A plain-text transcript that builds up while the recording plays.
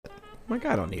Like,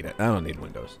 I don't need it. I don't need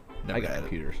windows. Never I got had it.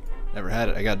 computers. Never had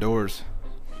it. I got doors.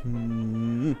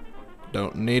 Don't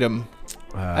need them.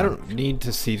 I don't need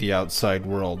to see the outside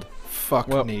world. Fuck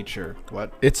nature.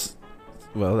 What?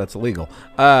 Well, that's illegal.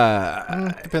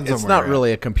 Depends on it's where not you're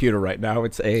really a computer right now.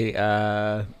 It's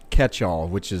a catch-all,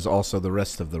 which is also the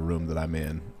rest of the room that I'm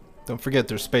in. Don't forget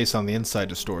there's space on the inside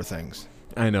to store things.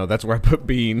 I know. That's where I put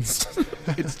beans.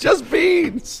 It's just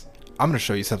beans. I'm going to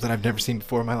show you something I've never seen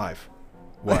before in my life.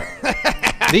 What?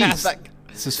 These.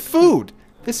 This is food.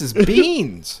 This is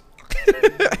beans.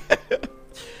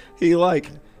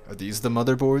 Are these the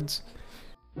motherboards?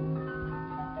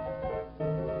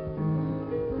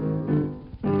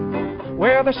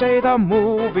 Well, they say the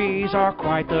movies are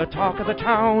quite the talk of the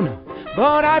town,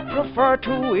 but I prefer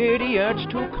two idiots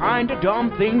to kind of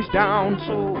dumb things down.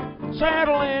 So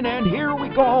settle in and here we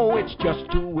go. It's just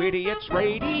Two Idiots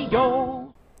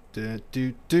Radio. Do.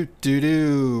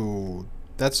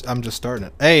 I'm just starting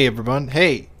it. Hey, everyone.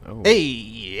 Hey. Oh. Hey.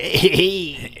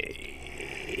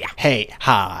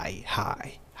 Hi.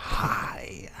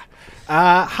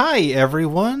 Hi,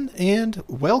 everyone, and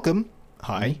welcome.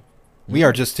 Hi. We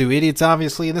are just two idiots,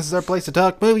 obviously, and this is our place to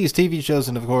talk movies, TV shows,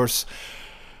 and, of course,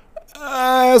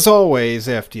 as always,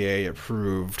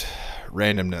 FDA-approved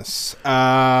randomness.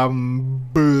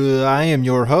 I am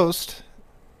your host,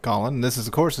 Colin, and this,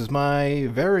 of course, is my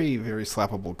very, very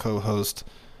slappable co-host,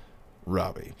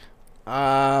 Robbie.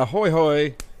 Hoy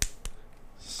hoy.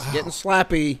 Getting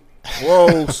slappy.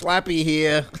 Whoa, slappy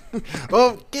here.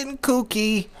 Oh, getting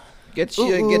kooky. Get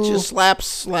your slaps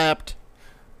slapped.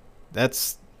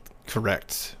 That's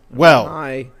correct. Well,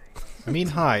 Hi. I mean,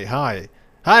 hi.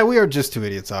 We are just two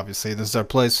idiots, obviously. This is our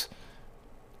place.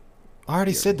 I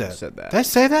already said that. said that. Did I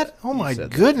say that? Oh, my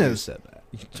goodness. You said that.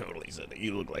 You totally said that.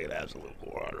 You look like an absolute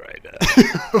moron right now.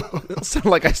 It sounded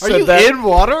like I Are said you that. in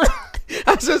water?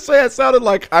 I was just saying, it sounded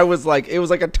like it was like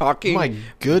a talking My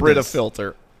goodness. Brita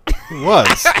filter. It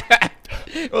was.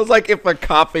 It was like if a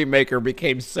coffee maker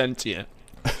became sentient.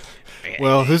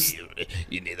 Well,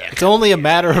 it's only a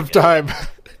matter of time.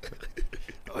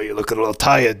 Oh, you look a little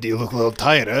tired. You look a little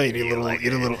tired, huh? You need a little...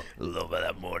 A little bit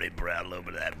of that morning brown, a little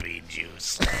bit of that bean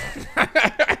juice.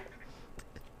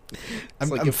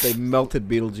 It's like if they melted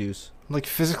Beetlejuice. I'm like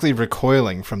physically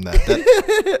recoiling from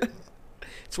that.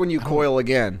 It's when you coil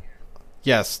again.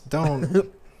 Yes,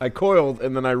 don't... I coiled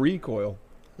and then I recoil.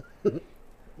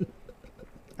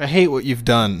 I hate what you've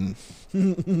done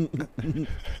in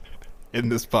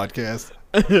this podcast.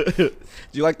 Do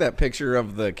you like that picture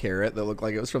of the carrot that looked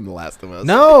like it was from The Last of Us?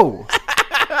 No!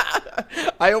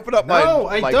 I opened up No,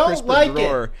 my I don't crisper like it.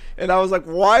 drawer and I was like,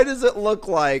 why does it look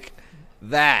like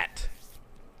that?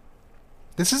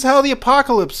 This is how the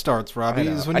apocalypse starts, Robbie.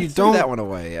 I Is when I you threw don't that one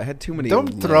away. I had too many.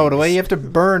 Don't throw it away. You have to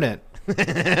burn it.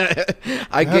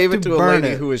 I gave it to to a burn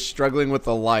lady it. who was struggling with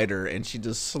a lighter, and she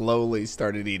just slowly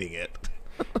started eating it.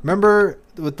 Remember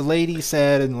what the lady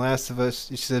said in The Last of Us?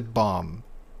 She said bomb.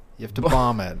 You have to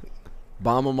bomb it.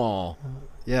 Bomb them all.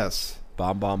 Yes.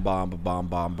 Bomb,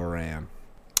 baran.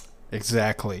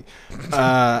 Exactly.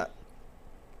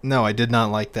 No, I did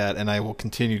not like that, and I will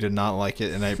continue to not like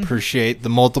it, and I appreciate the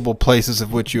multiple places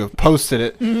of which you have posted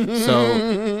it.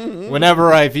 So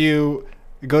whenever I go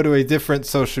to a different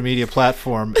social media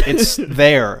platform, it's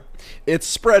there. It's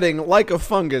spreading like a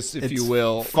fungus, if you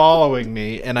will. Following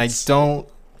me, and I don't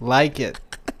like it.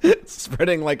 It's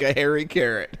spreading like a hairy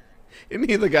carrot. Isn't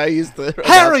he the guy who used to...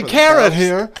 Harry Carrot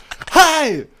here.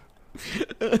 Hey!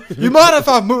 You mind if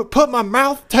I put my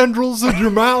mouth tendrils in your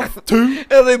mouth, too?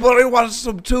 Anybody wants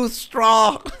some tooth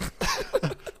straw?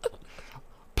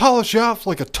 Polish you off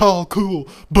like a tall, cool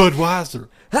Budweiser.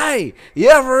 Hey, you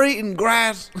ever eaten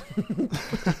grass?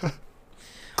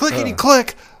 Clickety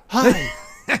click. Hi.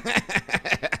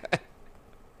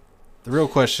 The real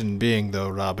question being, though,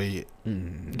 Robbie,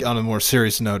 on a more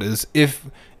serious note, is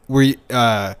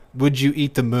would you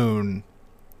eat the moon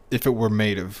if it were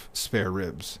made of spare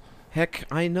ribs? Heck,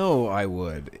 I know I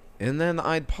would. And then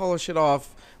I'd polish it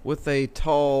off with a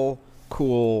tall,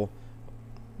 cool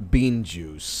bean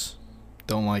juice.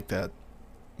 Don't like that.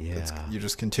 Yeah. You're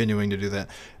just continuing to do that.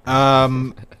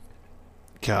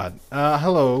 God.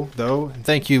 Hello, though. And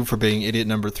thank you for being idiot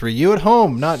number 3. You at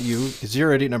home, not you, because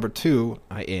you're idiot number 2.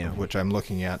 I am. Which I'm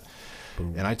looking at.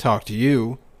 Boom. And I talk to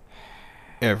you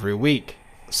every week.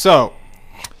 So,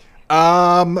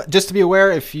 just to be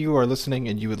aware, if you are listening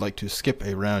and you would like to skip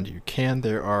a round, you can.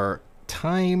 There are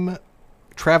time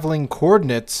traveling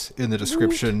coordinates in the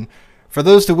description for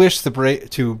those who wish to break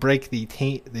the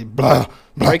taint.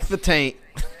 Break the taint.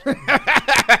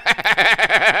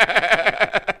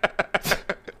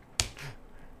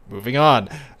 Moving on.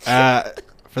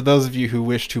 For those of you who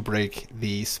wish to break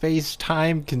the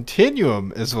space-time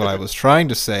continuum is what I was trying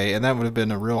to say, and that would have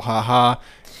been a real ha-ha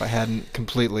if I hadn't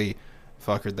completely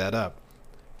fuckered that up.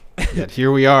 Yet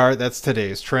here we are. That's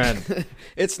today's trend.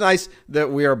 It's nice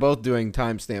that we are both doing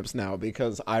timestamps now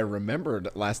because I remembered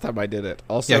last time I did it.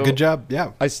 Also, Yeah, good job.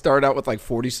 Yeah. I start out with like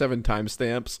 47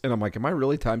 timestamps, and I'm like, am I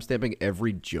really timestamping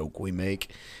every joke we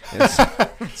make? And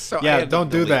so I Yeah, had to don't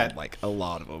do delete, that. Like a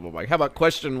lot of them. I'm like, how about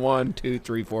question 1, 2,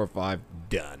 3, 4, 5,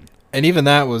 done. And even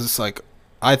that was like,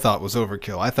 I thought was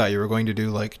overkill. I thought you were going to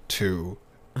do like 2.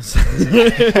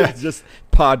 Just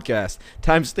podcast.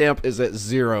 Timestamp is at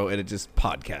 0, and it just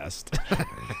podcast.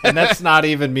 And that's not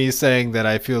even me saying that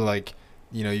I feel like,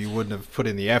 you wouldn't have put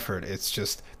in the effort. It's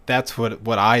just that's what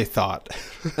I thought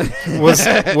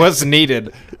was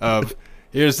needed. Of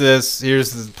here's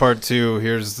the part 2,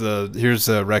 here's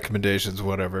the recommendations,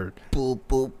 whatever. Boop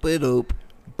boop boop.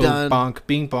 Boop bonk,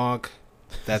 bing bonk.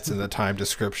 That's in the time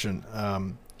description.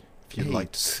 If you'd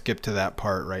like to skip to that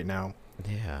part right now,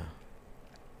 Yeah.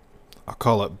 I'll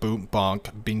call it boom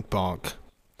bonk, bing bonk.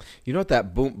 You know what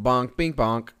that boom bonk bing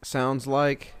bonk sounds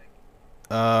like?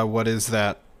 What is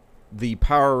that? The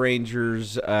Power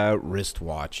Rangers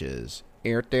wristwatches.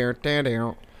 It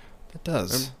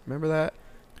does. Remember that?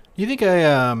 You think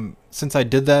since I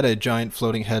did that, a giant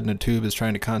floating head in a tube is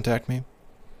trying to contact me?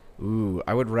 Ooh,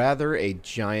 I would rather a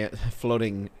giant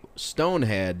floating stone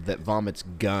head that vomits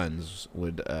guns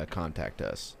would contact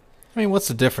us. I mean, what's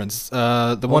the difference?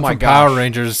 The one my from Power gosh.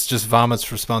 Rangers just vomits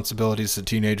responsibilities to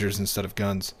teenagers instead of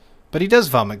guns. But he does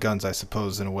vomit guns, I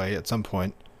suppose, in a way, at some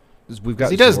point. 'Cause we've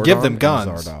got He does give Zordon them and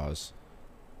guns. Zardoz.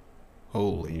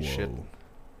 Holy shit.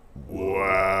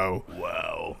 Wow.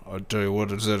 I'll tell you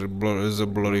what, is a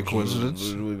bloody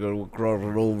coincidence? We're going to cross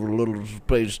it over little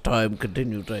space-time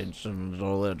continuance and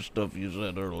all that stuff you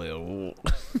said earlier.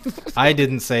 I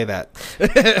didn't say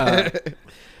that.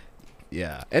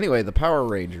 Yeah. Anyway, the Power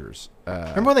Rangers.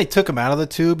 Remember when they took him out of the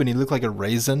tube and he looked like a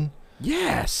raisin?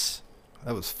 Yes.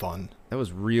 That was fun. That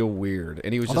was real weird.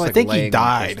 And he was Although just I like think he laying on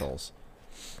died. crystals.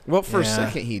 Well, for a Yeah.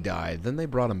 second he died. Then they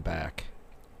brought him back.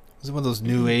 Was it one of those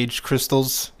new age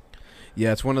crystals?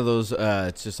 Yeah, it's one of those,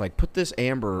 it's just like, put this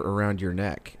amber around your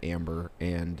neck, Amber,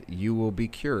 and you will be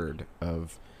cured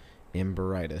of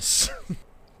amberitis.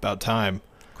 About time.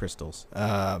 Crystals.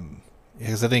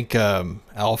 Because I think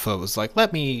Alpha was like,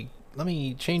 let me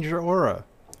change your aura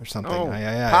or something. Oh, Aye,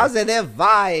 aye, aye. positive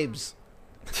vibes.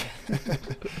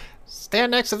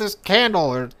 Stand next to this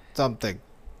candle or something.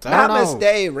 I don't know.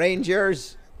 Namaste,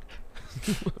 Rangers.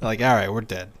 Like, all right, we're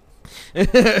dead.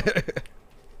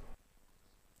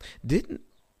 Didn't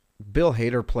Bill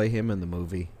Hader play him in the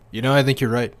movie? I think you're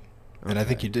right. And I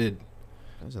think Okay. you did.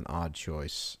 That was an odd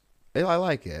choice. I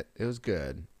like it. It was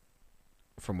good.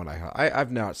 From what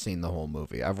I've not seen the whole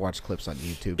movie. I've watched clips on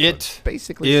YouTube. So It I've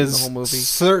basically seen the Is whole movie.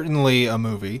 certainly a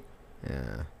movie,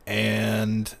 Yeah.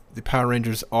 and the Power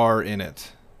Rangers are in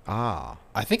it. Ah.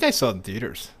 I think I saw it in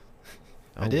theaters.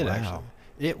 I Oh, did, wow. actually.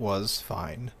 It was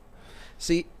fine.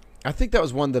 See, I think that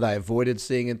was one that I avoided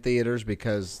seeing in theaters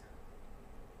because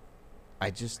I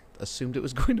just assumed it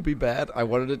was going to be bad. I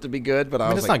wanted it to be good, but I I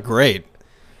mean, was it's like, not great.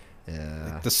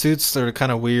 yeah. The suits are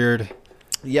kind of weird.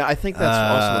 Yeah, I think that's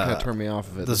also what kind of turned me off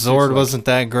of it. The suits Zord look- wasn't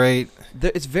that great.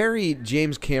 It's very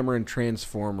James Cameron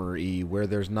Transformer-y, where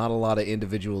there's not a lot of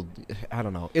individual. I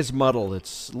don't know. It's muddled.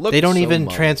 They don't even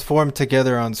muddled. transform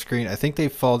together on screen. I think they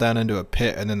fall down into a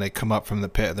pit and then they come up from the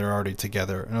pit and they're already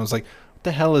together. And I was like, what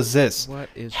the hell is this? What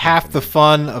is Half the happening?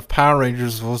 fun of Power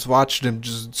Rangers was watching them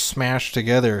just smash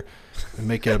together and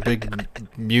make a big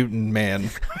mutant man.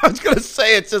 I was gonna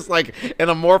say it's just like an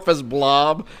amorphous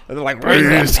blob, and they're like,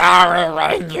 "Please, Power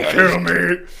Rangers, kill me!"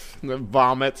 And then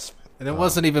vomits. And it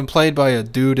wasn't even played by a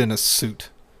dude in a suit.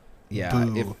 Yeah,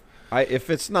 Boo. if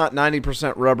it's not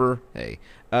 90% rubber, hey,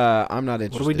 I'm not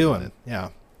interested. What are we doing? In Yeah.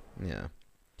 it. Yeah,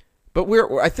 but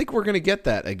I think we're gonna get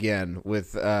that again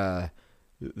with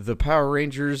the Power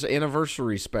Rangers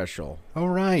anniversary special. All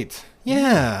right.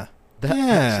 Yeah. That yeah.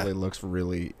 actually looks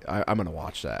really. I'm gonna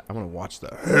watch that. I'm gonna watch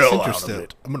that. That's interesting.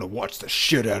 I'm going to watch the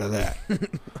shit out of that.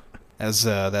 As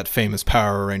that famous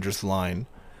Power Rangers line.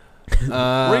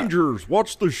 Rangers,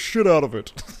 watch the shit out of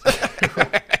it.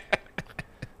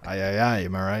 Aye, aye, aye.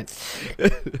 Am I right?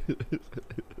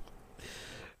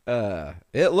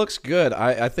 It looks good.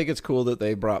 I think it's cool that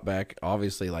they brought back,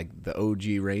 obviously, like the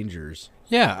OG Rangers.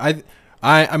 Yeah.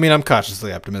 I mean, I'm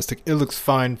cautiously optimistic. It looks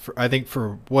fine, I think,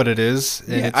 for what it is.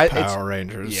 And Yeah, it's it's- Power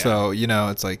Rangers. yeah. So,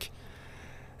 it's like...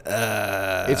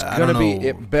 It's I gonna don't be. know.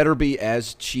 It better be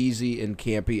as cheesy and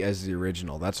campy as the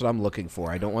original. That's what I'm looking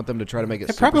for. I don't want them to try to make it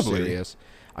Yeah, super probably. serious.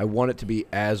 I want it to be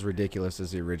as ridiculous as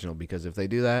the original because if they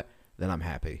do that, then I'm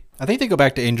happy. I think they go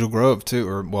back to Angel Grove too,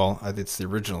 or well, I think it's the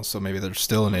original, so maybe they're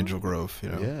still in Angel Grove. You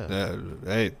know, Yeah.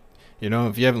 Hey, you know,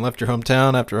 if you haven't left your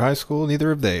hometown after high school, neither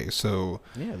have they. So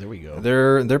Yeah, there we go.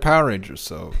 they're Power Rangers,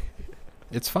 so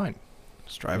it's fine.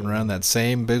 Just driving around that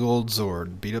same big old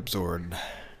Zord, beat up Zord.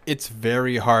 It's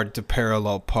very hard to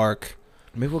parallel park.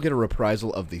 Maybe we'll get a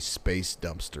reprisal of the space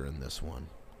dumpster in this one.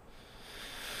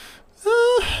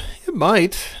 It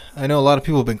might. I know a lot of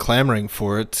people have been clamoring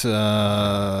for it.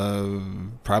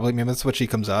 Probably, maybe that's what she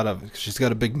comes out of. She's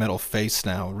got a big metal face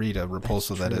now. Rita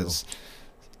Repulsa, that true. is.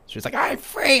 She's like, I'm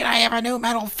free. I have a new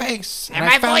metal face, And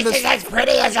my voice is as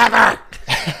pretty as ever.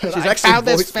 She's I actually found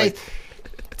this voiced by- face.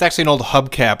 It's actually an old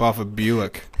hubcap off of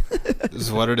Buick. This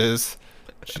is what it is.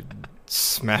 She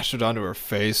smashed it onto her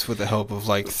face with the help of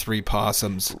like 3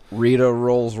 possums. Rita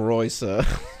Rolls Royce.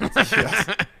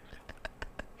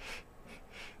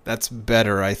 That's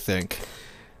better, I think.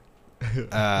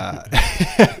 But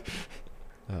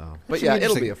Should yeah, be it'll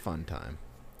interesting. be a fun time.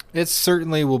 It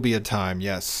certainly will be a time,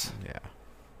 yes. Yeah.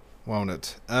 Won't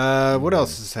it? What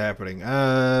else is happening?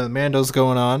 Mando's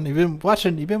going on. You've been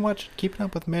watching, keeping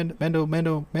up with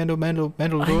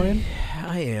Mandalorian?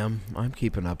 I am. I'm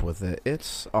keeping up with it.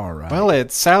 It's all right. Well,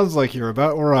 it sounds like you're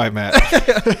about where I'm at.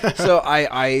 So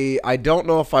I don't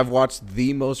know if I've watched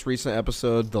the most recent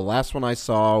episode. The last one I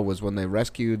saw was when they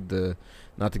rescued the,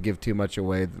 not to give too much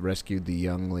away, rescued the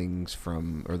younglings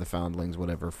from, or the foundlings,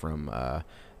 whatever, from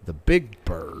the big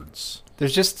birds.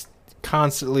 There's just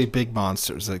constantly big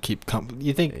monsters that keep coming.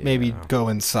 You think maybe Yeah. go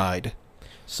inside.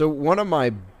 So one of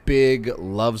my big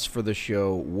loves for the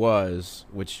show was,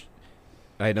 which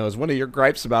I know is one of your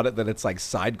gripes about it, that it's like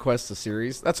side quests, a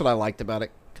series. That's what I liked about it,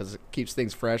 because it keeps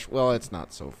things fresh. Well, it's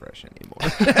not so fresh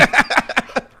anymore.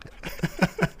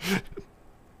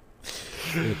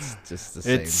 It's just the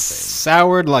same It's thing.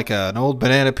 soured like an old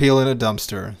banana peel in a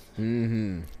dumpster.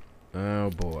 Mm-hmm. Oh,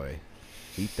 boy.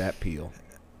 Eat that peel.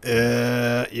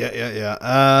 Yeah.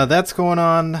 That's going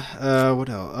on. What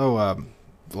else? Oh,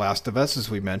 Last of Us, as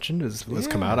we mentioned, has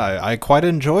come out. I quite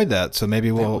enjoyed that, so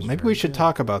maybe was we very should good.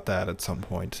 talk about that at some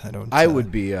point. I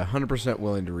would be 100%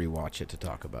 willing to rewatch it to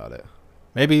talk about it.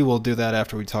 Maybe we'll do that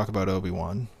after we talk about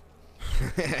Obi-Wan. We'll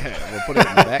put it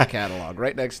in the back catalog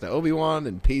right next to Obi-Wan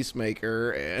and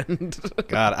Peacemaker and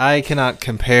God, I cannot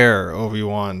compare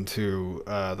Obi-Wan to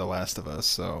The Last of Us.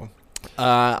 So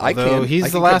I Although can. he's I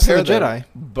the can last of the compare them, Jedi.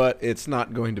 but it's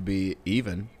not going to be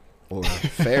even or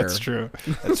fair. That's true.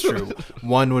 That's true.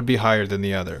 One would be higher than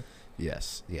the other.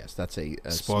 Yes, that's a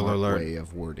Spoiler smart alert. way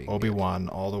of wording. it. Obi-Wan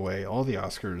all the way, all the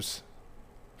Oscars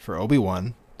for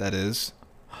Obi-Wan. That is.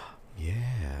 Yeah.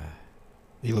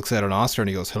 He looks at an Oscar and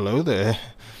he goes, "Hello there."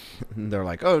 And they're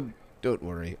like, "Oh, don't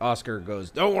worry." Oscar goes,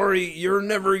 "Don't worry, you're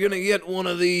never gonna get one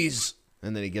of these."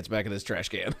 And then he gets back in his trash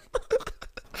can.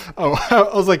 Oh,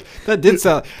 I was like, that did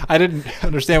sound. I didn't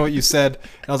understand what you said.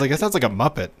 And I was like, that sounds like a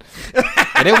Muppet,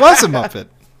 and it was a Muppet.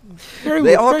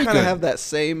 They all very kind of good. have that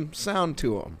same sound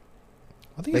to them.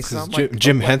 I think they it's 'cause sound like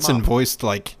Jim a wet Henson mop. voiced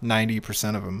like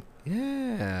 90% of them.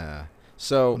 Yeah.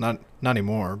 So Not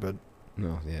anymore, but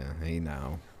no, yeah, hey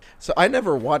now. So I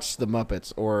never watched the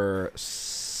Muppets or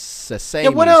Sesame yeah.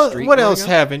 What else? Street What growing else up.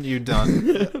 haven't you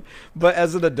done? But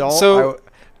as an adult, So,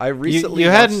 I recently you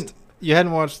watched-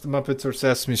 hadn't watched the Muppets or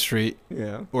Sesame Street,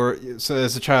 Yeah. or so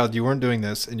as a child you weren't doing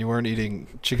this, and you weren't eating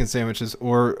chicken sandwiches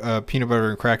or peanut butter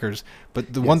and crackers.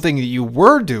 But the one thing that you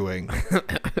were doing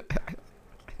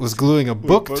was gluing a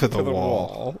book to the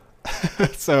wall.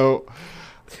 So,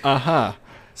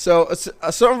 So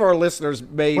some of our listeners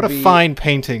may what a be fine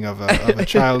painting of a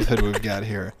childhood we've got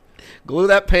here. glue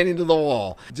that painting to the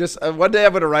wall. Just one day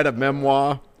I'm going to write a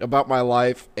memoir about my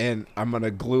life, and I'm going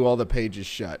to glue all the pages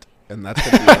shut. And that's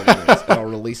going to be what it is. And I'll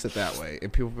release it that way.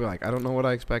 And people will be like, I don't know what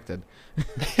I expected.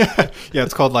 Yeah,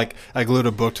 it's called like I glued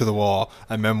a book to the wall,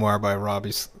 a memoir by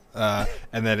Robbie,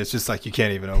 and then it's just like you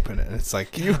can't even open it. It's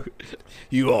like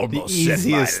You almost said my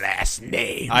easiest- last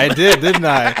name. I did, didn't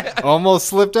I? Almost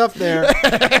slipped up there.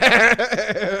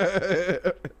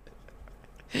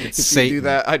 It's If Satan. you do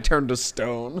that, I turn to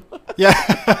stone.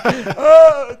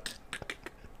 Yeah.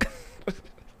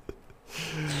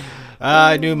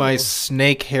 I knew my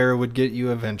snake hair would get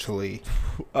you eventually.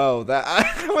 Oh, that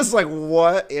I was like,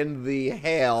 what in the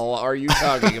hell are you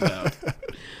talking about?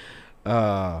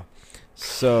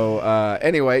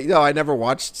 Anyway, no, I never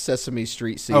watched Sesame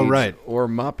Street Siege right. or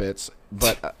Muppets,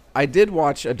 but I did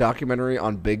watch a documentary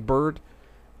on Big Bird.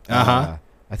 Uh-huh.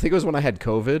 I think it was when I had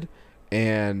COVID,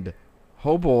 and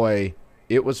oh boy,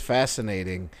 it was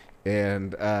fascinating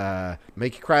and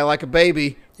make you cry like a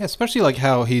baby. Yeah, especially like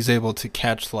how he's able to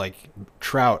catch like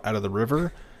trout out of the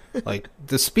river. Like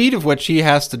the speed of which he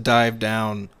has to dive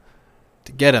down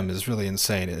to get him is really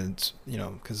insane. It's,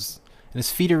 because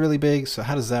his feet are really big, so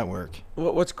how does that work?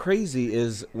 What's crazy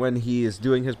is when he is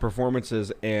doing his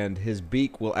performances and his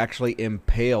beak will actually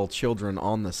impale children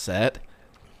on the set,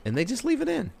 and they just leave it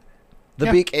in.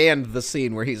 The beak and the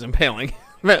scene where he's impaling.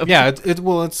 Yeah,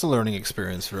 it's a learning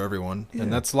experience for everyone,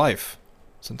 and that's life.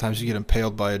 Sometimes you get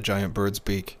impaled by a giant bird's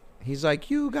beak. He's like,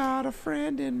 you got a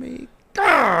friend in me.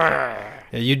 Yeah,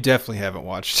 you definitely haven't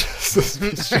watched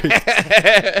Sesame Street.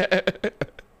 They're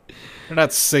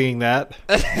not singing that.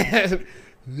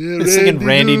 They're singing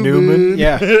Randy Newman.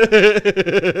 Yeah.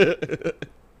 It's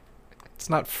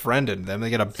not friend in them. They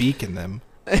got a beak in them.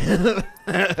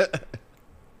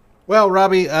 Well,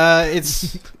 Robbie,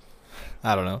 it's...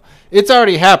 I don't know. It's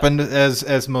already happened,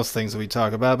 as most things that we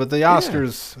talk about, but the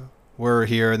Oscars were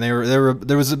here, and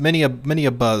there was many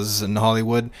a buzz in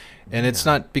Hollywood, and it's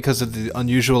not because of the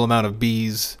unusual amount of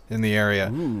B's in the area.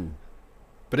 Ooh.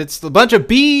 But it's a bunch of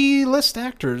B-list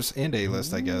actors and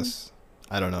A-list, I guess.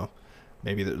 I don't know.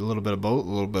 Maybe a little bit of both.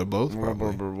 Probably.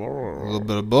 A little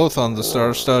bit of both on the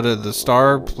star-studded, the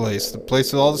star place, the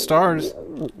place with all the stars.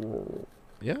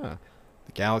 Yeah.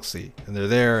 The galaxy. And they're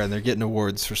there, and they're getting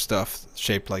awards for stuff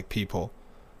shaped like people.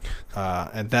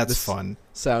 And that's fun.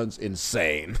 Sounds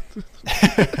insane.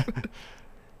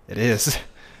 It is.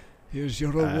 Here's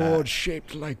your award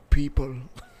shaped like people.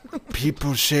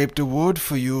 People-shaped award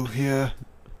for you here.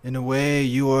 In a way,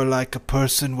 you are like a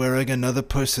person wearing another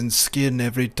person's skin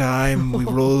every time we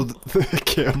roll the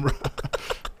camera.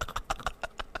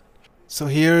 So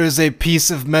here is a piece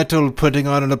of metal putting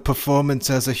on a performance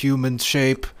as a human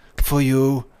shape for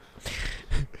you.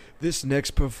 This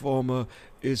next performer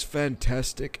is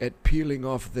fantastic at peeling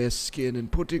off their skin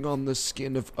and putting on the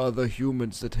skin of other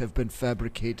humans that have been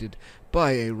fabricated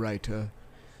by a writer.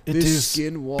 It This is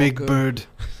Skinwalker. Big Bird.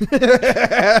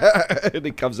 And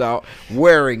he comes out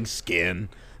wearing skin.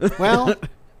 Well,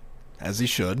 as he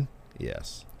should.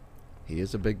 Yes. He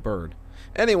is a big bird.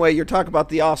 Anyway, you're talking about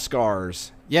the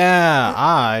Oscars. Yeah,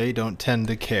 I don't tend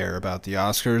to care about the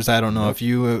Oscars. I don't know if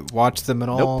you watch them at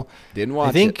all. Didn't watch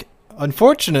I think, it.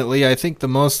 unfortunately, I think the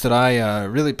most that I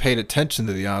really paid attention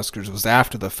to the Oscars was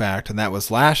after the fact, and that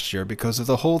was last year because of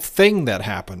the whole thing that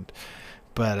happened.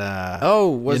 But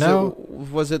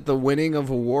was it the winning of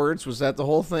awards? Was that the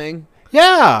whole thing?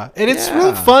 yeah, and it's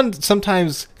really Yeah. fun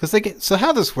sometimes because they get. So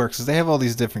how this works is they have all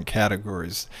these different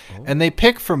categories, and they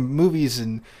pick from movies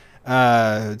and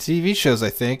TV shows. I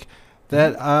think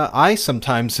that I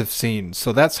sometimes have seen.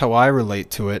 So that's how I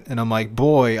relate to it, and I'm like,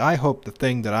 boy, I hope the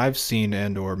thing that I've seen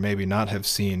and or maybe not have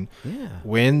seen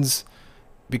wins,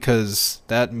 because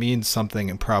that means something,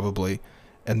 and probably.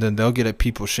 And then they'll get a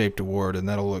people-shaped award, and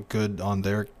that'll look good on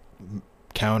their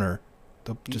counter.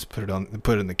 They'll just put it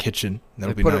in the kitchen. And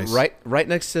that'll They be put nice. it right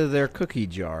next to their cookie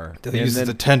jar. They'll use it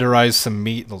to tenderize some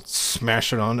meat. They'll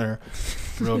smash it on there,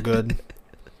 real good.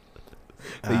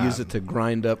 They use it to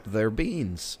grind up their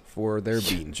beans for their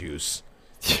bean juice.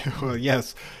 Well,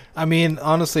 yes. I mean,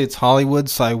 honestly, it's Hollywood,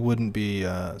 so I wouldn't be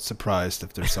surprised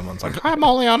if there's someone's like, I'm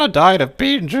only on a diet of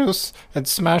bean juice and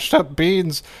smashed up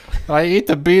beans. I eat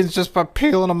the beans just by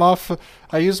peeling them off.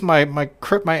 I use my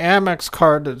Amex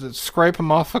card to scrape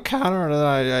them off the counter, and then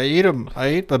I eat them.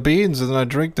 I eat the beans, and then I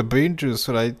drink the bean juice,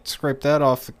 and I scrape that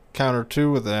off the counter,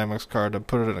 too, with the Amex card. I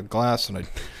put it in a glass, and I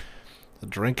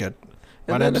drink it.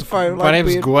 And My then name's if I like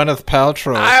Gwyneth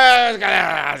Paltrow. I was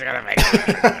gonna make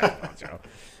that.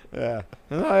 Yeah.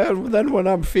 And then when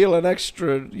I'm feeling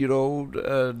extra,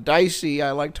 dicey,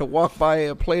 I like to walk by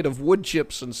a plate of wood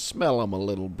chips and smell them a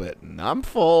little bit, and I'm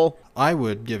full. I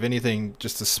would give anything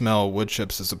just to smell wood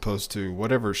chips as opposed to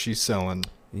whatever she's selling.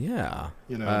 Yeah.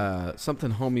 You know.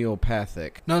 Something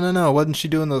homeopathic. No. Wasn't she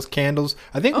doing those candles?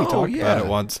 I think we talked about it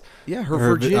once. Yeah, her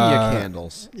Her, Virginia uh,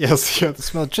 candles. Yes, yeah, they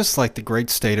smell just like the great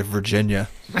state of Virginia.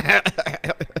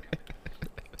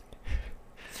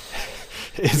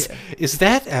 Is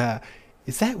that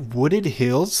wooded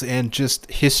hills and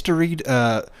just historied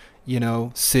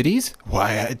cities?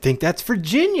 Why, I think that's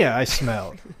Virginia I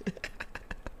smell.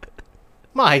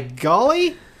 My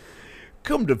golly.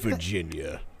 Come to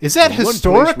Virginia. Is that One place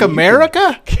historic where you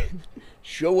America?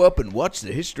 Show up and watch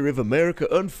the history of America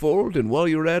unfold, and while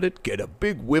you're at it, get a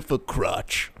big whiff of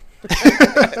crotch.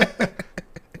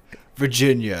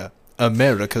 Virginia,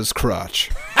 America's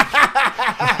crotch.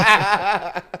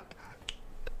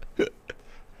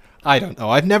 I don't know.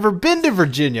 I've never been to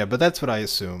Virginia, but that's what I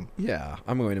assume. Yeah,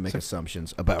 I'm going to make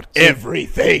assumptions about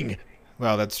Everything.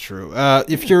 Well, that's true.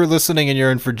 If you're listening and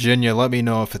you're in Virginia, let me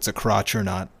know if it's a crotch or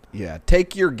not. Yeah,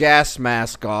 take your gas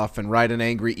mask off and write an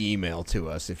angry email to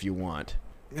us if you want.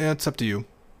 Yeah, it's up to you.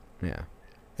 Yeah.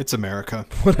 It's America.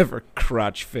 Whatever,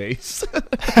 crotch face.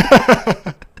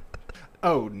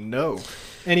 Oh no.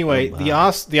 Anyway, the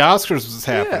Oscars was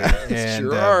happening, and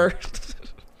sure are.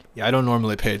 yeah, I don't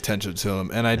normally pay attention to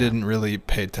them, and I didn't really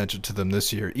pay attention to them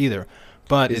this year either.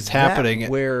 But it's happening.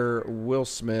 Where Will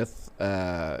Smith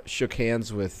shook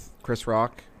hands with Chris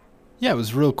Rock. Yeah, it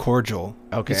was real cordial.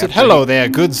 Okay. He said, "Hello there,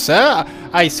 good sir.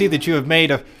 I see that you have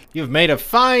made a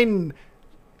fine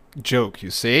joke.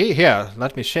 You see, here,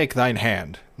 let me shake thine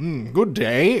hand. Good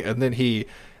day." And then he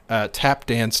tap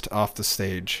danced off the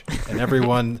stage, and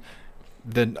everyone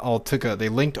then all they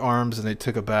linked arms and they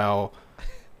took a bow,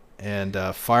 and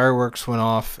fireworks went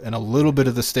off, and a little bit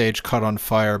of the stage caught on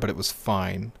fire, but it was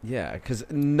fine. Yeah, because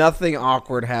nothing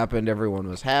awkward happened. Everyone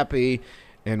was happy,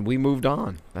 and we moved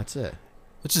on. That's it.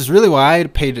 Which is really why I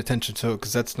paid attention to it,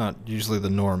 because that's not usually the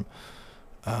norm.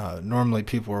 Normally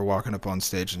people were walking up on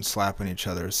stage and slapping each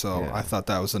other, so Yeah. I thought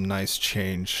that was a nice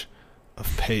change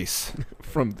of pace.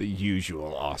 From the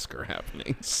usual Oscar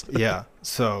happenings. Yeah,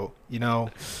 so,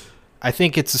 I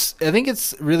think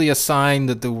it's really a sign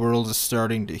that the world is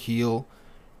starting to heal,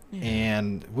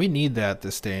 and we need that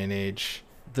this day and age.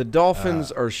 The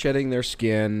dolphins are shedding their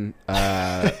skin.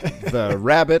 The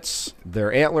rabbits,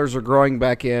 their antlers are growing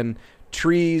back in.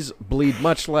 Trees bleed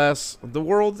much less. The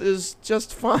world is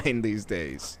just fine these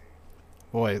days.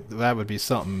 Boy, that would be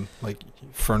something like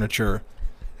furniture.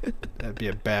 That'd be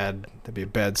a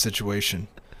bad situation.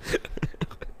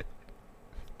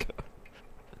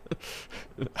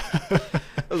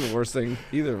 That was the worst thing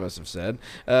either of us have said.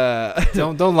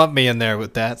 Don't lump me in there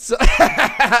with that.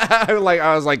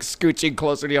 I was like scooching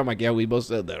closer to you. I'm like, yeah, we both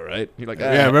said that, right? You're like,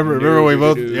 Yeah, remember we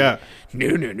both. Yeah.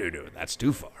 No, that's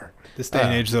too far. This day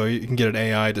and age, though, you can get an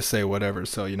AI to say whatever.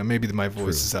 So maybe my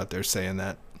voice is out there saying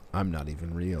that. I'm not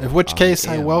even real. In which case,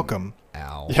 I am welcome.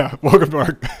 Al. Yeah, welcome,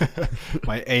 Mark,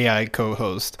 my AI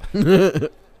co-host.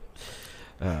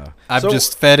 I've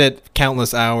just fed it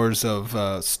countless hours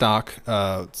of stock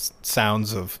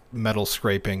sounds of metal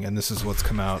scraping, and this is what's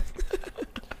come out.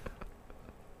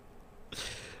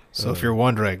 So if you're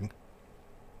wondering,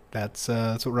 that's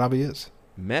what Robbie is.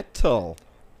 Metal.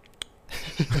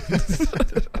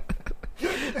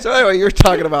 So anyway, you're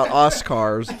talking about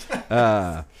Oscars.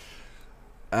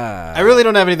 I really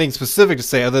don't have anything specific to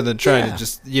say other than trying to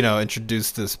just,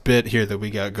 introduce this bit here that we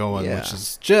got going, which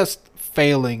is just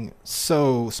failing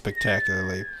so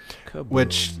spectacularly. Kaboom.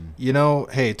 Which,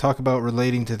 hey, talk about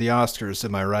relating to the Oscars,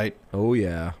 am I right? Oh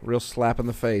yeah, real slap in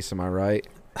the face. Am I right?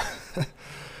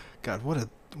 God, what a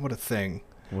thing.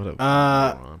 What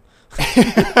a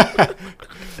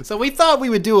So we thought we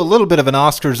would do a little bit of an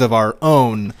Oscars of our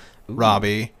own,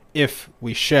 Robbie, if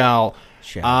we shall.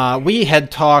 We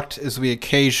had talked, as we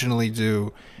occasionally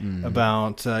do,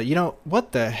 about,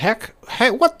 what the heck?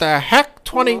 Hey, what the heck?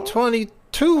 2022?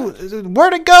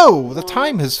 Where'd it go? The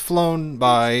time has flown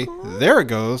by. There it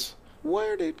goes.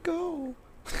 Where'd it go?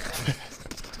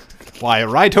 Why,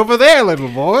 right over there, little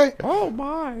boy. Oh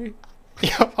my.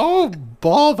 Oh,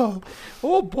 bother.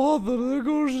 Oh bother, there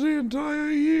goes the entire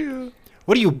year.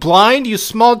 What are you, blind, you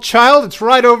small child? It's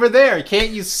right over there.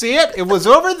 Can't you see it? It was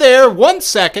over there 1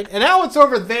 second, and now it's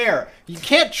over there. You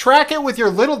can't track it with your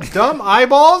little dumb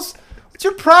eyeballs? What's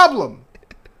your problem?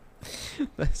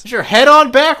 Is your head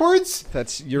on backwards?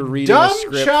 That's you're reading Dumb a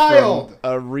script child.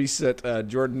 from a recent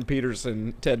Jordan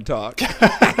Peterson TED Talk.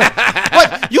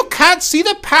 What? You can't see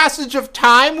the passage of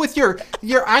time with your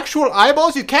actual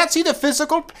eyeballs? You can't see the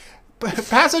physical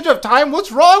passage of time?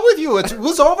 What's wrong with you? It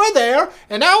was over there,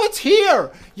 and now it's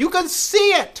here. You can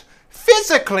see it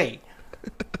physically.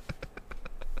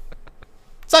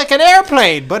 It's like an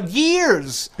airplane, but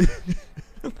years.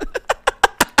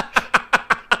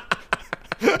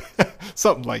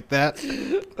 Something like that.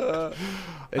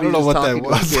 I don't know what that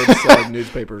was. Kids selling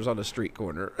newspapers on a street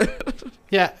corner.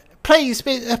 Yeah. Please,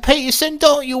 Mr. Peterson,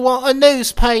 don't you want a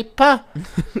newspaper?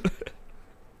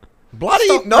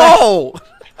 Bloody no!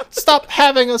 Stop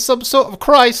having some sort of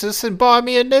crisis and buy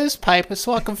me a newspaper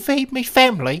so I can feed me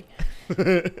family.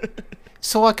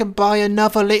 So I can buy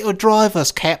another little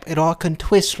driver's cap and I can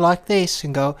twist like this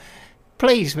and go,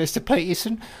 please, Mr.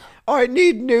 Peterson. I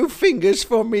need new fingers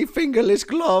for me fingerless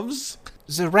gloves.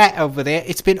 There's a rat over there.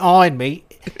 It's been eyeing me.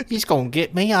 He's going to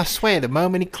get me. I swear, the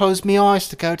moment he closed my eyes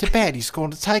to go to bed, he's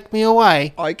going to take me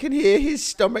away. I can hear his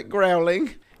stomach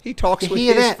growling. He talks You with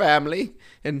hear his that? family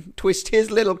and twist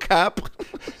his little cap.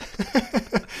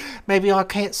 Maybe I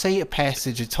can't see a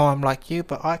passage of time like you,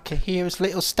 but I can hear his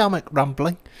little stomach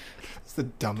rumbling. It's the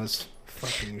dumbest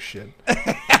fucking shit.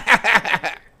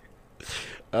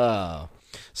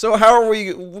 So how are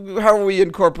we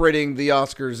incorporating the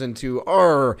Oscars into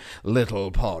our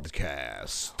little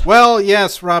podcast? Well,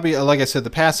 yes, Robbie. Like I said, the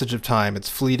passage of time, it's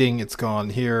fleeting. It's gone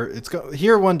here.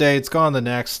 Here one day. It's gone the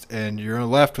next, and you're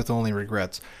left with only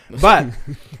regrets. But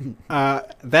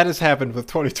that has happened with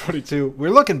 2022. We're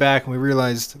looking back, and we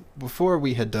realized before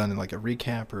we had done like a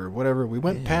recap or whatever, we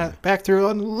went back through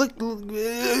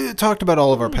and talked about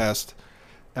all of our past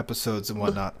episodes and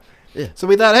whatnot. Yeah. So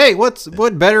we thought, hey, what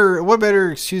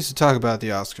better excuse to talk about the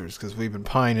Oscars? Because we've been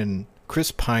pining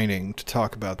to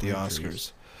talk about the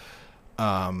Oscars.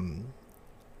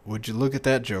 Would you look at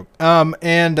that joke?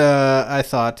 I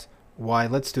thought, why?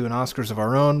 Let's do an Oscars of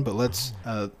our own, but let's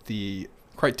the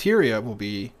criteria will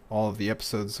be all of the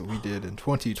episodes that we did in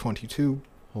 2022.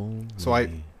 So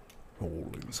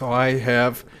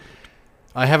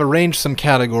I have arranged some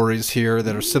categories here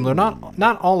that are similar.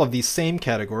 Not all of these same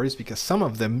categories, because some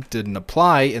of them didn't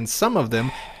apply, and some of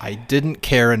them I didn't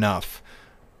care enough.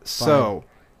 So,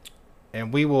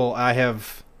 and I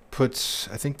have put,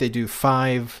 I think they do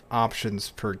 5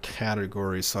 options per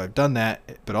category, so I've done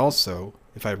that. But also,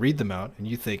 if I read them out and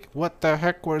you think, what the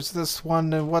heck was this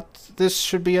one, and what this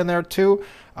should be in there too,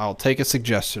 I'll take a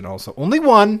suggestion also. Only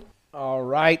one. All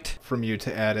right. From you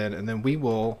to add in, and then we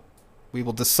will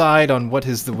decide on what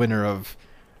is the winner of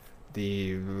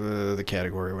the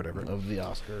category or whatever. Of the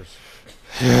Oscars.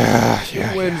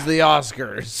 Who wins the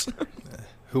Oscars?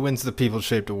 Who wins the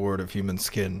People-Shaped Award of Human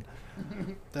Skin?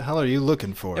 The hell are you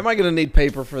looking for? Am I going to need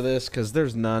paper for this? Because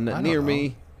there's none near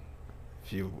me.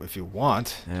 If you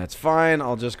want. That's fine.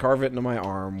 I'll just carve it into my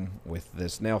arm with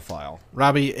this nail file.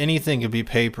 Robbie, anything can be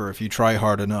paper if you try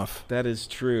hard enough. That is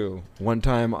true. One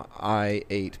time I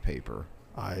ate paper.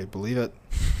 I believe it.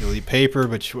 You'll eat paper,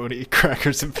 but you won't eat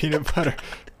crackers and peanut butter.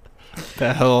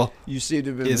 The hell you seem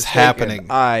to be is mistaken. happening?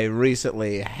 I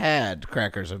recently had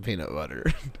crackers and peanut butter.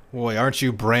 Boy, aren't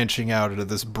you branching out into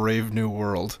this brave new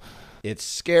world? It's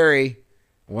scary.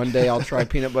 One day I'll try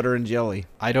peanut butter and jelly.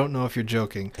 I don't know if you're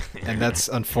joking, and that's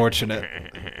unfortunate.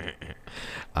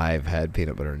 I've had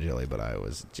peanut butter and jelly, but I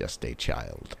was just a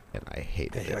child, and I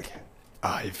hated it.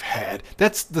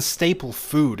 That's the staple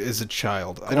food as a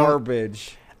child.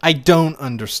 Garbage. I don't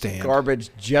understand. Garbage,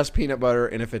 just peanut butter,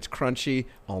 and if it's crunchy,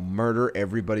 I'll murder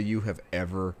everybody you have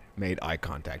ever made eye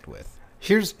contact with.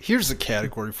 Here's a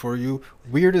category for you.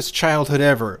 Weirdest childhood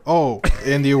ever. Oh,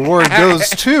 and the award goes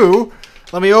to...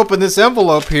 Let me open this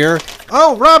envelope here.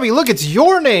 Oh, Robbie, look, it's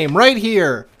your name right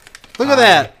here. Look at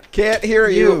that. Can't hear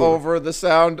you over the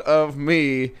sound of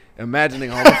me imagining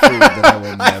all the food that I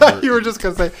will never I thought you were just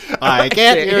going to say, I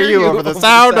can't hear you over the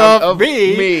sound of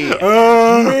me. Me.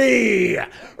 Me,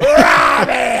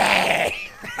 Robbie!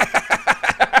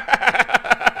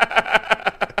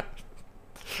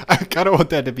 I kind of want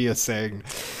that to be a saying.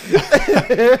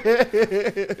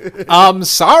 I'm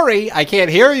sorry, I can't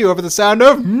hear you over the sound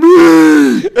of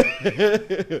me.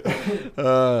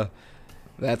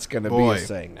 That's going to be a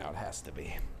saying now. It has to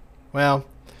be. Well,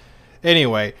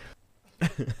 anyway.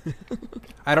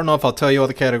 I don't know if I'll tell you all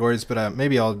the categories, but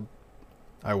maybe I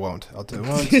won't. I'll do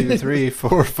 1, 2, 3,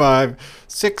 4, 5,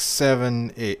 6,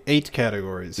 7, 8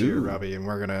 categories here, Robbie, and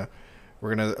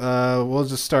we'll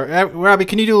just start. Robbie,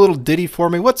 can you do a little ditty for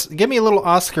me? Give me a little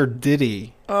Oscar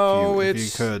ditty. If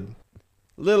you could.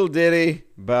 Little ditty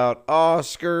about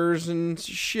Oscars and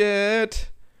shit.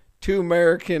 2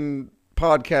 American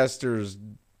podcasters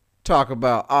talk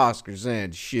about Oscars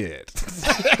and shit.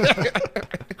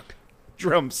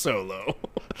 Drum solo.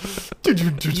 We're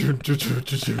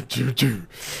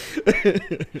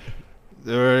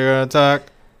gonna talk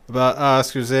about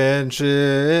Oscars and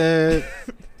shit.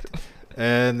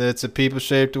 And it's a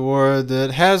people-shaped award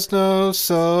that has no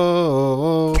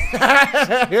soul.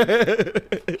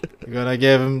 You're gonna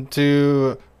give them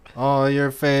to all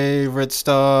your favorite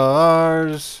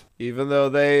stars. Even though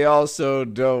they also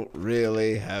don't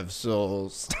really have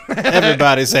souls.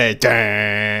 Everybody say,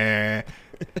 "Dun,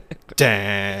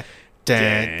 dun,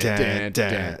 dun, dun,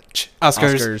 dun."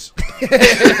 Oscars.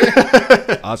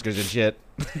 Oscars and shit.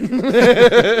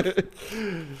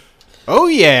 Oh,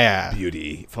 yeah.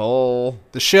 Beautiful.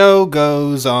 The show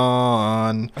goes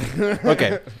on.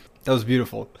 Okay. That was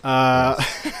beautiful.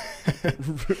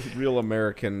 Real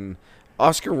American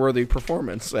Oscar-worthy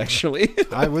performance, actually.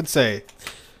 I would say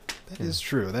that is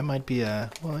true. That might be a...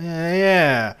 Well,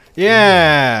 yeah.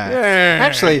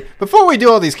 Actually, before we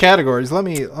do all these categories, I'm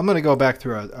going to go back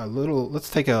through a little...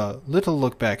 Let's take a little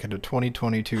look back into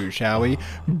 2022, shall we?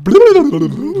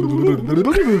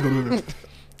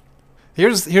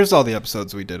 Here's all the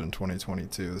episodes we did in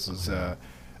 2022. This is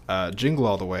Jingle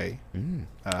All the Way.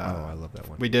 I love that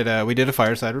one. We did a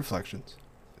Fireside Reflections.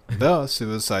 The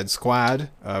Suicide Squad.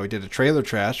 We did a trailer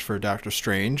trash for Doctor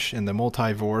Strange in the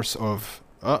multiverse of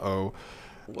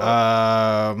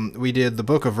we did the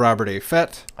Book of Robert A.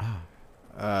 Fett.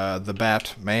 The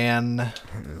Batman.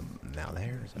 Now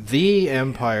there's The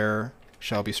Empire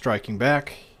Shall Be Striking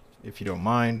Back, if you don't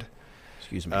mind.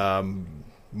 excuse me.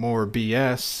 More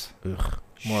BS. Ugh,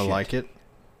 More shit. like it.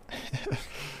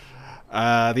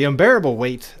 The Unbearable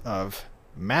Weight of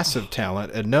Massive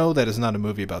Talent. And no, that is not a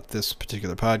movie about this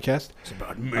particular podcast. It's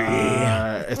about me.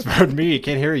 It's about me.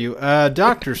 Can't hear you.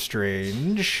 Doctor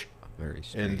Strange Very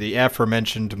strange. in the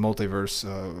aforementioned multiverse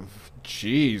of...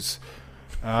 Jeez.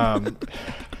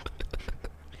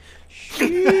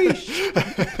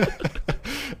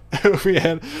 We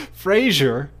had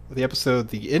Frasier, the episode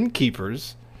The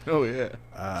Innkeepers. Oh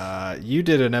yeah. You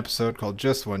did an episode called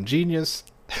Just One Genius.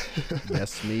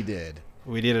 Yes, me did.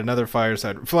 We did another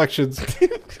Fireside Reflections.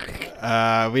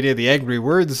 We did the Angry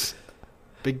Words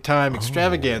Big Time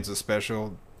Extravaganza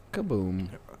special. Kaboom.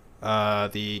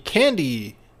 The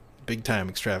Candy Big Time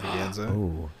Extravaganza.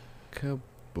 Oh,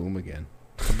 kaboom again.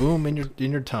 Kaboom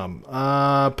in your tum.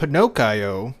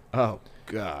 Pinocchio. Oh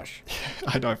gosh.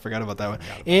 I know I forgot about that one.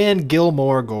 And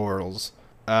Gilmore Girls.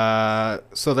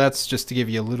 So that's just to give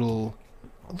you a little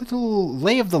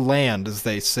lay of the land, as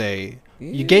they say.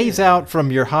 You gaze out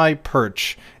from your high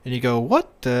perch and you go,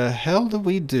 "What the hell do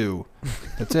we do?"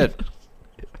 That's it.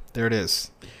 There it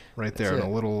is, right there, That's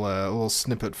and a little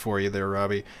snippet for you there,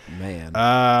 Robbie. Man.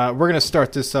 We're gonna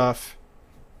start this off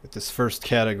with this first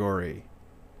category.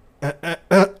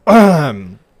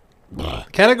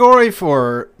 Category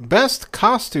for best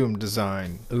costume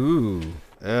design. Ooh.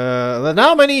 The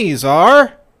nominees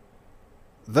are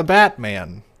The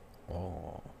Batman,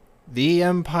 Oh. The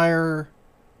Empire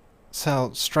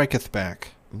Striketh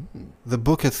Back, The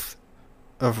Booketh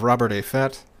of Robert A.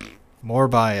 Fett, More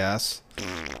Bias,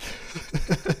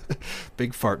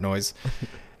 big fart noise,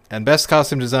 and best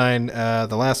costume design, the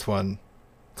last one,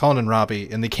 Colin and Robbie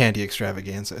in the Candy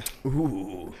Extravaganza.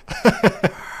 Ooh.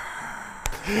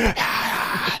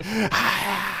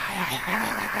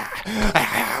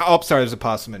 Oh, sorry, there's a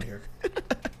possum in here.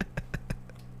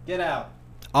 Get out.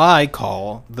 I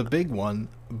call the big one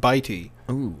Bitey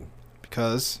Ooh.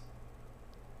 because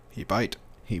he bite.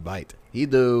 He bite. He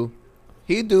do.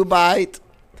 He do bite.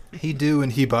 He do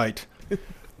and he bite.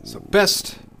 So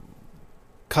best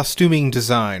costuming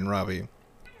design, Robbie.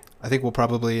 I think we'll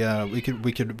probably we could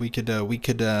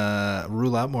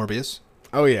rule out Morbius.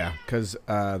 Oh yeah, because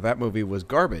that movie was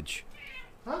garbage.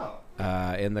 Oh.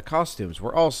 And the costumes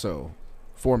were also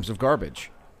forms of garbage.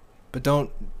 But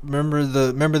don't remember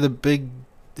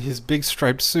his big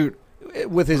striped suit.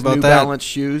 With his What about New that? Balance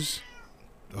shoes.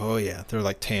 Oh yeah, they're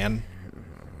like tan.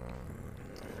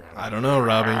 I don't know,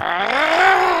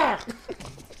 Robbie.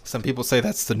 Some people say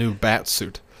that's the new bat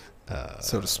suit,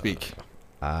 so to speak.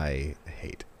 I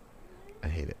hate it. I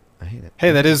hate it.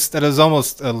 Hey, that is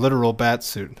almost a literal bat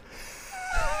suit.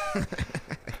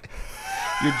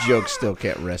 Your joke still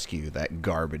can't rescue that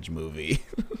garbage movie.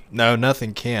 No,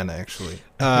 nothing can actually.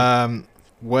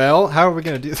 Well, how are we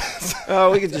gonna do this?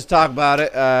 Oh, we could just talk about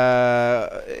it.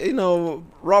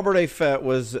 Robert A. Fett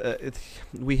was.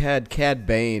 We had Cad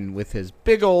Bane with his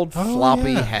big old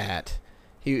floppy yeah. hat.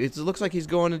 It looks like he's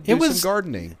going to do was- some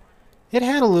gardening. It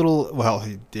had a little. Well,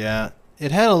 yeah.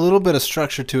 It had a little bit of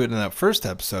structure to it in that first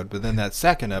episode, but then that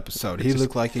second episode, he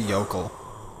looked like a yokel.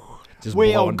 Just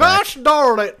blowing back.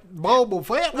 darn it, Boba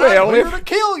Fett! Well, I'm here if- to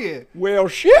kill you. Well,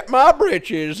 shit my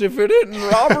britches if it isn't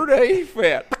Robert A.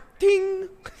 Fett. Ding.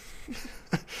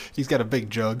 He's got a big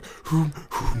jug.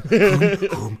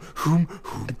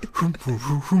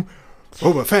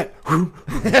 Boba Fett.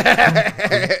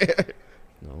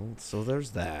 No, so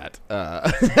there's that.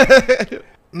 I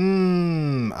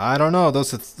don't know.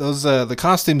 Those the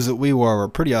costumes that we wore were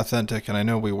pretty authentic, and I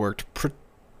know we worked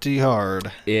pretty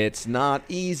hard. It's not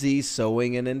easy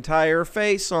sewing an entire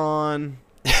face on.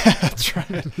 That's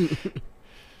right.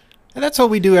 And that's what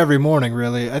we do every morning,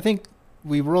 really. I think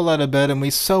we roll out of bed and we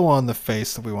sew on the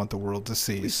face that we want the world to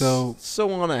see. So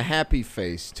sew on a happy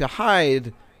face to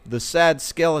hide the sad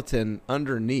skeleton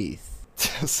underneath.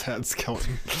 sad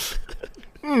skeleton.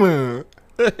 I'm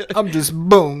just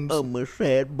bones. I'm a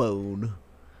sad bone.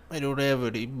 I don't have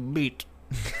any meat.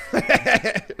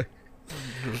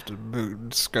 Just a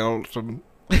big skeleton.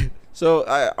 So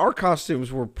our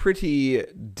costumes were pretty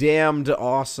damned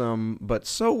awesome, but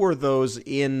so were those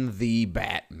in the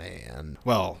Batman.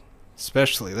 Well,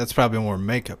 especially that's probably more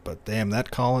makeup, but damn, that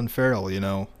Colin Farrell,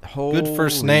 good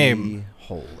first name.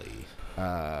 Holy.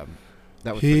 That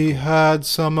was He pretty cool. had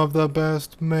some of the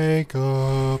best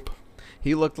makeup.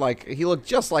 He looked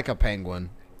just like a penguin.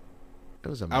 It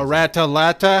was amazing. A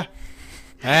rat-a-latta.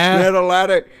 Rattle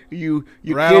ladder. You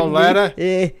Rattle kidding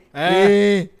me?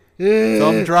 ladder?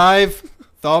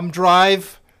 Thumb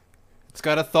drive. It's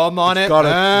got a thumb on it.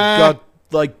 Got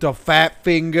like the fat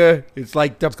finger. It's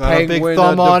like the got a big penguin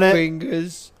thumb of on the it.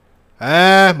 fingers.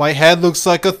 My head looks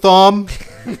like a thumb.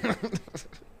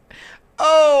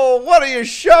 Oh, what are you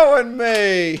showing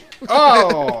me?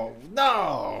 Oh,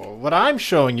 no. What I'm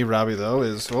showing you, Robbie, though,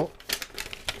 is... Well,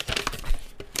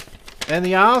 and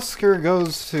the Oscar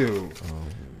goes to...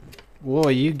 Boy,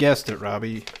 you guessed it,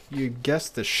 Robbie. You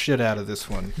guessed the shit out of this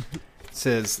one. It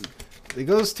says... It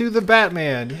goes to the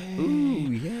Batman. Yay.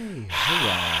 Ooh, yay.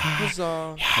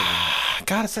 Huzzah.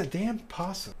 God, it's that damn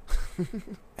possum.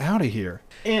 Out of here.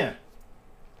 And...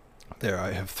 There,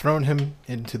 I have thrown him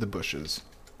into the bushes.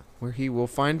 Where he will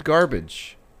find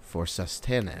garbage for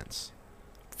sustenance.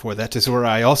 For that is where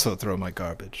I also throw my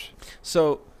garbage.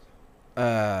 So,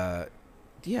 yeah,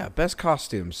 best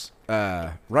costumes.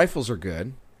 Rifles are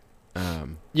good.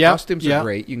 Costumes are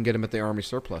great. You can get them at the Army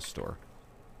Surplus store.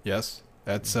 Yes.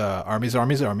 That's armies.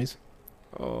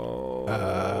 Oh,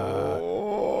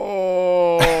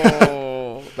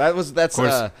 that's Of course, that's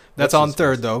what's on his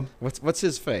third, face? though. What's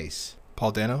his face?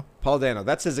 Paul Dano? Paul Dano.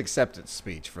 That's his acceptance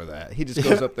speech for that. He just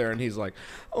goes up there and he's like,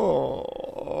 "Oh,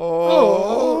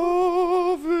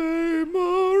 Ave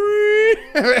Maria."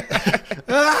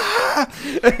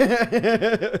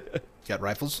 Got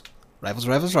rifles.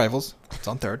 Rifles. It's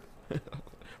on third.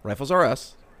 Rifles are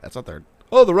us. That's on third.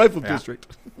 Oh, the rifle Yeah.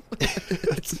 district.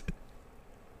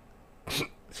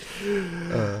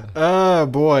 Oh,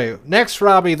 boy. Next,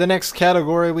 Robbie, the next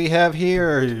category we have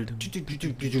here. Who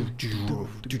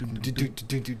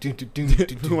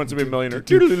wants to be a millionaire?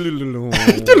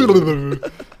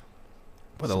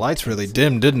 Well, the lights really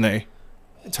dimmed, didn't they?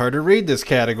 It's hard to read this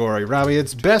category, Robbie.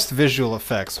 It's best visual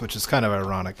effects, which is kind of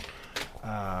ironic.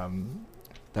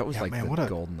 That was Yeah, like man, the what a-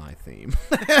 GoldenEye theme.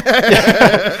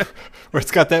 Where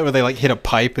it's got that where they like hit a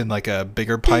pipe in like a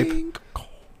bigger pipe.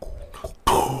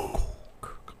 Oh.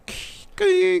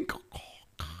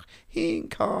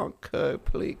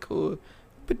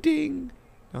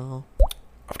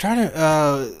 I'm trying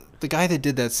to the guy that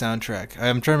did that soundtrack.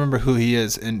 I'm trying to remember who he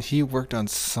is, and he worked on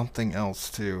something else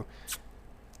too.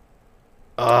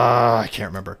 I can't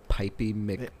remember. Pipey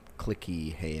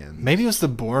McClicky hands. Maybe it was the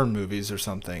Bourne movies or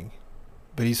something.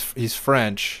 But he's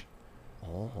French.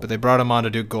 Oh. But they brought him on to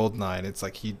do Goldeneye, and it's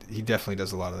like he definitely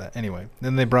does a lot of that. Anyway,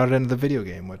 then they brought it into the video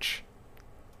game, which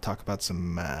talk about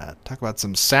some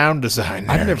sound design.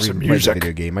 There, I've never some even played the music.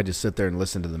 video game. I just sit there and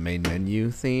listen to the main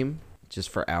menu theme just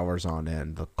for hours on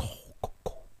end. The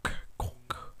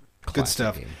Good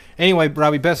stuff. game. Anyway,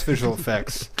 Robbie, best visual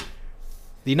effects.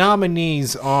 The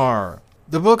nominees are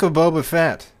The Book of Boba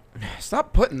Fett.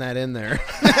 Stop putting that in there.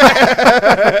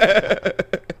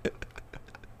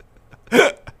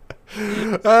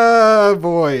 Oh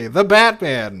boy, The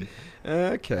Batman.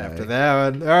 Okay. After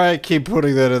that one, all right, keep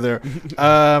putting that in there.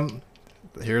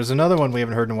 Here's another one we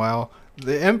haven't heard in a while.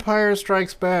 The Empire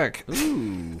Strikes Back.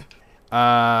 Ooh.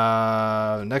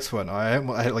 Next one. I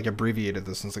had like abbreviated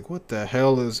this. And it's like, what the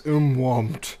hell is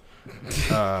umwumped?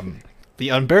 The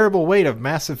Unbearable Weight of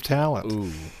Massive Talent.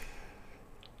 Ooh.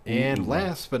 And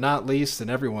last but not least, and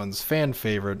everyone's fan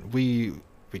favorite, we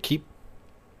keep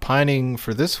pining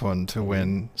for this one to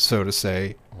win, so to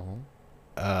say.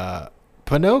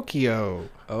 Pinocchio.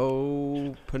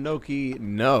 Oh, Pinocchio.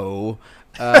 No.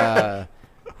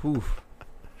 Whew.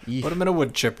 Put him in a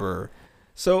wood chipper.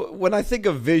 So when I think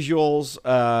of visuals,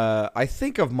 I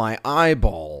think of my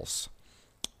eyeballs,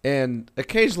 and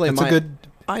occasionally That's my a good.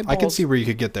 eyeballs. I can see where you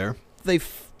could get there. They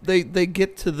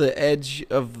get to the edge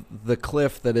of the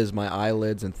cliff that is my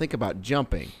eyelids, and think about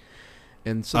jumping,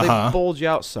 and so they bulge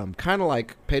out some, kind of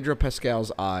like Pedro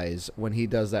Pascal's eyes when he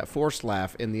does that forced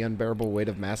laugh in The Unbearable Weight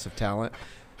of Massive Talent.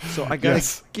 So I gotta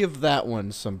give that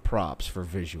one some props for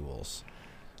visuals.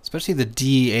 Especially the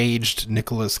de-aged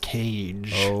Nicolas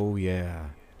Cage. Oh yeah.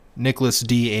 Nicolas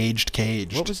de-aged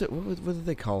Cage. What was it? What did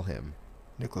they call him?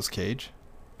 Nicolas Cage?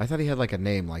 I thought he had like a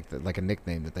name, like a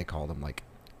nickname that they called him. Like,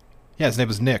 Yeah, his name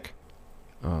was Nick.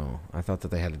 oh, I thought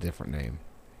that they had a different name.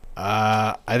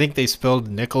 I think they spelled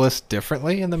Nicholas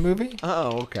differently in the movie.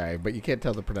 Oh, okay, but you can't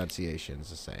tell the pronunciation is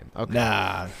the same. Okay,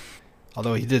 Nah.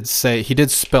 Although he did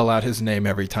spell out his name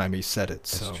every time he said it.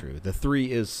 that's So. true. The 3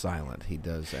 is silent. He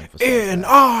does emphasize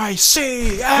that.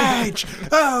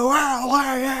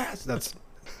 Nicholass. That's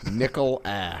Nickel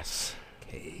ass.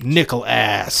 Nickel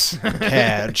ass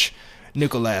Cage.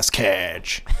 Nicolas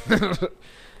Cage.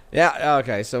 Yeah.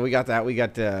 Okay. So we got that. We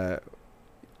got.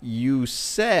 You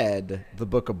said the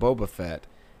Book of Boba Fett.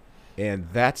 And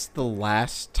that's the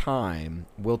last time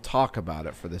we'll talk about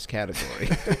it for this category.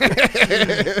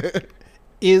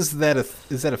 Is that a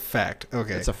fact?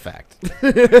 Okay. It's a fact.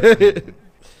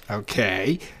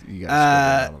 Okay. You gotta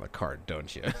scribble out on the card,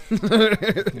 don't you?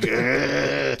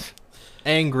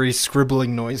 Angry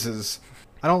scribbling noises.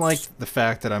 I don't like the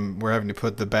fact that we're having to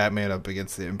put the Batman up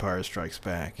against the Empire Strikes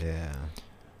Back. Yeah.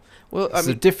 Well, I They're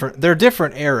mean, different. They're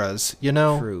different eras, you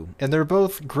know. True. And they're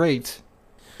both great.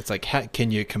 It's like,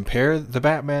 can you compare the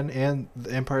Batman and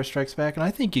the Empire Strikes Back? And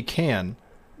I think you can.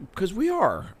 because we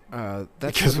are. That's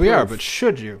Because the we are, proof. but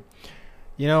should you?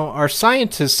 You know, our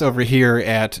scientists over here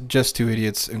at Just Two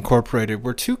Idiots Incorporated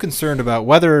were too concerned about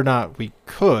whether or not we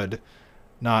could,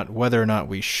 not whether or not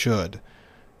we should.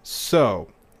 So,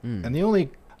 and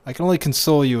I can only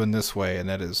console you in this way, and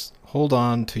that is hold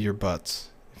on to your butts,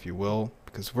 if you will,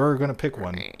 because we're going to pick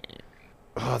one.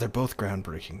 Oh, they're both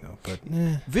groundbreaking, though, but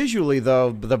Visually,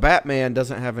 though, the Batman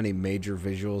doesn't have any major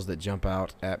visuals that jump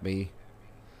out at me,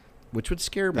 which would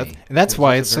scare me. and that's 'cause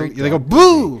why a it's so, very they go, dark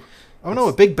boo! Oh no,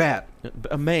 a big bat. movie.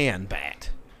 A man bat.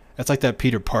 That's like that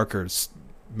Peter Parker's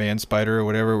man spider or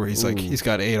whatever, where he's like, Ooh. he's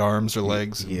got 8 arms or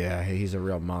legs. Yeah, he's a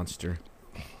real monster.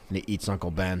 And he eats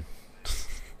Uncle Ben.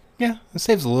 Yeah, it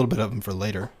saves a little bit of them for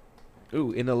later.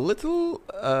 Ooh, in a little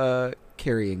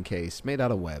carrying case made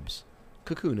out of webs.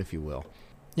 Cocoon, if you will.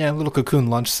 Yeah, a little cocoon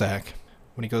lunch sack.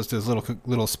 When he goes to his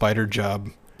little spider job,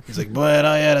 he's like, "Man,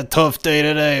 I had a tough day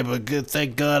today, but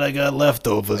thank God I got I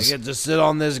leftovers." get to sit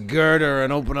on this girder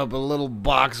and open up a little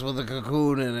box with a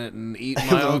cocoon in it and eat my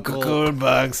Little uncle. cocoon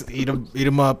box, eat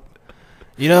 'em up.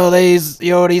 You know, you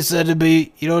know what he said to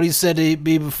me. You know what he said to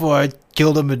me before I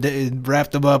killed him and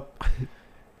wrapped him up.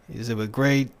 He said, "With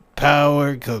great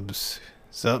power comes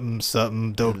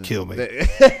something. Don't kill me."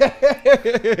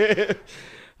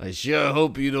 I sure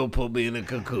hope you don't put me in a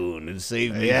cocoon and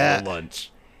save me Yeah. for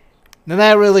lunch. And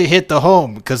that really hit the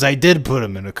home because I did put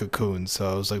him in a cocoon. So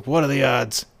I was like, "What are the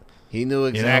odds?" He knew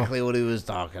exactly what he was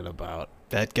talking about.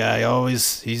 That guy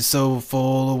he's so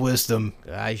full of wisdom.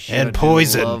 I sure And do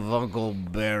poison. love Uncle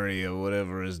Barry or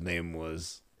whatever his name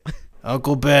was.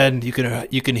 Uncle Ben, you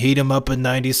can heat him up in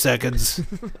 90 seconds.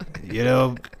 You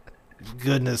know,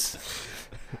 goodness,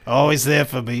 always there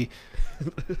for me.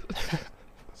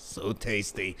 So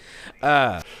tasty.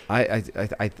 I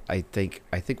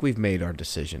think we've made our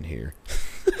decision here.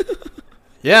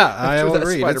 Yeah, I After will that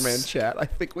agree. Spider-Man chat, I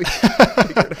think we.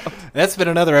 That's been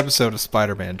another episode of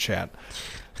Spider-Man Chat.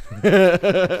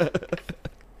 And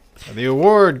the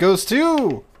award goes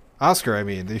to Oscar. I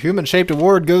mean, the human-shaped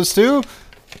award goes to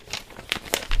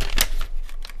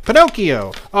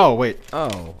Pinocchio. Oh wait,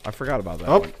 Oh, I forgot about that.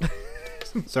 Oh.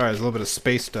 one. sorry, there's a little bit of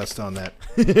space dust on that.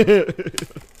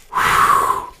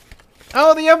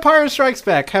 Oh, The Empire Strikes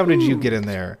Back. How did you get in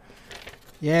there?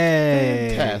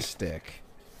 Yay! Fantastic.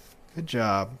 Good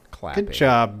job. Clapping. Good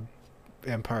job,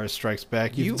 Empire Strikes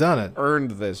Back. You've done it.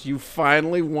 Earned this. You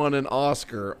finally won an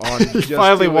Oscar on Just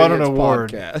finally Two won an Idiots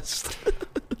award. podcast.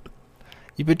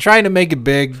 You've been trying to make it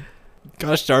big.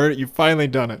 Gosh darn it, you've finally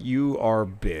done it. You are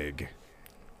big.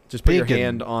 Just put Big your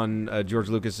and- hand on George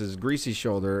Lucas's greasy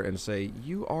shoulder and say,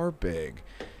 "You are big."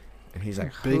 And he's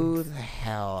like, Big. "Who the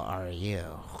hell are you?"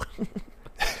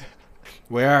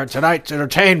 We are tonight's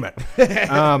entertainment.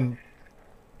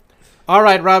 All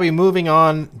right, Robbie, moving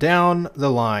on down the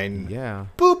line. Yeah.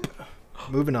 Boop.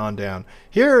 Moving on down.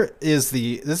 This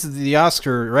is the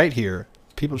Oscar right here.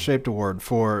 People-shaped award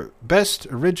for Best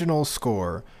Original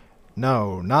Score.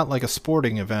 No, not like a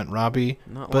sporting event, Robbie.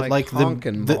 Not but like the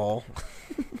honkin' ball.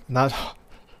 Not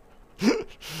having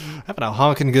a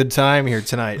honking good time here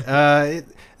tonight.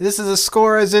 This is a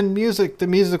score as in music, the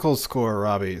musical score,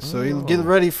 Robbie. So you get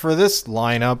ready for this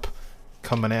lineup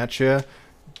coming at you.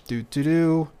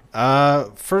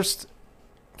 First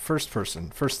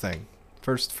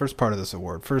part of this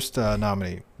award. First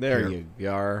nominee. There here. you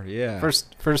are. Yeah.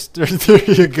 First. There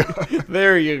you go.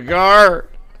 There you go.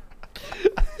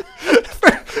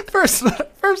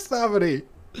 First nominee.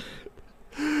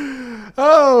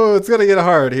 Oh, it's gonna get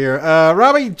hard here.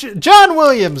 Robbie, John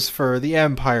Williams for The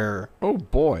Empire Oh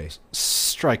boy,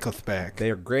 Striketh Back.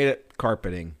 they are great at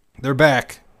carpeting. They're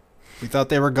back. We thought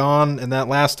they were gone in that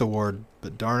last award,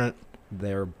 but darn it,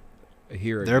 They're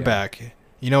here. they're again. back.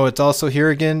 You know, it's also here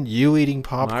again. You eating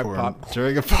popcorn popcorn.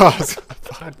 during a pause.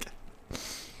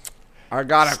 podcast. I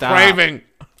got a Stop. craving.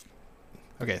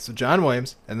 Okay, so John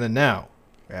Williams, and then now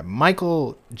we have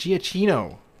Michael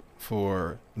Giacchino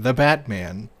for The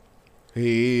Batman.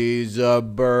 He's a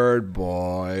bird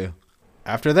boy.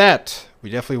 After that, we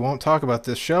definitely won't talk about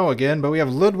this show again, but we have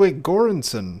Ludwig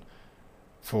Göransson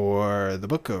for the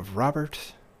book of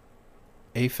Robert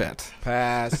A. Fett.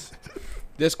 Pass.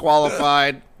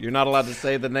 Disqualified. You're not allowed to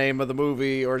say the name of the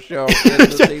movie or show in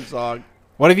the theme song.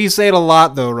 What if you say it a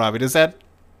lot, though, Robbie? Does that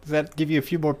give you a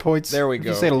few more points? There we If go.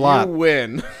 You say it a lot. You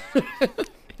win.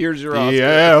 Here's your Oscar. The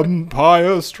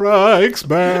Empire Strikes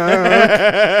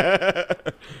Back.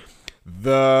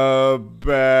 The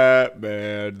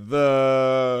Batman,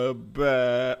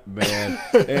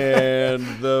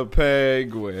 and the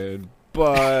Penguin,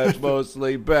 but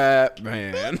mostly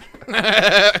Batman.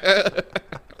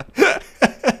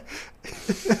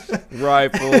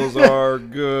 Rifles are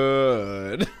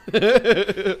good.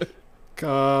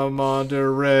 Come on to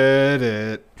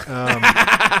Reddit.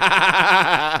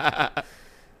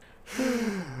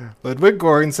 Ludwig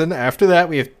Göransson. After that,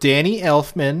 we have Danny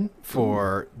Elfman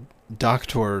for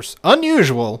Doctor's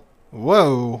Unusual.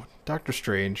 Whoa, Doctor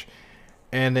Strange.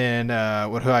 And then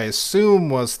what I assume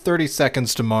was 30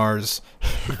 Seconds to Mars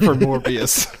for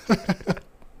Morbius.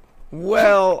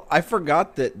 Well, I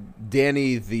forgot that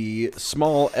Danny, the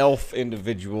small elf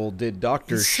individual, did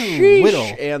Dr. He's so Sheesh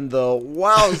little. and the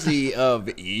Wowzy of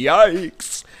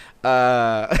Yikes.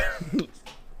 That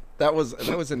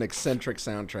was an eccentric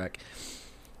soundtrack.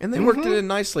 And they worked it in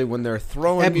nicely when they're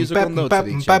throwing musical notes at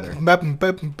each other. And I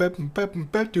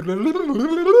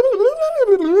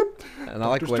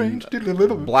like when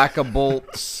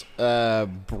Blackabolt's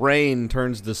brain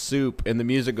turns to soup and the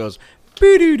music goes...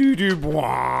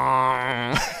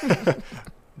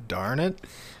 Darn it.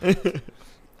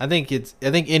 I think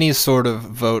any sort of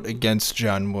vote against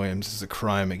John Williams is a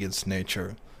crime against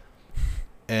nature.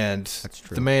 And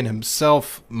true. the man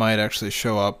himself might actually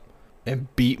show up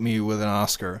and beat me with an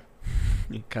Oscar.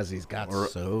 Because he's got Or-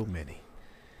 so many.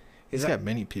 He's got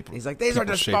many people. He's like, these are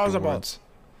people-shaped disposable. awards.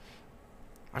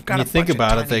 I've When you think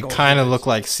about it, they kind of look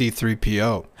like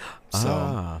C-3PO.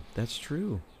 So, That's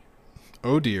true.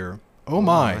 oh dear. Oh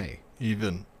my.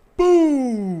 Even.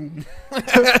 Boom!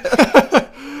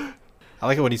 I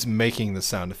like it when he's making the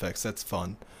sound effects. That's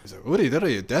fun. He's like, what are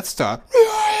you, Death Star?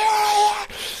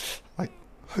 Like,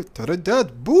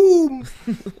 boom!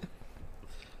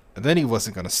 And then he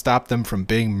wasn't going to stop them from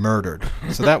being murdered.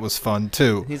 So that was fun,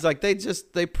 too. He's like,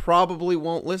 they probably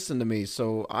won't listen to me,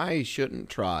 so I shouldn't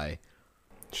try.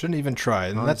 Shouldn't even try.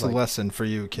 And Han's that's like- a lesson for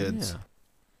you, kids. Yeah.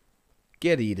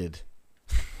 Get eated.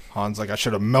 Han's like, I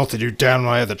should have melted you down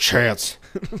when I had the chance.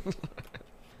 You're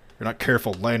not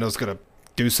careful. Lano's going to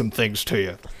do some things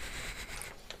to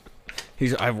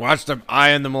you. I've watched him Eye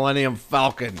in the Millennium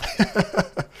Falcon.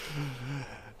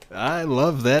 I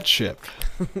love that ship.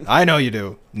 I know you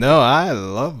do. No, I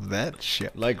love that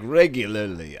ship. Like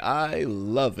regularly. I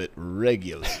love it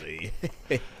regularly.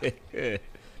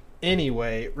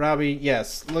 Anyway, Robbie,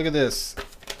 yes, look at this.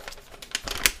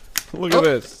 Look at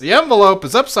this. The envelope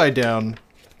is upside down.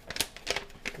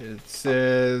 It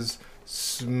says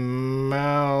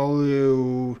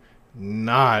Smalu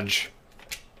Naj.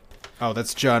 Oh,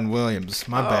 that's John Williams.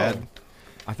 My bad.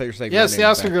 I thought you were saying Yes, my the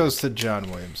name's Oscar back. goes to John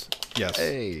Williams. Yes.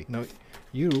 Hey. No,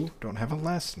 you don't have a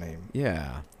last name.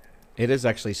 Yeah. It is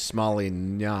actually Smalley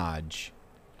Njaj.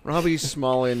 Robbie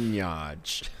Smalley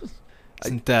Njaj.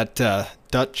 Isn't that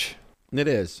Dutch? It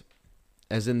is.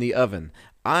 As in the oven.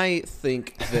 I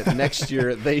think that next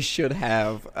year they should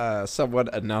have someone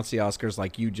announce the Oscars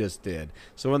like you just did.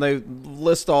 So when they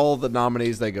list all the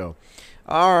nominees, they go,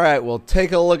 all right, well,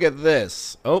 take a look at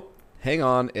this. Oh, hang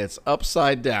on. It's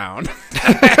upside down.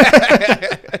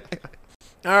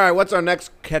 All right, what's our next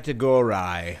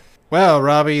category? Well,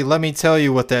 Robbie, let me tell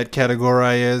you what that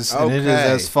category is, and it is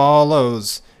Okay. as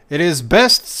follows. It is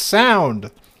Best Sound.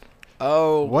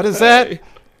 Oh, What is that?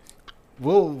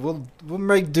 We'll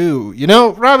make do. You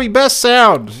know, Robbie, Best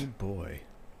Sound. Boy.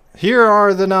 Here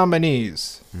are the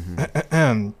nominees.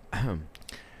 The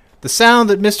sound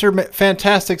that Mr.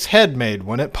 Fantastic's head made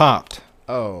when it popped.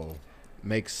 Oh,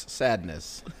 makes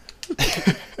sadness.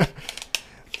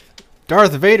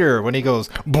 Darth Vader when he goes,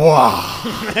 Bwah!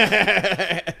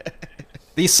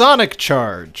 The Sonic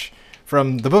Charge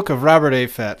from the book of Robert A.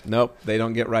 Fett. Nope, they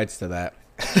don't get rights to that.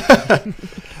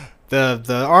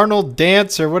 The Arnold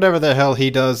dance or whatever the hell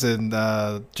he does in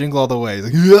Jingle All the Way.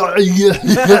 He's like,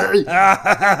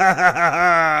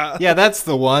 yeah, that's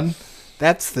the one.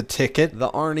 That's the ticket. The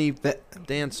Arnie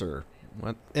dancer.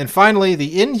 What? And finally,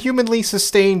 the inhumanly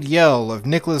sustained yell of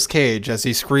Nicolas Cage as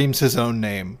he screams his own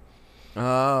name.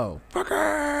 Oh.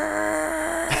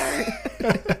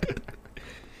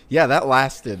 Yeah, that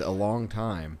lasted a long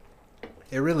time.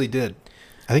 It really did.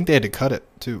 I think they had to cut it,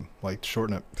 too. Like,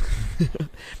 shorten it.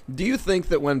 Do you think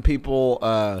that when people,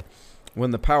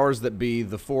 when the powers that be,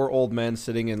 the four old men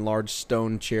sitting in large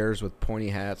stone chairs with pointy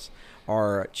hats,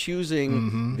 are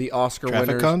choosing the Oscar Traffic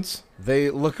winners, cones? they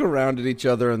look around at each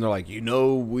other and they're like, You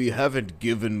know, we haven't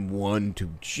given one to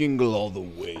Jingle All the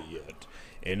Way yet.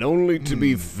 And only to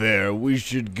be fair, we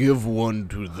should give one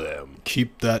to them.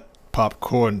 Keep that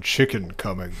popcorn chicken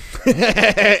coming.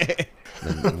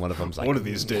 and one of them's like, One of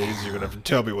these days, you're going to have to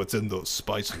tell me what's in those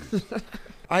spices.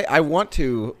 I want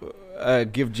to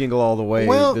give Jingle All the Way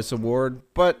Well- this award,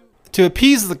 but To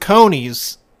appease the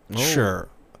conies, sure.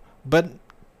 But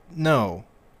no.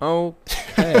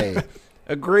 okay.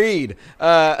 Agreed.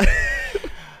 I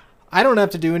don't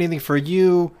have to do anything for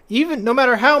you, even no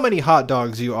matter how many hot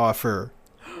dogs you offer,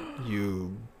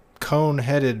 you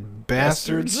cone-headed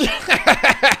bastards.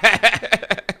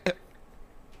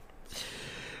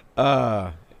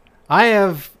 I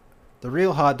have the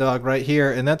real hot dog right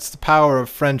here, and that's the power of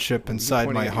friendship inside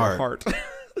Pointing my at your heart.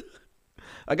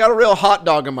 I got a real hot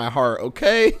dog in my heart,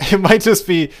 okay? It might just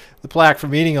be the plaque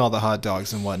from eating all the hot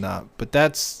dogs and whatnot, but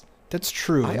that's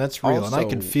true, and I that's real, and I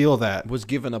can also feel that. Was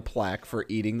given a plaque for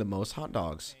eating the most hot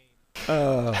dogs.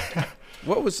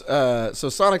 What was so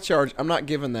Sonic Charge? I'm not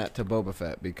giving that to Boba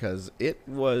Fett because it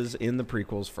was in the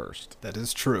prequels first. That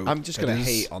is true. I'm just That gonna is-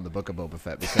 hate on the Book of Boba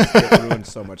Fett because it ruined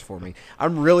so much for me.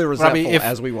 I'm really resentful if-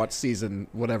 as we watch season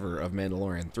whatever of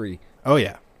Mandalorian 3. Oh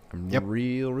yeah. I'm Yep.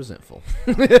 real resentful.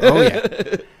 Oh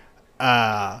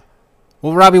yeah.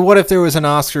 Well, Robbie, what if there was an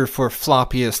Oscar for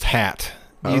floppiest hat?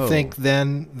 Do you Oh. think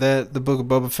then that the Book of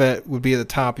Boba Fett would be at the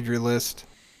top of your list?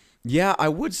 Yeah, I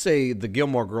would say the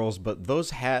Gilmore Girls, but those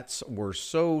hats were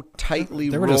so tightly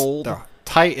They were just rolled.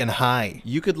 tight and high.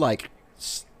 You could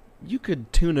you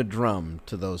could tune a drum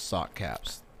to those sock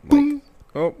caps. Like,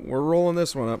 oh, we're rolling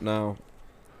this one up now.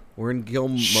 We're in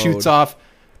Gilmore Shoots off.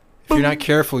 If you're not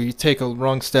careful, you take a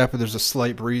wrong step and there's a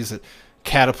slight breeze that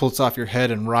catapults off your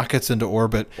head and rockets into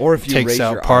orbit. Or if you takes raise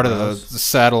out your part of eyebrows. the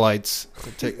satellites,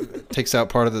 takes out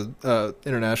part of the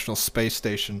International Space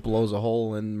Station, blows a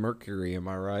hole in Mercury. Am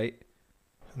I right?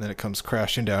 and then it comes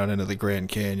crashing down into the Grand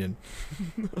Canyon.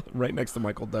 Right next to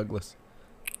Michael Douglas.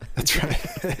 That's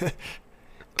right.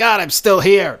 God, I'm still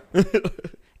here.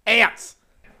 Ants!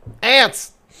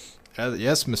 Ants!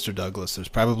 Yes, Mr. Douglas, there's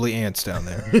probably ants down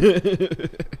there.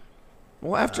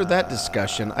 Well, after that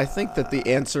discussion, I think that the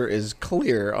answer is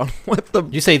clear on what the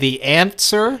You say the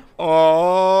answer?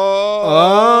 oh.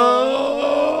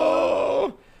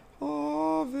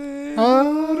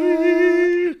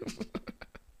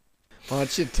 Why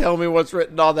don't you tell me what's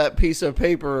written on that piece of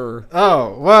paper?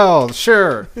 Oh, well,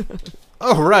 sure.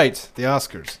 Oh, right, the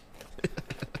Oscars.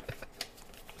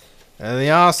 And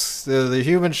the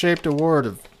human-shaped award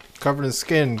of covered in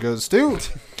skin goes to...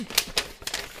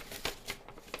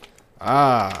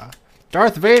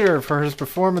 Darth Vader for his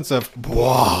performance of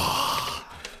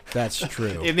That's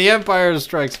true. in The Empire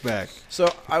Strikes Back. So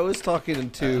I was talking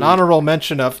to An honorable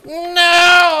mention of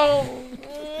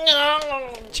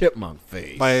Chipmunk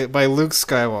Face. by Luke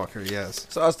Skywalker, yes.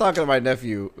 So I was talking to my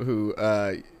nephew, who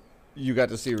you got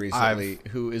to see recently,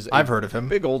 who is I've heard of him.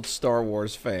 big old Star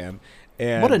Wars fan.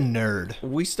 And What a nerd.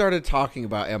 we started talking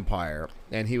about Empire,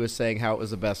 and he was saying how it was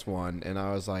the best one, and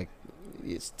I was like,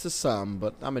 it's to some,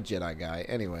 but I'm a Jedi guy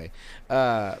anyway.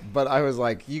 But I was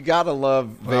like, you gotta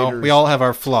love Well, Vader's. we all have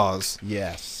our flaws.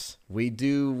 Yes, we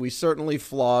do. We certainly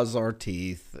flaws our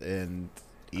teeth and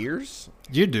ears.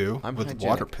 You do, I'm with hygienic.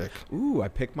 water pick. Ooh, I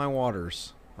pick my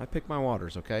waters.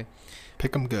 Okay.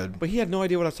 Pick them good. But he had no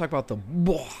idea what I was talking about.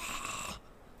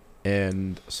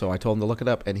 And so I told him to look it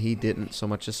up, and he didn't so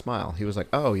much as smile. He was like,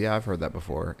 "Oh yeah, I've heard that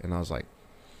before." And I was like,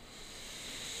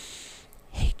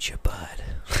 "Hate you, bud."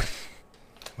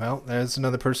 Well, there's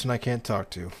another person I can't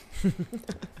talk to.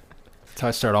 That's how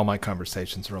I start all my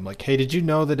conversations, where I'm like, hey, did you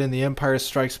know that in The Empire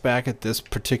Strikes Back at this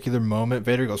particular moment,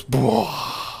 Vader goes,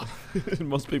 "Bwah." And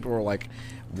most people were like,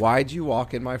 "Why'd you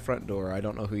walk in my front door? I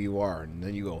don't know who you are." And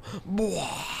then you go,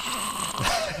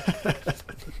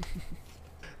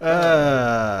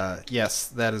 Yes,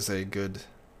 that is a good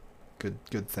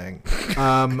thing.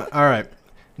 All right.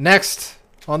 Next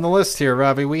on the list here,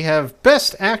 Robbie, we have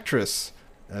Best Actress.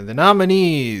 The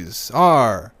nominees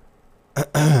are...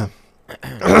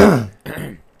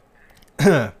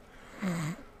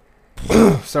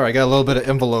 Sorry, I got a little bit of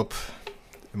envelope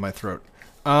in my throat.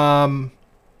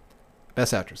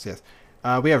 Best Actress, yes.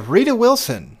 We have Rita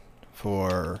Wilson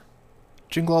for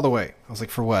Jingle All the Way. I was like,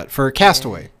 for what? For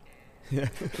Castaway.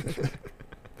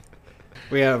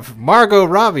 We have Margot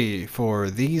Robbie for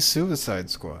The Suicide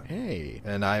Squad. "Hey,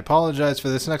 And I apologize for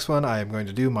this next one. I am going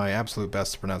to do my absolute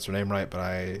best to pronounce her name right, but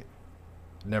I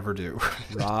never do.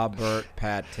 Robert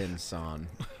Pattinson."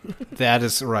 That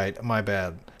is right. My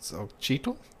bad. So,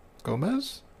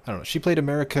 Gomez? I don't know. She played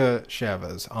America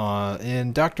Chavez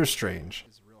in Doctor Strange.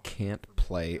 can't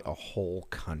play a whole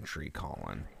country,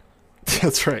 Colin.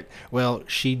 That's right. Well,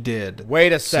 she did.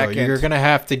 Wait a So second. you're going to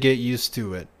have to get used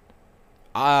to it.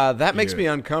 That makes Yeah. me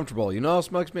uncomfortable. You know what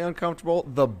else makes me uncomfortable?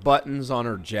 The buttons on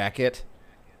her jacket.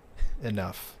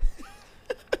 Enough.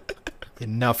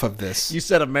 Enough of this. You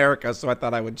said America, so I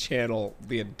thought I would channel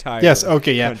the entire Yes,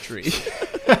 okay, yeah. country. Is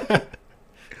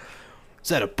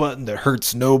that a button that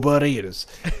hurts nobody? It is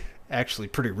actually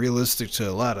pretty realistic to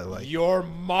a lot of like. Your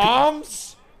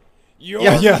mom's? Your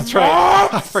Yeah, that's right.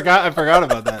 I forgot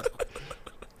about that.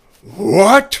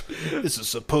 What? This is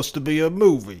supposed to be a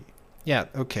movie. Yeah,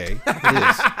 okay. It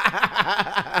is.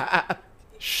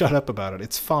 Shut up about it.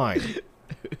 It's fine.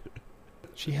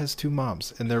 She has 2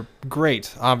 moms, and they're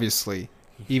great, obviously.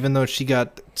 Even though she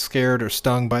got scared or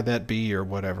stung by that bee or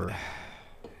whatever.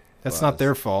 That's not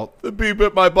their fault. The bee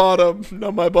bit my bottom.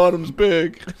 Now my bottom's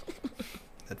big.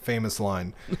 That famous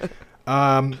line.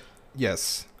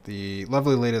 Yes, the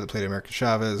lovely lady that played America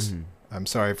Chavez. I'm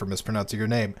sorry for mispronouncing your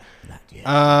name. Not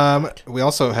yet. We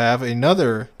also have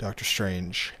another Doctor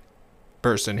Strange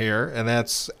person here, and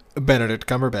that's Benedict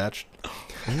Cumberbatch.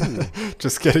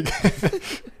 Just kidding.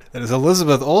 That is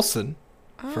Elizabeth Olsen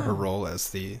for her role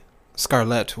as the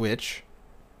Scarlet Witch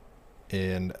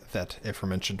in that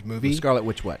aforementioned movie. The Scarlet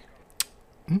Witch what?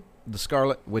 The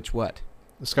Scarlet Witch what?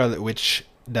 The Scarlet Witch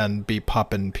done be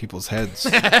popping people's heads.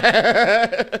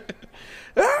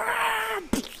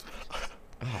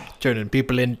 Turning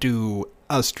people into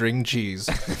a string cheese.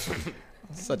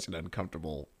 Such an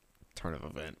uncomfortable turn of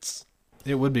events.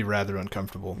 It would be rather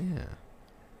uncomfortable. Yeah,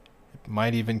 It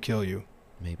might even kill you.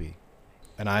 maybe.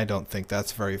 And I don't think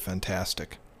that's very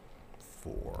fantastic.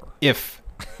 4. If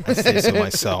I say so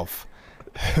myself,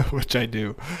 which I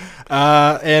do.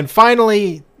 And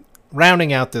finally,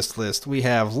 rounding out this list, we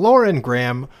have Lauren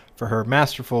Graham for her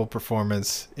masterful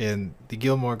performance in The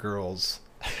Gilmore Girls.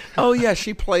 Oh yeah,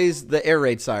 she plays the air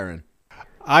raid siren.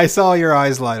 I saw your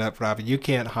eyes light up, Robbie. You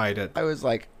can't hide it. I was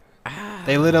like,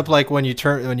 They lit up like when you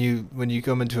come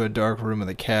into a dark room with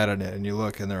a cat in it and you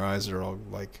look and their eyes are all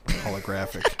like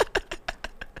holographic.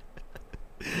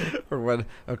 or when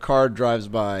a car drives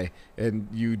by and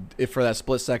if for that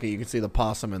split second you can see the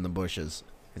possum in the bushes.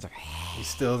 It's like, He's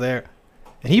still there.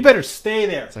 And he better stay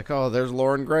there. it's like, oh, there's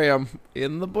Lauren Graham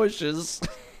in the bushes.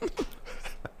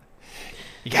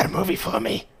 You got a movie for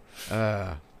me?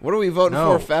 What are we voting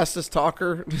No. for? Fastest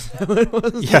talker? Is that what it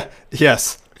was? Yeah.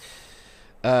 Yes.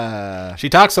 She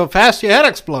talks so fast your head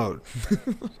explode.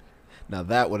 Now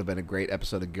that would have been a great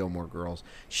episode of Gilmore Girls.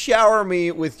 Shower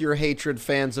me with your hatred,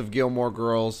 fans of Gilmore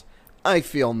Girls. I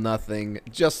feel nothing,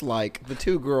 just like the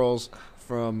 2 girls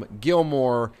from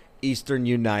Gilmore, Eastern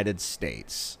United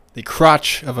States. The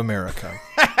crotch of America.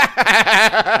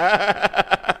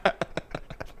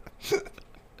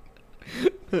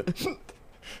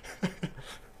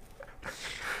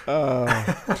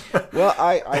 Well,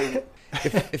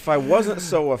 if I wasn't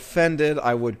so offended,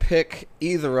 I would pick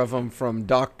either of them from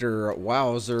Dr.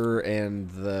 Wowzer and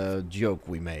the joke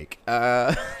we make.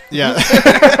 Yeah.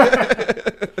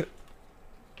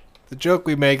 The joke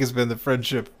we make has been the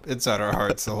friendship inside our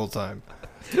hearts the whole time.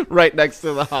 Right next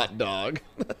to the hot dog.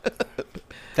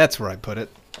 That's where I put it.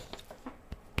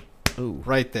 Ooh.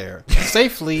 Right there.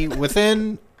 Safely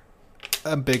within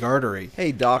a big artery.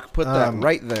 Hey, Doc, put that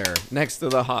right there next to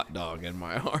the hot dog in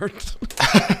my heart.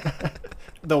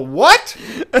 The what?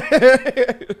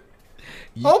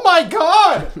 Oh my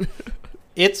god!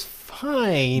 It's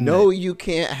fine. No, you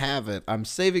can't have it. I'm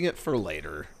saving it for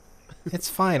later. It's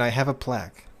fine. I have a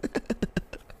plaque.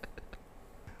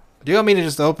 Do you want me to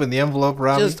just open the envelope,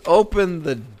 Robbie? Just open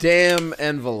the damn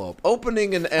envelope.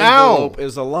 Opening an envelope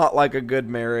is a lot like a good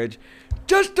marriage.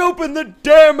 Just open the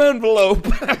damn envelope.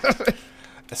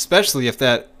 Especially if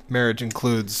that marriage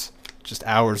includes just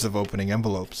hours of opening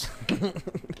envelopes.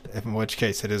 In which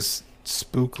case it is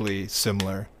spookily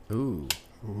similar. Ooh.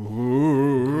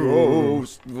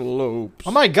 Gross envelopes.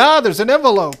 Oh my god, there's an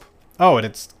envelope! Oh, and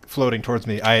it's floating towards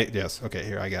me. Yes, okay,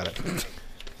 here, I got it.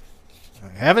 I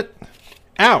have it.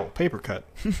 Ow, paper cut.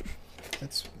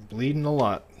 That's bleeding a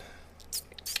lot.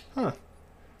 Huh.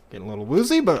 Getting a little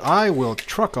woozy, but I will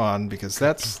truck on because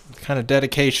that's the kind of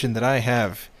dedication that I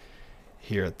have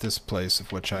here at this place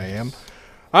of which I am.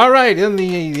 All right, and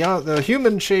the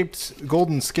human-shaped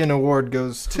golden skin award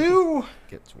goes to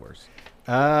Gets worse.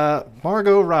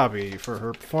 Margot Robbie for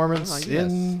her performance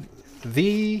yes. in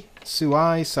The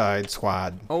Suicide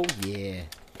Squad. Oh, yeah.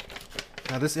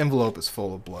 Now, this envelope is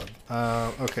full of blood.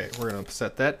 Okay, we're going to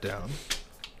set that down.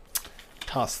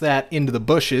 Toss that into the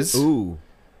bushes. Ooh.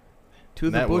 To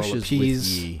the That will bushes with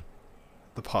appease ye.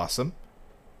 the possum.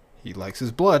 He likes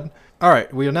his blood. All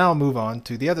right, we'll now move on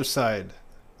to the other side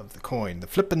of the coin, the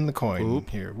flipping the coin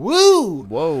here. Woo!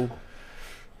 Whoa.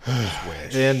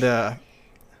 And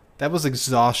that was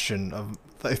exhaustion of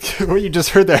like what you just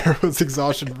heard there was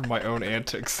exhaustion from my own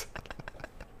antics.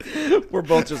 We're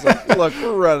both just like, look,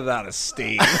 we're running out of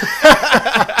steam.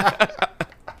 I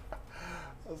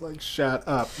was like, shut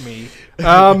up, me.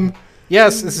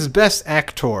 Yes, this is Best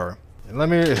Actor. And let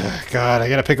me, God, I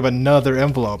gotta pick up another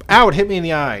envelope. Ow, it hit me in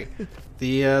the eye.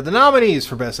 The nominees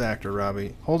for Best Actor,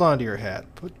 Robbie. Hold on to your hat.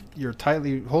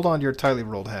 Hold on to your tightly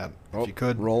rolled hat, if you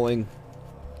could. Rolling.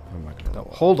 No,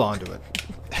 hold on to it.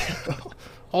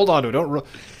 Hold on to it.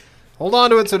 Hold on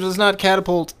to it so it does not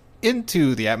catapult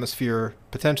into the atmosphere,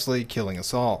 potentially killing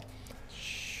us all.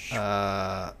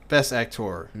 Best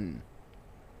Actor.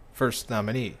 First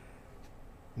nominee,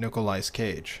 Nicolas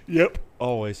Cage. Yep.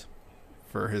 Always.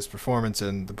 For his performance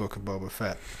in The Book of Boba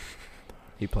Fett.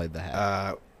 He played the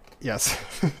hat. Yes.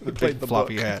 He played the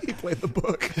floppy book. hat. He played the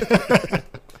book.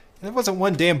 There wasn't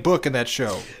one damn book in that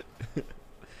show.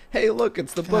 Hey, look,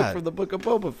 it's the book God. from the Book of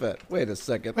Boba Fett. Wait a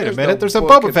second. Wait a There's minute. no There's a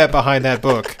book Boba in- Fett behind that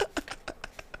book.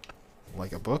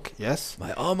 Like a book? Yes.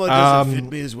 My armor doesn't fit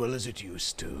me as well as it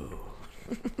used to.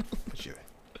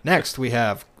 Next, we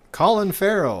have Colin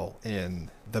Farrell in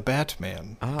The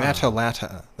Batman.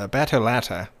 Battleatta. The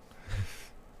Battleatta.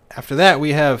 After that,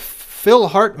 we have Phil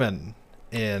Hartman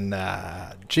in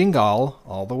Jingle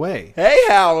All the Way. Hey,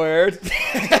 Howard.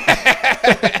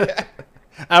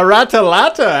 A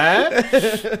ratalata,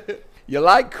 eh? You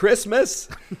like Christmas?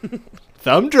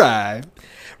 Thumb drive.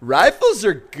 Rifles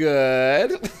are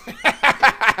good.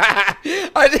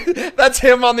 That's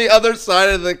him on the other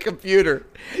side of the computer.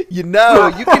 You know,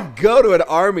 you can go to an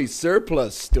army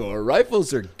surplus store.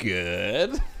 Rifles are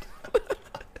good.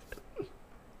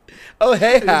 Oh,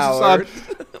 hey, Howard.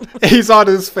 He's on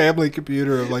his family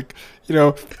computer, like,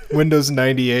 Windows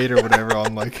 98 or whatever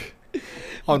on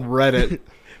Reddit.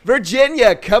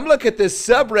 Virginia, come look at this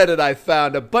subreddit I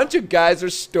found. A bunch of guys are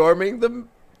storming the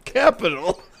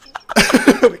Capitol.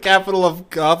 The capital of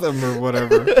Gotham or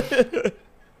whatever.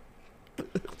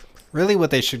 Really,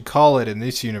 what they should call it in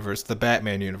this universe, the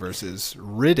Batman universe, is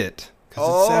Riddit.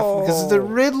 Because it's the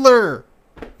Riddler.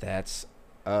 That's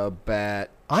a bat.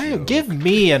 Give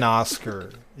me an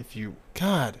Oscar if you...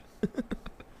 God.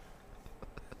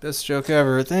 Best joke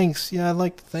ever. Thanks. Yeah, I'd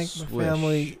like to thank my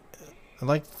family. I'd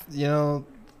like,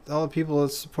 all the people that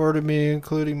supported me,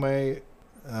 including my...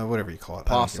 whatever you call it.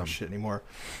 Possum. I don't give a shit anymore.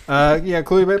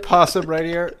 Including my possum right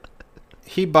here.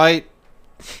 He bite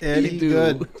and he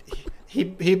good.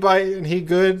 He bite and he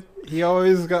good. He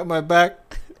always got my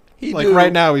back.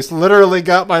 Right now, he's literally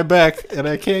got my back and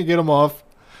I can't get him off.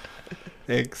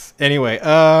 Thanks. Anyway,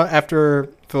 after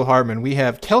Phil Hartman, we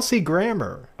have Kelsey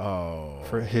Grammer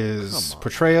for his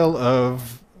portrayal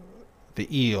of the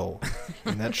eel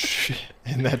in that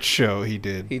show he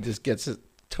did. He just gets it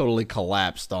totally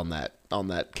collapsed on that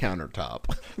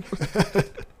countertop.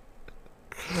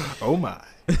 Oh my.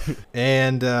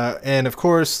 And of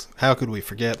course, how could we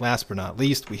forget, last but not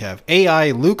least, we have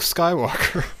AI Luke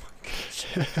Skywalker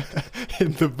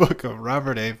in the book of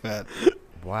Robert A. Fett.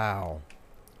 Wow.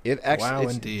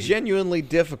 It's indeed. genuinely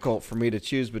difficult for me to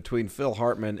choose between Phil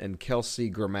Hartman and Kelsey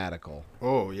Grammatical.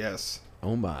 Oh, yes.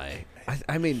 Oh my.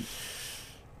 I mean,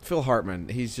 Phil Hartman,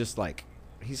 he's just like,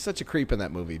 he's such a creep in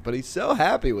that movie, but he's so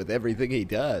happy with everything he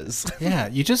does. Yeah,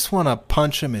 you just want to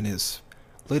punch him in his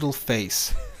little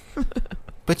face.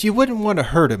 But you wouldn't want to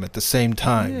hurt him at the same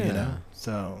time,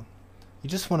 So you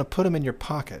just want to put him in your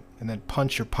pocket and then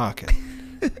punch your pocket.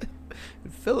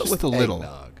 Fill it Just with a little.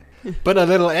 eggnog. Put a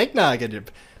little eggnog in your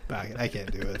pocket. I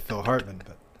can't do it, Phil Hartman.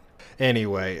 But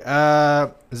anyway,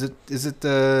 is it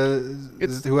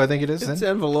who I think it is? It's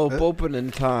then? envelope open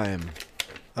in time.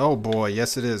 Oh boy,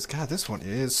 yes it is. God, this one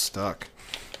is stuck.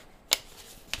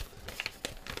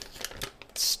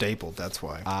 It's stapled, that's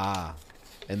why. Ah.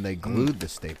 And they glued the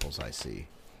staples, I see.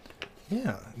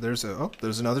 Yeah, there's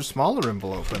another smaller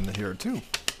envelope in here too.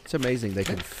 It's amazing they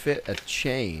can fit a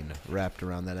chain wrapped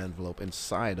around that envelope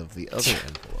inside of the other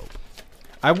envelope.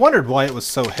 I wondered why it was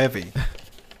so heavy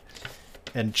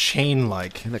and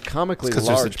chain-like. And a comically Because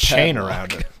large there's a chain padlock.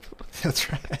 around it. That's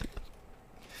right.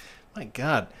 My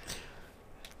God.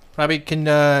 Robbie, can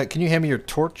you hand me your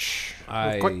torch?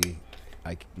 real quick?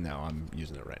 No, I'm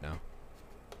using it right now.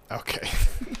 Okay.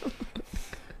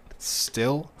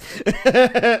 Still?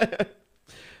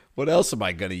 What else am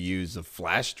I going to use? A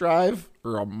flash drive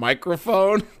or a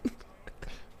microphone?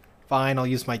 Fine, I'll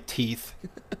use my teeth.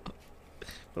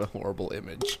 What a horrible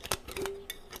image.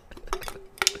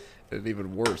 An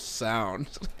even worse sound.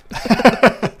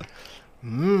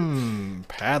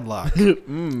 Padlock.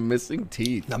 Missing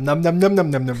teeth. Num num num num num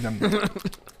num num num.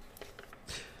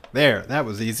 There, that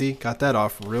was easy. Got that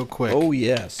off real quick. Oh,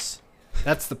 yes.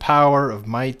 That's the power of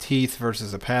my teeth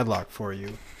versus a padlock for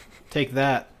you. Take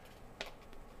that,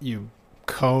 you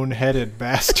cone-headed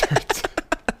bastards.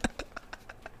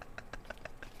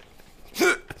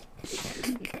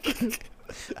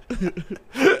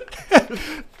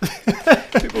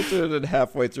 People tuned in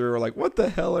halfway through were like, what the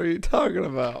hell are you talking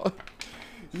about?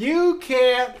 You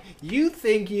can't. You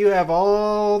think you have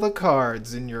all the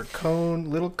cards in your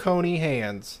little coney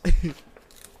hands.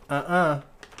 I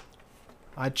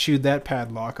chewed that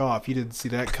padlock off. You didn't see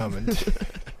that coming.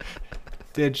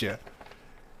 Did you?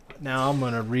 Now I'm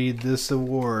going to read this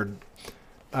award.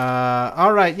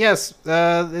 All right, yes.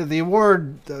 The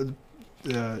award,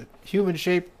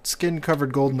 human-shaped,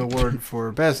 skin-covered golden award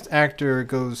for Best Actor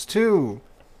goes to...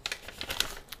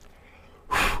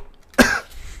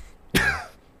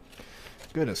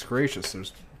 Goodness gracious,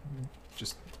 there's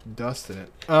just dust in it.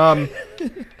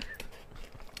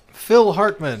 Phil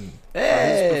Hartman.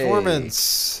 His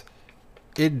performance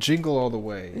in Jingle All the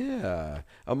Way. Yeah.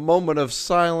 A moment of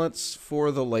silence for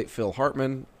the late Phil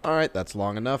Hartman. All right, that's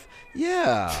long enough.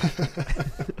 Yeah.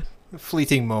 A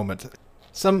fleeting moment.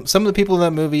 Some of the people in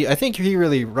that movie, I think he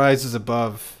really rises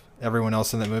above everyone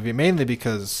else in that movie, mainly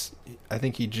because I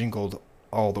think he jingled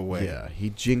all the way. Yeah, he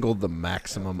jingled the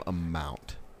maximum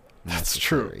amount. That's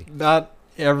true. necessary. Not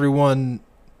everyone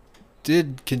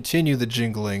did continue the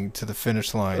jingling to the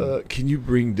finish line. Can you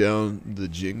bring down the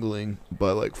jingling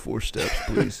by like 4 steps,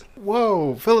 please?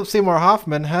 Whoa, Philip Seymour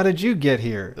Hoffman, how did you get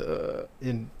here?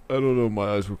 I don't know.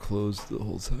 My eyes were closed the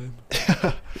whole time.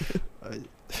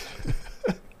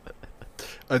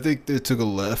 I think they took a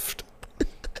left.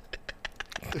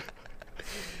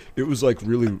 It was like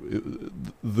really...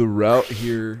 the route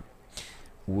here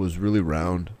was really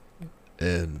round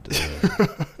and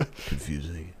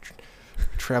confusing.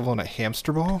 Travel on a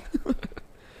hamster ball?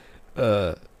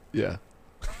 Yeah.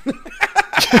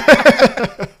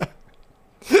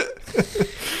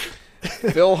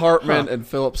 Phil Hartman and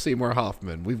Philip Seymour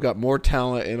Hoffman. We've got more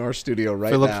talent in our studio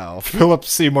now. Philip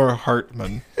Seymour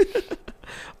Hartman.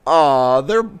 Aw,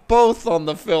 they're both on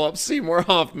the Philip Seymour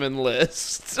Hoffman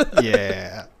list.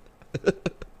 Yeah.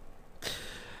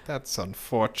 That's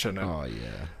unfortunate. Oh,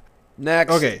 yeah.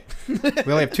 Next. Okay.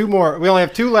 We only have 2 more. We only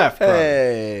have 2 left.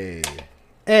 Hey.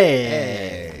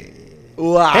 Hey.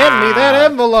 Wow. Hand me that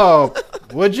envelope,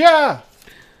 would ya?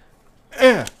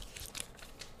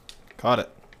 Caught it.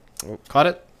 Caught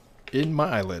it in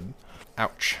my eyelid.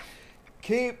 Ouch.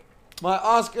 Keep my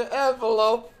Oscar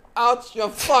envelope out your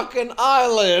fucking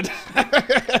eyelid.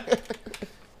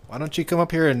 Why don't you come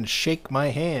up here and shake my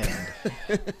hand?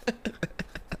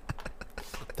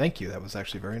 Thank you. That was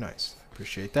actually very nice.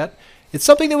 Appreciate that. It's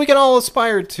something that we can all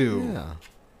aspire to. Yeah.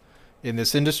 In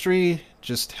this industry,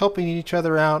 just helping each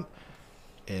other out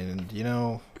and,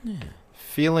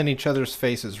 feeling each other's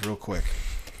faces real quick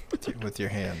with your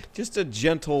hand. Just a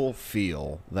gentle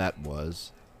feel, that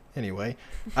was. Anyway,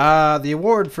 the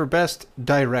award for Best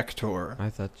Director. I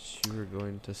thought you were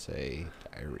going to say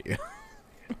diarrhea.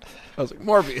 I was like,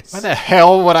 Morbius. Why the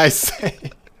hell would I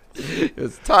say?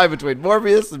 It's time between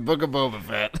Morbius and Book of Boba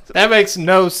Fett. That makes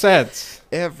no sense.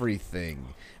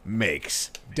 Everything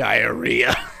makes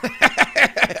diarrhea.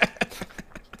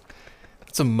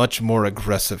 It's a much more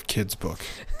aggressive kids book.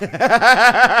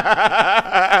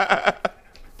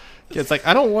 It's like,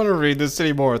 I don't want to read this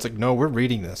anymore. It's like, no, we're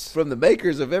reading this. From the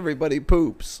makers of Everybody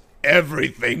Poops.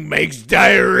 Everything makes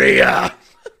diarrhea.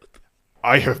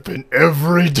 I have been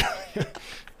every day.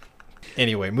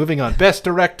 Anyway, moving on. Best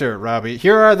Director, Robbie.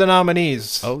 Here are the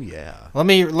nominees. Oh, yeah. Let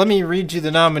me read you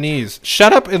the nominees.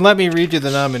 Shut up and let me read you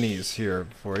the nominees here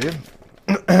for you.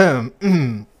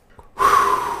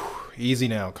 Easy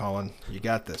now, Colin. You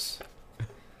got this.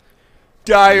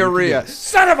 Diarrhea.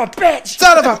 Son of a bitch!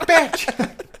 Son of a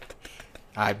bitch!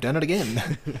 I've done it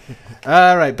again.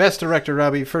 All right, Best Director,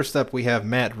 Robbie. First up, we have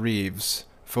Matt Reeves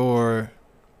for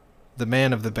The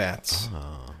Man of the Bats.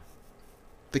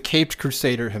 The Caped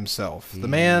Crusader himself. The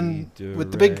man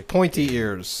with the big pointy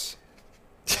ears.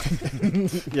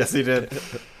 Yes, he did.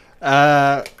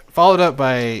 Followed up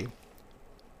by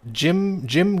Jim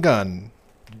Gunn.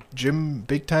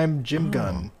 Big time Jim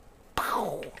Gunn.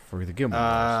 For the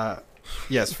Gilmore.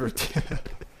 Yes, for...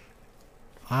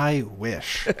 I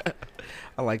wish.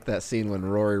 I like that scene when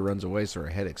Rory runs away so her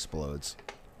head explodes.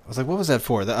 I was like, what was that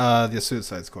for? The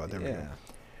Suicide Squad. There we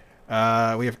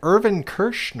go. We have Irvin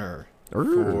Kershner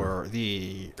for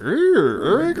the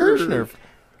Irvin Kershner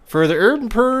for the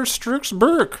Emperor Strix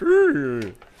Burke.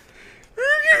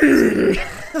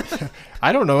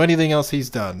 I don't know anything else he's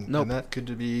done. Nope. And that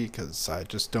could be because I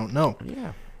just don't know.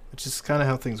 Yeah. It's just kind of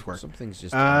how things work. Some things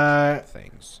just aren't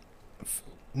things.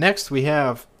 Next, we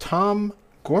have Tom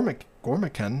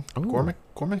Gormican. Ooh.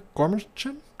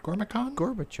 Gormican?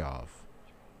 Gorbachev.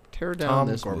 Tear down Tom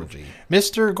this Gorbachev. movie.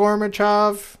 Mr.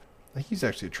 Gorbachev. He's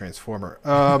actually a transformer.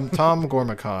 Tom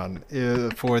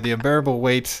Gormican for The Unbearable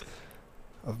Weight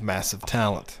of Massive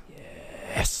Talent.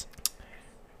 Yes.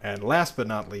 And last but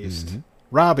not least,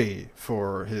 Robbie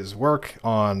for his work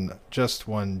on Just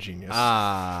One Genius.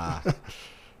 Ah.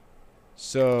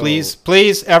 So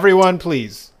Please, everyone,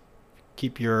 please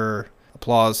keep your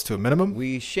applause to a minimum.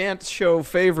 we shan't show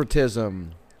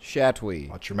favoritism, shat we?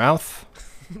 Watch your mouth.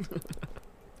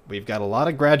 We've got a lot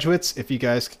of graduates. If you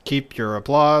guys could keep your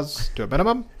applause to a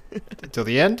minimum until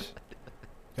the end,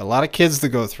 got a lot of kids to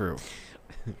go through.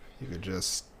 You could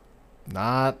just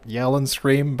not yell and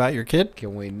scream about your kid.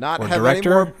 Can we not Or have any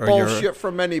director, more or your- bullshit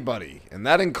from anybody? And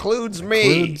that includes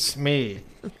me. Includes me.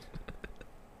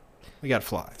 We got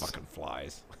flies. Fucking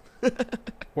flies.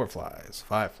 4 flies.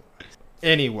 5 flies.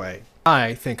 Anyway,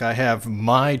 I think I have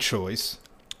my choice.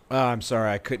 I'm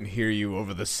sorry, I couldn't hear you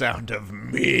over the sound of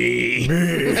me.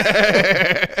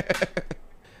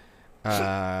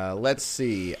 Let's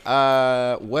see.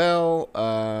 Not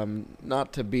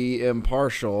to be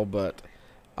impartial, but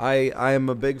I am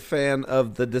a big fan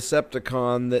of the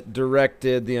Decepticon that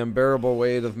directed The Unbearable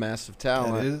Weight of Massive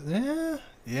Talent. Yeah.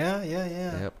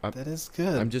 Yep, That is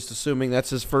good. I'm just assuming that's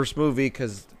his first movie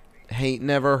because ain't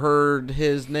never heard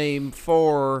his name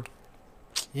for.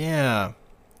 Yeah.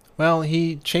 Well,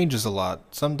 he changes a lot.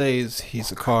 Some days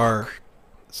he's a car.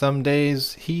 Some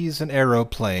days he's an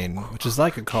aeroplane, which is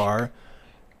like a car,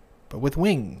 but with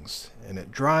wings, and it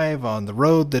drive on the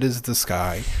road that is the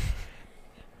sky.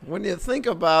 When you think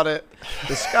about it,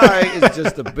 the sky is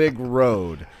just a big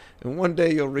road, and one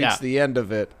day you'll reach Yeah. the end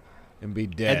of it and be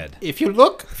dead. And if you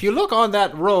look on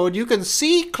that road, you can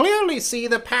clearly see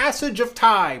the passage of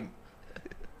time.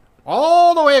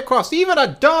 All the way across. Even a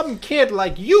dumb kid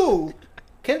like you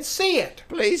can see it.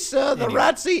 Please, sir, the Anyway.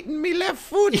 rat's eating me left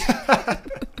foot.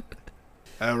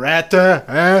 A rat, huh?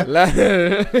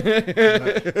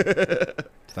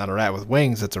 It's not a rat with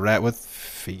wings, it's a rat with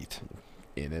feet.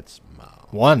 In its mouth.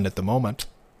 1 at the moment.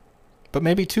 But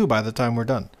maybe 2 by the time we're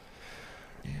done.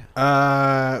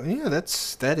 Yeah,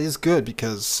 that is good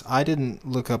because I didn't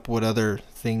look up what other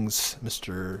things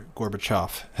Mr.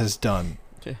 Gorbachev has done.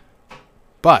 Yeah.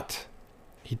 But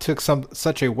he took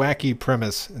such a wacky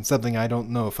premise and something I don't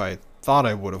know if I thought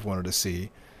I would have wanted to see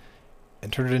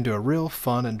and turned it into a real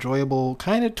fun, enjoyable,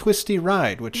 kind of twisty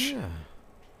ride, which,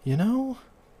 you know,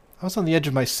 I was on the edge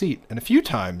of my seat, and a few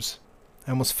times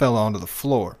I almost fell onto the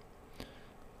floor.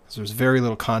 Because there was very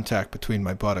little contact between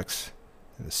my buttocks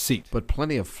and the seat. But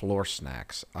plenty of floor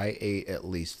snacks. I ate at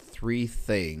least 3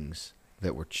 things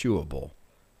that were chewable.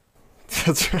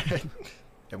 That's right.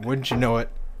 And wouldn't you know it,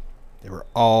 they were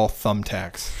all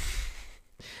thumbtacks.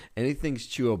 Anything's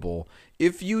chewable.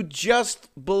 If you just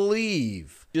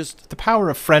believe, just The power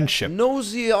of friendship.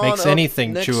 nosy on Makes up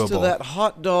anything next to chewable. that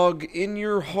hot dog in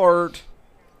your heart,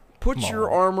 put Come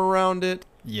your on. arm around it,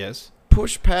 Yes.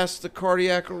 push past the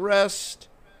cardiac arrest,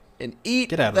 and eat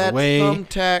Get out of that the way,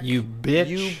 thumbtack, you bitch.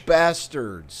 you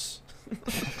bastards.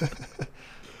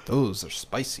 Those are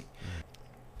spicy.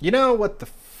 You know what the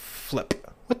flip?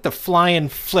 What the flying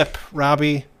flip,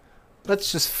 Robbie?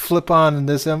 Let's just flip on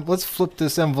this. Let's flip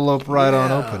this envelope right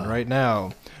on open right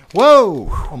now. Whoa!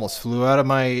 Almost flew out of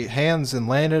my hands and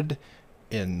landed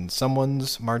in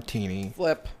someone's martini.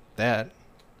 Flip. That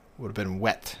would have been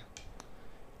wet,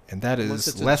 and that Unless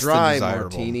is it's less a dry than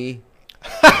desirable. martini.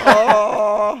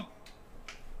 Oh.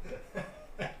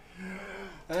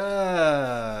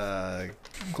 I'm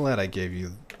glad I gave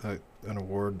you an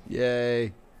award.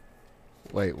 Yay.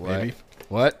 Wait, what? Maybe.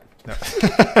 What?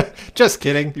 Just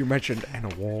kidding. You mentioned an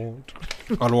award.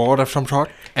 An award of some sort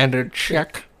and a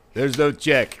check. There's no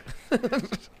check.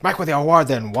 Back with the award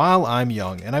then, while I'm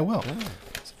young, and I will.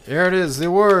 Here it is, the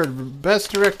award,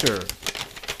 Best Director.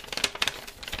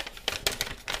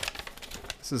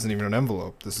 This isn't even an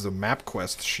envelope. This is a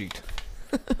MapQuest sheet.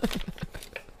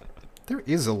 There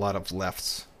is a lot of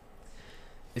lefts.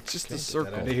 It's just a Get that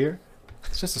circle. out of here.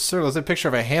 It's just a circle. It's a picture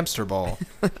of a hamster ball.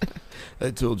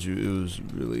 I told you it was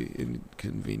really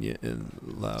inconvenient and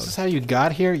loud. Is this how you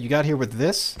got here? You got here with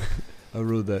this? I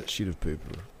wrote that sheet of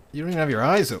paper. You don't even have your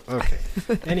eyes open. Okay.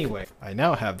 Anyway, I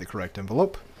now have the correct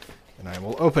envelope, and I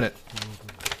will open it.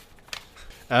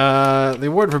 The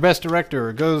award for Best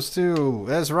Director goes to,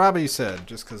 as Robbie said,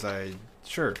 just because I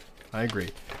agree.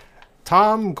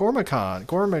 Tom Gormichev.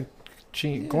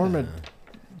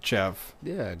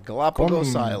 Yeah,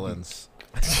 Galapagos Gom- Islands.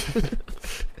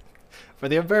 For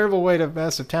The Unbearable Weight of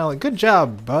Massive Talent. Good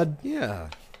job, bud. Yeah.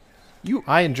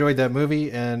 I enjoyed that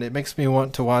movie, and it makes me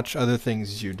want to watch other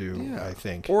things you do, Yeah. I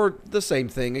think. Or the same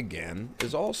thing again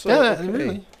is also Yeah, okay.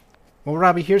 really. Well,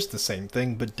 Robbie, here's the same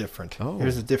thing, but different. Oh.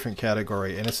 Here's a different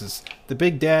category, and this is the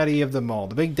Big Daddy of them all.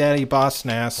 The Big Daddy Boss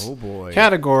Nass Oh boy.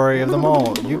 category of them all.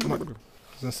 I was going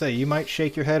to say, you might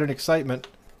shake your head in excitement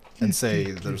and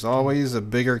say, there's always a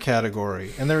bigger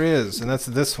category. And there is, and that's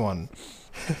this one.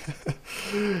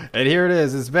 And here it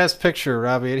is. It's Best Picture,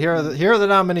 Robbie. And here are the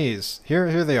nominees.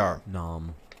 Here they are.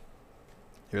 Nom.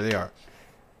 Here they are.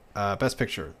 Best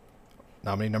Picture.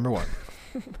 Nominee number 1.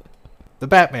 The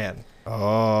Batman.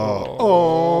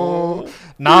 Oh.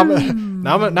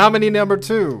 Nominee number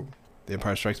 2. The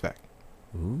Empire Strikes Back.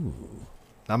 Ooh.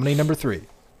 Nominee number 3.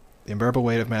 The Unbearable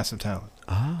Weight of Massive Talent.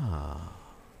 Ah.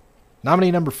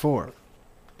 Nominee number 4.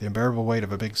 The Unbearable Weight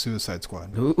of a Big Suicide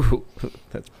Squad. Ooh.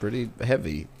 That's pretty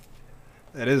heavy.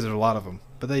 It is. There are a lot of them.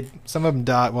 But some of them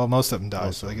die. Well, most of them die,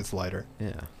 so I think it's lighter.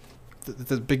 Yeah.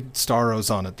 The big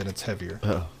Starros on it, then it's heavier.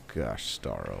 Oh gosh,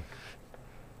 Starro.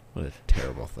 What a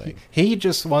terrible thing. He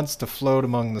just wants to float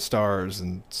among the stars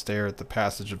and stare at the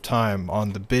passage of time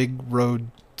on the big road,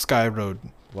 sky road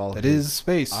While that his is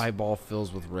space. eyeball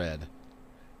fills with red.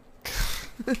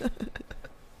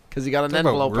 Because he got an Talk about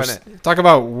envelope in worst- it. Talk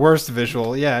about worst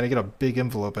visual. Yeah, and he got a big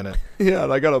envelope in it. Yeah,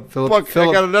 and I got a Philip-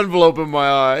 I got an envelope in my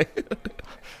eye.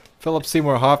 Philip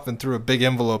Seymour Hoffman threw a big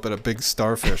envelope at a big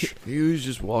starfish. He was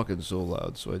just walking so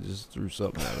loud, so I just threw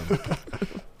something at him.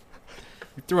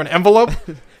 He threw an envelope?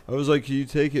 I was like, "Can you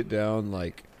take it down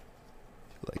like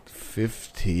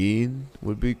 15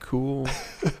 would be cool."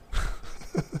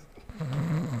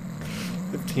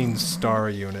 15 star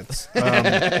units.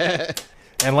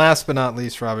 And last but not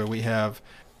least, Robbie, we have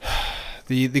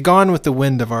the Gone with the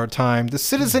Wind of our time, the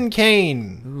Citizen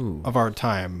Kane Ooh. of our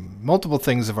time, multiple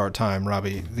things of our time,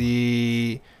 Robbie.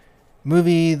 The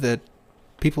movie that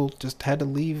people just had to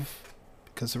leave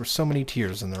because there were so many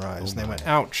tears in their eyes. Oh They my. went,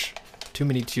 ouch, too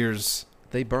many tears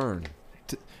They burn.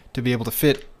 to be able to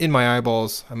fit in my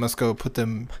eyeballs. I must go put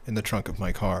them in the trunk of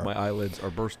my car. My eyelids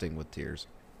are bursting with tears.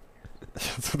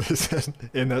 That's what they said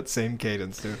in that same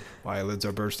cadence, too. My eyelids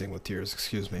are bursting with tears,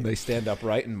 excuse me. They stand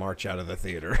upright and march out of the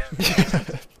theater.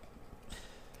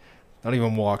 Don't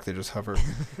even walk, they just hover.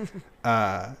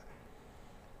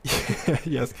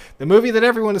 Yes, the movie that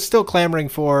everyone is still clamoring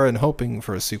for and hoping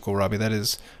for a sequel, Robbie, that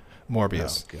is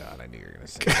Morbius. Oh God, I knew you were gonna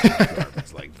say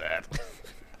garbage like that.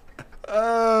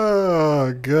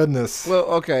 Oh, goodness. Well,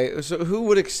 okay, so who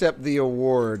would accept the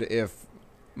award if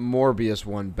Morbius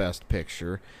won Best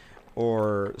Picture,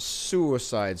 or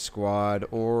Suicide Squad,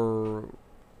 or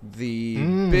the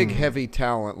Big Heavy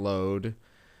Talent Load,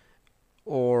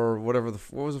 or whatever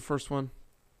what was the first one?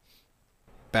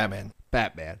 Batman.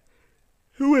 Batman.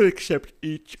 Who would accept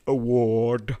each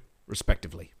award,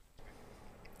 respectively?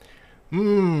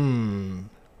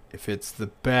 If it's the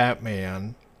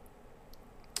Batman,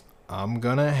 I'm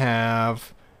gonna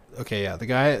have... Okay, yeah, the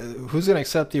guy... Who's gonna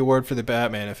accept the award for the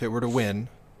Batman if it were to win?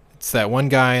 It's that one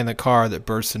guy in the car that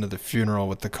bursts into the funeral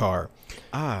with the car.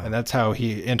 Ah, And that's how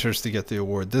he enters to get the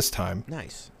award this time.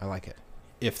 nice. I like it.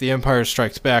 If The Empire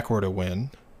Strikes Back were to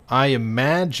win, I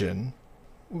imagine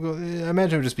it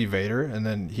would just be Vader, and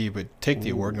then he would take the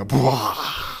award and go,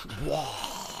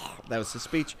 That was his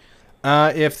speech.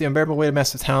 if The Unbearable Weight of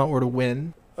Massive Talent were to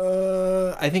win,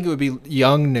 I think it would be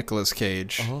young Nicolas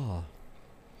Cage. Oh.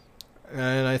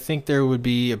 And I think there would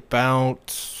be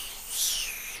about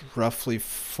roughly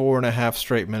 4.5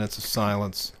 straight minutes of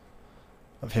silence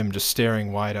of him just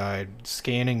staring wide-eyed,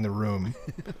 scanning the room,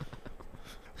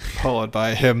 followed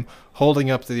by him holding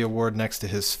up the award next to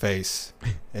his face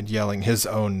and yelling his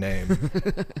own name,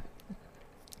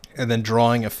 and then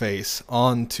drawing a face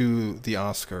onto the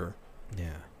Oscar, Yeah.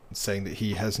 saying that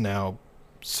he has now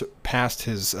passed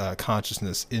his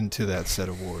consciousness into that said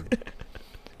award.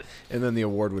 And then the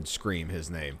award would scream his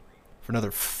name. For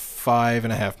another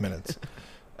 5.5 minutes.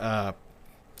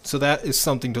 So that is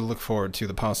something to look forward to,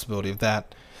 the possibility of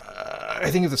that. I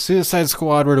think if the Suicide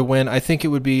Squad were to win, I think it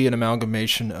would be an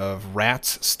amalgamation of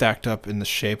rats stacked up in the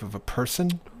shape of a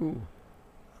person. Ooh.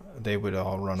 They would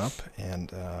all run up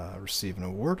and receive an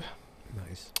award.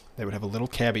 Nice. They would have a little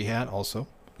cabbie hat also,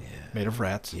 Yeah. made of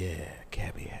rats. Yeah,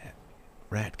 cabbie hat.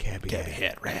 Rat cabbie, Cabbie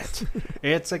hat rat.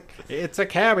 It's a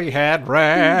cabbie hat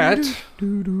rat.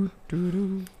 Who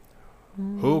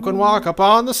can walk up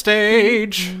on the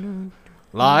stage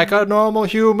like a normal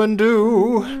human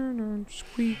do?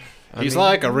 He's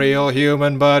like a real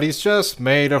human, but he's just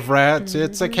made of rats.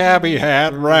 It's a cabbie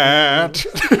hat rat.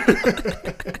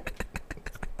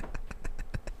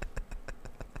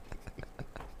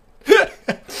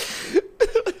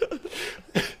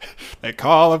 They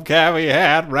call him Cabby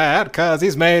Hat Rat 'cause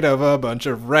he's made of a bunch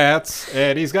of rats,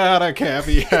 and he's got a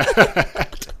cabby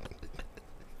hat.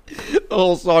 The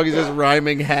whole song is just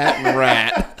rhyming hat and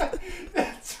rat.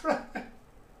 That's right.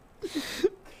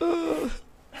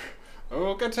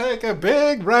 Who can take a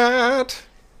big rat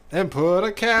and put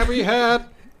a cabby hat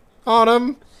on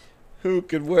him? Who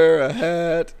could wear a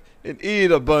hat and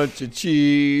eat a bunch of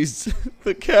cheese?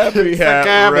 The cabby hat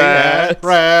Cabby rat. Hat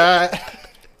Rat.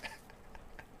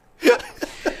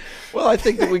 Well, I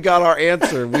think that we got our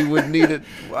answer. We would need it.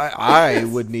 I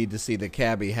would need to see the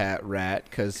cabby hat rat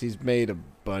because he's made a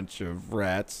bunch of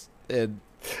rats and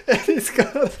He's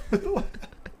got a little...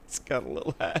 it's got a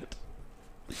little hat.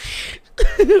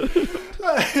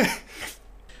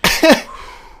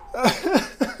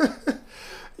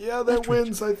 Yeah, that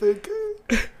wins, I think.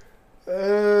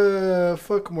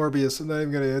 Fuck Morbius. I'm not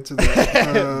even going to answer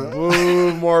that.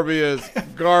 Ooh,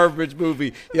 Morbius. Garbage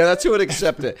movie. Yeah, that's who would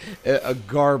accept it. A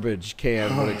garbage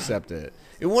can would accept it.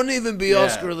 It wouldn't even be Yeah.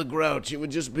 Oscar the Grouch. It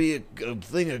would just be a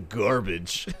thing of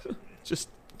garbage. Just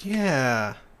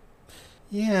Yeah.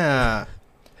 Yeah.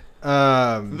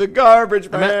 the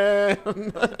garbage man.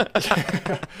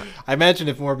 I imagine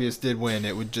if Morbius did win,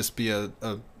 it would just be a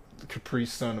Capri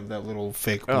Sun of that little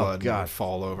fake Oh, blood that God. would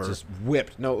fall over. Just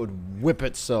whipped. No, it would whip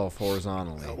itself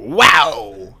horizontally.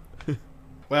 Wow.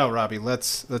 Well, Robbie,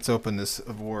 let's open this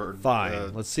award.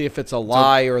 Fine. Let's see if it's a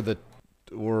lie or the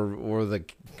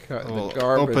We'll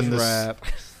garbage open this- wrap.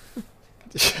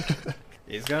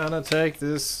 He's gonna take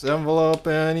this envelope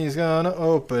and he's gonna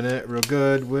open it real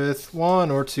good with one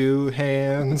or two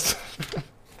hands.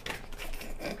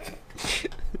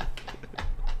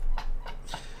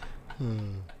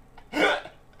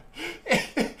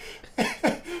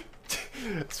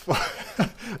 It's fine.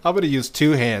 I'm gonna use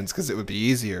two hands because it would be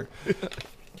easier.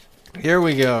 Here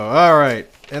we go. All right,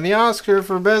 and the Oscar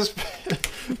for best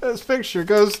picture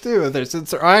goes to.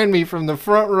 Since they're eyeing me from the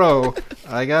front row,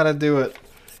 I gotta do it.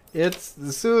 It's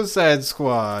the Suicide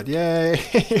Squad. Yay!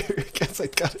 Guess I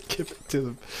gotta give it to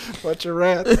the bunch of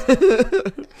rats.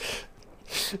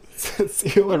 That's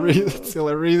the only reason.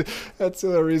 That's the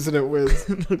only reason it wins.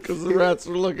 Because the rats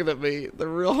are looking at me. They're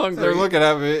real hungry. They're looking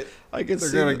at me. I can They're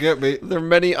see gonna get me. there are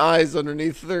many eyes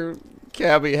underneath their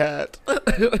cabbie hat.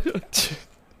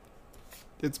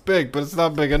 It's big, but it's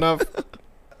not big enough.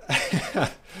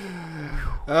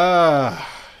 Ah,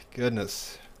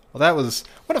 goodness. Well, that was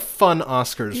what a fun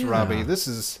Oscars, Yeah. Robbie. This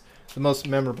is the most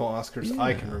memorable Oscars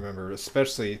I can remember,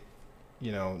 especially,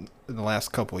 in the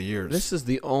last couple of years. This is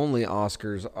the only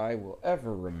Oscars I will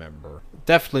ever remember.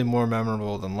 Definitely more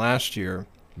memorable than last year.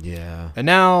 Yeah. And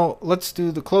now let's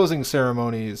do the closing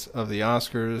ceremonies of the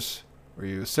Oscars, where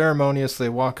you ceremoniously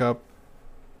walk up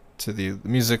to the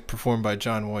music performed by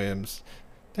John Williams.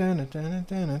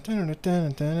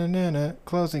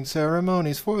 Closing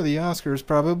ceremonies for the Oscars,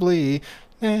 probably.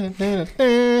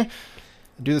 Do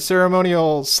the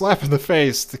ceremonial slap in the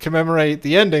face to commemorate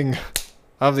the ending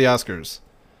of the Oscars.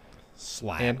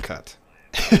 Slap. And cut.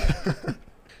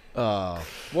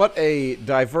 What a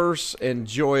diverse and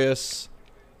joyous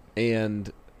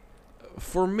and,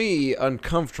 for me,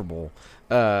 uncomfortable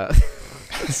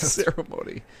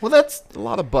ceremony. Well, that's A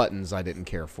lot of buttons I didn't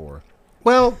care for.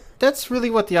 that's really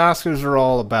what the Oscars are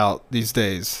all about these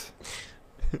days.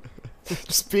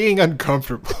 Just being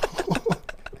uncomfortable.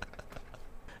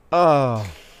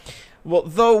 Well,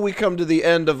 though we come to the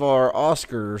end of our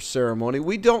Oscar ceremony,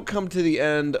 we don't come to the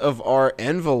end of our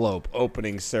envelope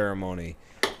opening ceremony.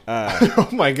 Oh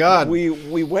my God. We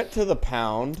went to the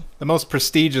pound. The most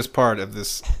prestigious part of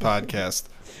this podcast.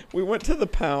 We went to the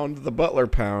pound, the Butler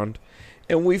Pound,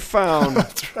 and we found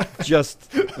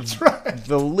just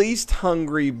the least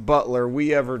hungry butler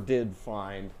we ever did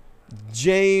find.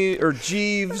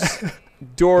 Jeeves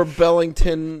Dor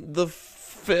Bellington the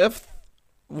fifth.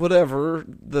 Whatever,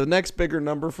 the next bigger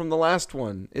number from the last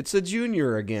one. It's a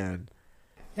junior again.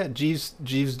 Yeah, Jeeves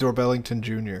Dorbellington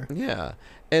Jr. Yeah.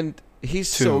 And he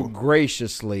so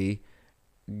graciously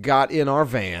got in our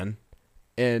van,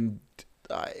 and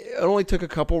it only took a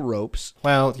couple ropes.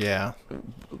 Well, yeah.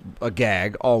 A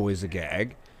gag, always a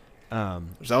gag.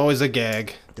 There's always a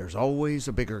gag. There's always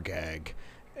a bigger gag.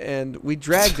 And we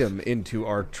dragged him into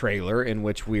our trailer in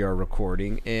which we are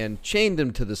recording and chained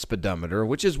him to the speedometer,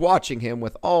 which is watching him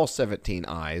with all 17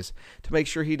 eyes to make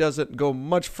sure he doesn't go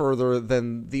much further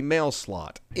than the mail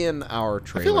slot in our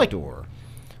trailer like- door.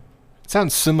 It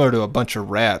sounds similar to a bunch of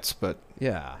rats, but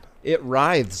Yeah. It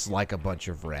writhes like a bunch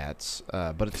of rats,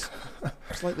 but it's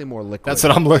slightly more liquid. that's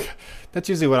what I'm looking. That's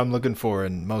usually what I'm looking for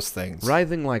in most things.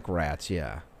 Writhing like rats,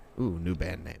 yeah. Ooh, new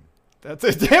band name. That's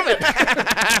it. Damn it.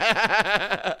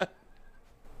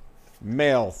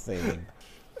 Male theme.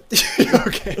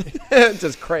 Okay.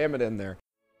 Just cram it in there.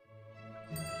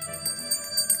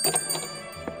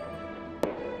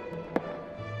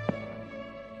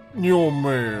 Your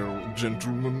mail,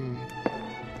 gentlemen.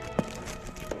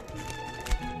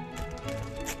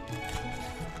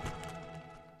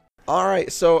 All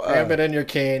right, so Cram it in your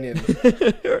canyon.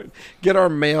 get our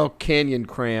mail canyon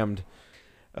crammed.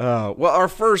 Well, our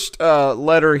first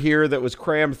letter here that was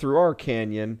crammed through our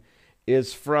canyon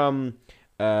is from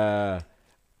a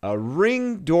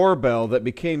Ring doorbell that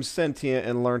became sentient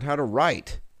and learned how to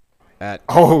write at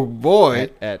Oh boy.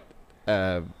 at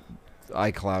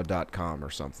iCloud.com or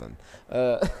something.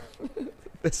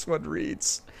 This one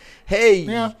reads, "Hey,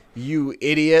 Yeah. you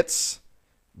idiots!"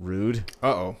 Rude,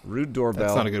 Uh-oh. rude doorbell.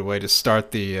 That's not a good way to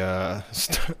start the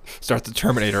start the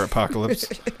Terminator apocalypse.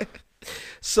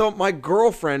 So my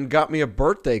girlfriend got me a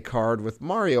birthday card with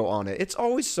Mario on it. It's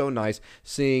always so nice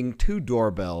seeing two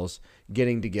doorbells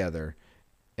getting together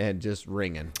and just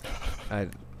ringing. I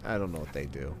don't know what they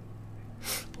do.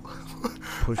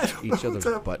 Push each other's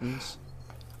buttons.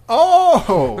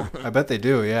 Oh, I bet they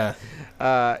do. Yeah.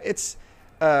 It's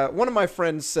one of my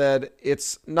friends said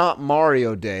it's not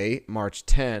Mario Day, March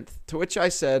 10th, to which I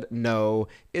said, no,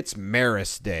 it's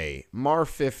Maris Day, Mar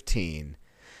 15.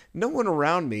 No one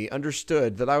around me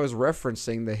understood that I was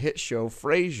referencing the hit show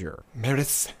Frasier.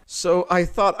 Maris. So I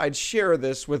thought I'd share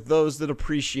this with those that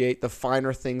appreciate the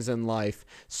finer things in life,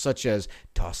 such as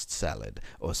tossed salad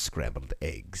or scrambled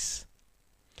eggs.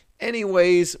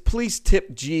 Anyways, please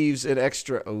tip Jeeves an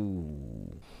extra...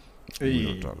 Oh, we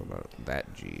don't talk about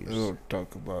that Jeeves. Don't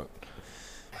talk about.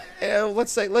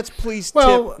 Let's please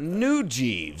Well, tip new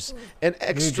Jeeves an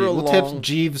extra We'll long... tip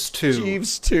Jeeves too.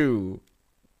 Jeeves 2.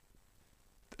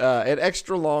 An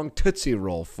extra long Tootsie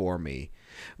Roll for me.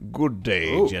 Good day,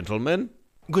 Oh. gentlemen.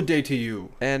 Good day to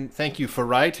you. And Thank you for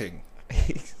writing.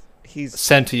 he's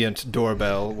Sentient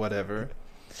doorbell, whatever.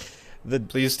 the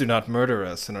Please do not murder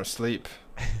us in our sleep.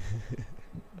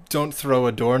 Don't throw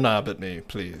a doorknob at me,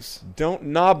 please. don't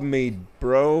knob me,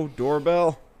 bro,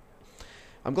 doorbell.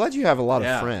 I'm glad you have a lot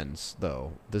Yeah. of friends,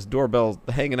 though. This doorbell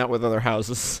hanging out with other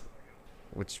houses,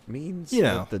 which means You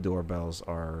know. that the doorbells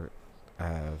are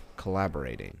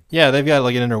collaborating. Yeah, they've got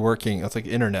like an inner working. It's like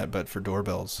internet, but for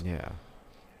doorbells. Yeah.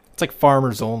 It's like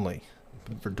farmers only,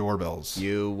 but for doorbells.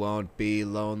 You won't be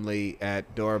lonely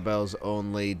at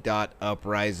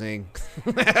doorbellsonly.uprising.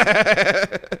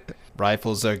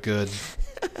 Rifles are good.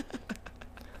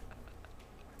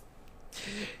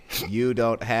 You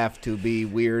don't have to be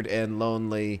weird and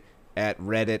lonely at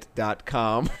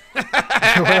reddit.com.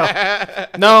 Well,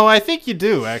 no, I think you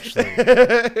do actually.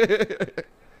 I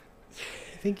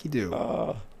think you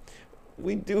do.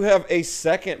 We do have a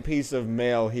second piece of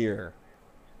mail here.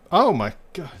 Oh my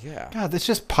god. Yeah. God, that's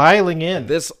just piling in.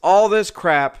 All this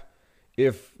crap,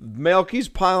 if mail keeps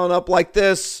piling up like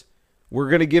this, we're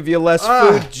going to give you less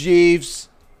food, Jeeves.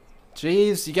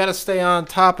 Jeez, you got to stay on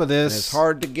top of And this. it's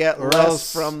hard to get or less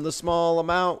else- from the small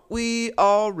amount we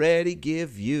already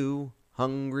give you,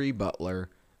 hungry butler.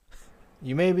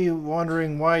 You may be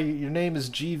wondering why your name is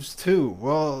Jeeves too.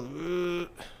 Well,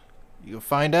 you'll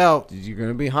find out. You're going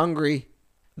to be hungry.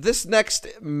 This next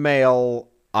mail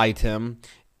item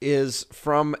is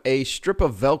from a strip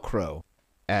of Velcro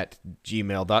at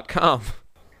gmail.com.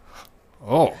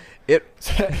 Oh, It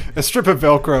a strip of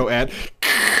Velcro at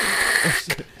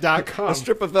 .com. a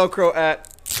strip of Velcro at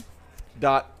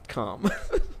 .com.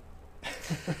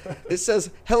 It says,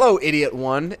 "Hello, Idiot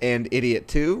 1 and Idiot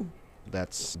 2."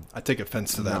 That's I take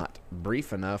offense to that. not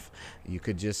brief enough. You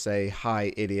could just say,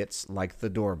 "Hi, idiots," like the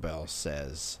doorbell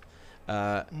says.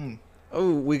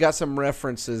 Oh, we got some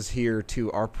references here to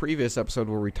our previous episode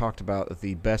where we talked about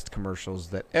the best commercials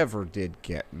that ever did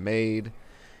get made.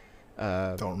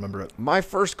 Don't remember it. My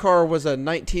first car was a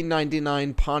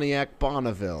 1999 Pontiac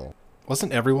Bonneville.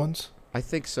 Wasn't everyone's? I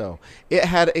think so. It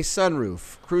had a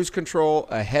sunroof, cruise control,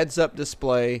 a heads-up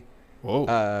display,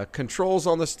 Whoa. controls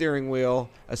on the steering wheel.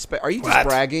 Are you just What?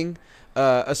 bragging?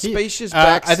 A spacious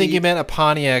back I think seat. you meant a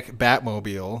Pontiac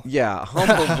Batmobile. Yeah,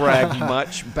 humble brag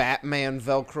much. Batman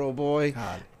Velcro boy.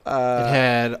 It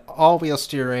had all-wheel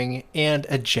steering and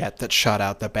a jet that shot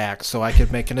out the back so I could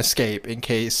make an escape in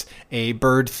case a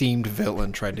bird-themed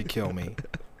villain tried to kill me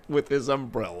With his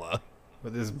umbrella.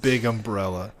 with his big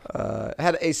umbrella.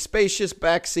 Had a spacious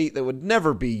back seat that would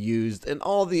never be used, and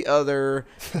all the other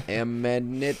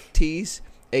amenities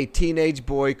a teenage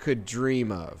boy could dream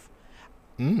of.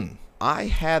 I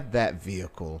had that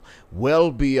vehicle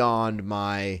well beyond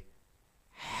my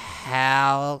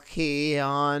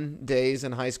halcyon days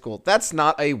in high school. That's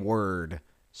not a word.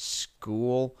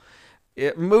 School.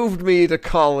 It moved me to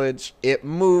college. It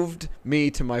moved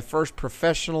me to my first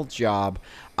professional job.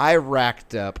 I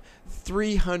racked up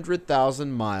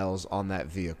 300,000 miles on that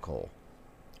vehicle.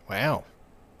 Wow.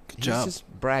 Good He's job.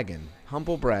 just bragging.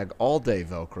 Humble brag all day,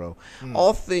 Velcro.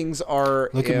 All things are...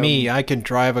 Look at me. I can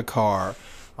drive a car.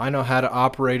 I know how to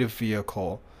operate a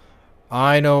vehicle.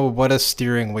 I know what a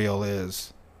steering wheel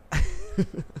is.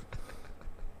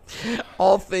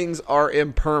 All things are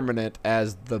impermanent,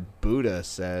 as the Buddha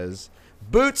says.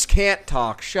 Boots can't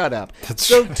talk. Shut up.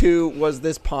 So too was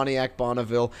this Pontiac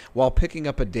Bonneville. While picking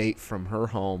up a date from her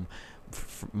home,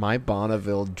 my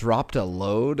Bonneville dropped a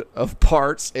load of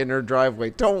parts in her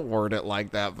driveway. Don't word it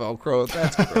like that, Velcro.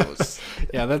 That's gross.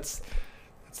 Yeah, that's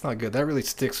not good. That really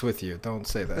sticks with you. Don't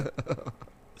say that.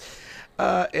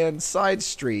 And side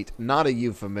street, not a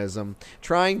euphemism.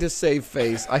 Trying to save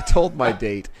face, I told my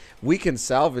date, we can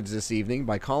salvage this evening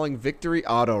by calling Victory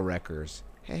Auto Wreckers.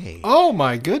 Hey. Oh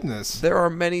my goodness. There are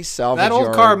many salvage That old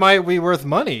yard- car might be worth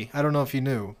money. I don't know if you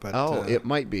knew, but it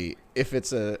might be. If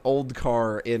it's an old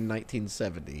car in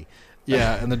 1970.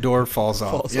 yeah, and the door falls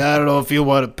off. Falls Yeah, I don't know if you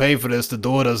want to pay for this. The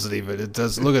door doesn't even. It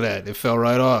does. Look at that. It fell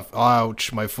right off.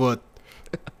 Ouch, my foot.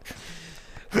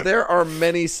 There are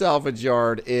many salvage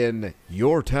yard in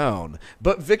your town,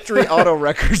 but Victory Auto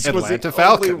Wreckers was the Atlanta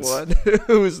Falcons. only one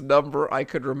whose number I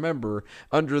could remember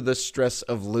under the stress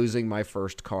of losing my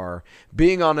first car,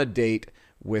 being on a date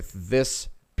with this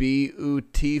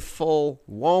beautiful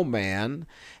woman,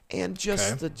 and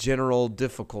just the general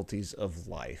difficulties of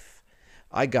life.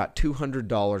 I got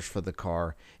 $200 for the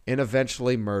car and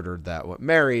eventually married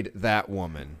that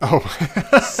woman.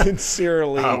 Oh,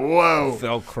 Sincerely, whoa.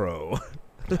 Velcro.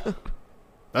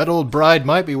 That old bride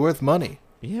might be worth money.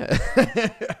 Yeah.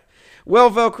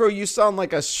 Well, Velcro, you sound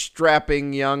like a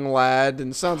strapping young lad,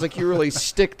 and sounds like you really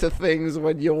stick to things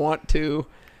when you want to.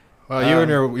 Well, you and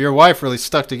your wife really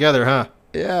stuck together, huh?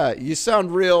 Yeah, you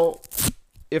sound real,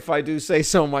 if I do say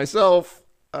so myself.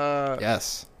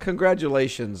 Yes.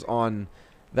 Congratulations on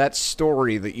that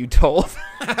story that you told.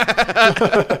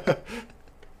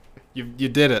 You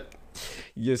did it.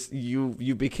 Yes,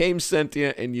 you became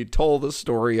sentient and you told a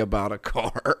story about a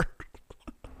car.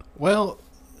 Well,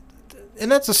 and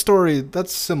that's a story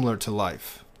that's similar to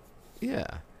life.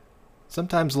 Yeah.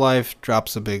 Sometimes life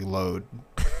drops a big load.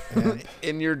 And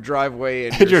In your driveway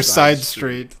and in your side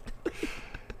street.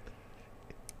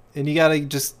 And you gotta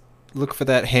just look for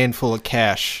that handful of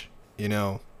cash,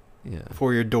 Yeah.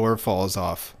 before your door falls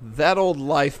off. That old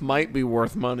life might be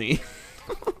worth money.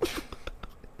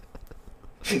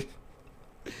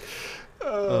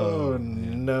 Oh,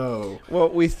 no. Well,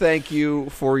 we thank you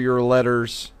for your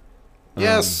letters.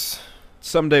 Yes.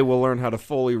 Someday we'll learn how to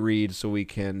fully read so we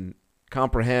can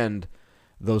comprehend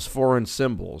those foreign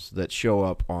symbols that show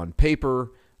up on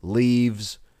paper,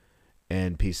 leaves,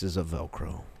 and pieces of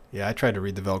Velcro. Yeah, I tried to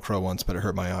read the Velcro once, but it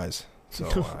hurt my eyes. So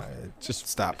I just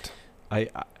stopped. I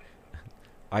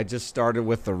just started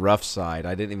with the rough side.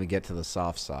 I didn't even get to the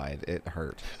soft side. It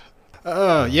hurt.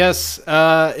 Yes,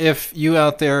 if you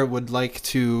out there would like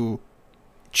to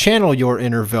channel your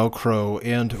inner Velcro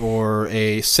and or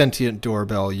a sentient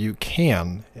doorbell, you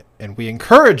can, and we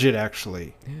encourage it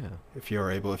actually. Yeah. If you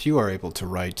are able to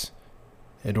write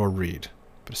and or read,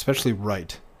 but especially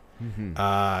write.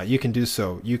 Mm-hmm. You can do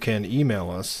so. You can email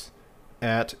us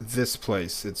at this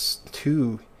place. It's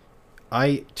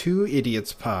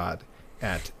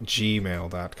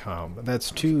 2idiotspod@gmail.com.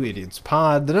 That's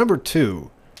 2idiotspod, the number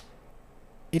 2,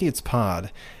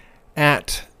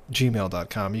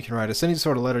 idiotspod@gmail.com. You can write us any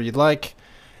sort of letter you'd like.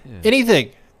 Yeah. Anything.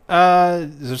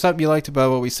 Is there something you liked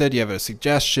about what we said? Do you have a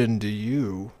suggestion?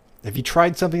 Have you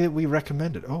tried something that we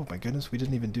recommended? Oh my goodness, we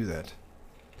didn't even do that.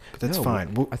 But that's No,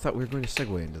 fine. I thought we were going to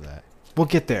segue into that. We'll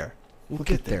get there. We'll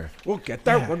get there. We'll get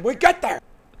there Yeah. when we get there.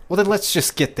 Well, then let's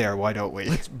just get there. Why don't we?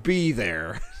 Let's be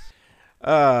there.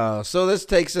 So this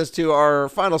takes us to our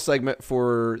final segment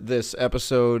for this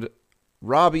episode.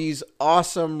 Robbie's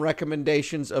awesome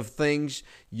recommendations of things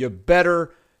you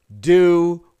better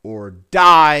do or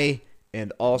die,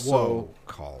 and also Whoa.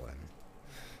 Colin.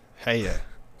 Hey,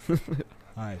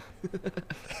 Hi.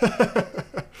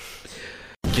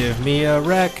 give me a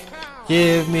rec.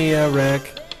 Give me a rec.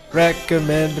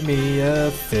 Recommend me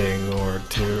a thing or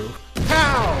two.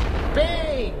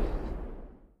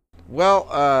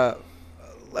 Well,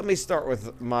 let me start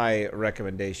with my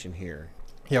recommendation here.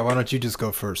 Yeah, why don't you just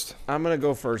go first? I'm going to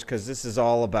go first because this is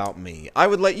all about me. I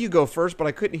would let you go first, but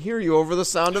I couldn't hear you over the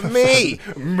sound of me.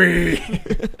 Me.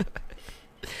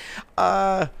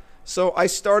 So I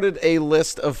started a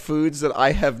list of foods that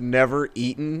I have never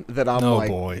eaten that I'm Oh, like,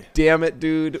 boy. damn it,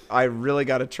 dude, I really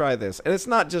got to try this. And it's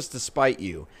not just to spite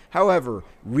you. However,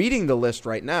 reading the list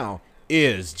right now,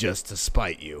 is just to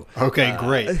spite you. Okay,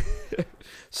 great.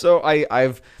 So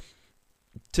I've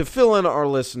to fill in our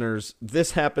listeners,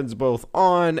 this happens both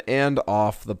on and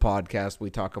off the podcast. We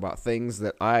talk about things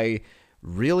that I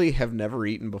really have never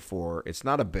eaten before. It's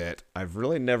not a bit. I've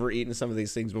really never eaten some of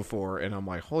these things before, and I'm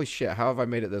like, holy shit, how have I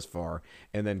made it this far?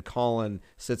 And then Colin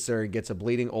sits there and gets a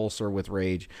bleeding ulcer with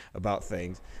rage about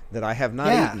things that I have not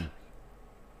eaten.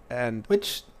 And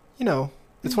Which,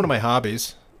 it's one of my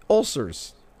hobbies.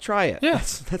 ulcers. Try it. Yeah.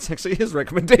 That's actually his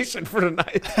recommendation for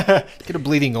tonight. Get a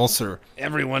bleeding ulcer.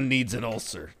 Everyone needs an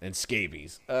ulcer and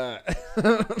scabies. If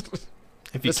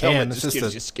you This can, helmet it's just just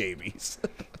gives you scabies.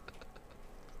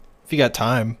 if you got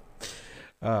time.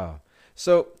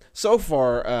 So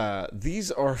far,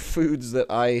 these are foods that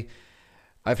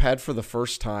I've had for the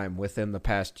first time within the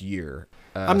past year.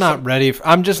 I'm not ready.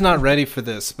 I'm just not ready for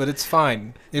this, but it's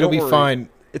fine. It'll Don't be worry. fine.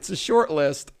 It's a short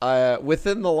list.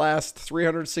 Within the last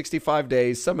 365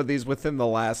 days, some of these within the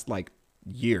last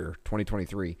year,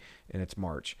 2023, and it's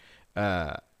March.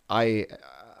 I've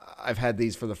had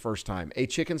these for the first time. A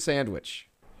chicken sandwich.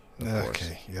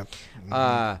 Okay.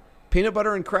 Yep. Peanut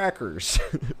butter and crackers.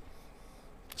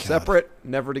 Separate,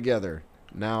 never together.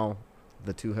 Now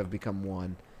the two have become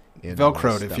one. In my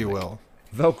Velcroed, if you stomach. will.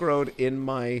 Velcroed in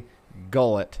my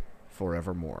gullet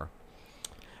forevermore.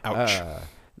 Ouch.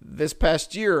 This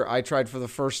past year, I tried for the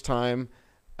first time,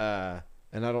 and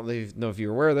I don't know if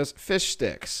you're aware of this, fish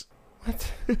sticks.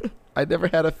 What? I never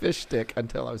had a fish stick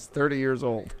until I was 30 years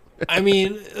old. I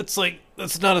mean, it's like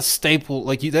that's not a staple.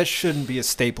 That shouldn't be a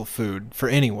staple food for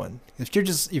anyone. If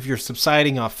you're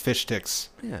subsiding off fish sticks,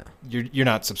 Yeah. you're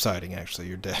not subsiding. Actually,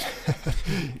 you're dead.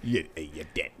 You're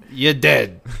dead. You're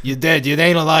dead. You're dead. You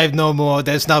ain't alive no more.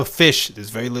 There's no fish. There's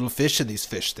very little fish in these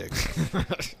fish sticks.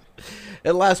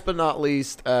 And last but not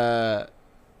least, I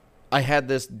had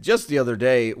this just the other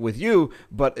day with you,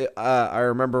 but I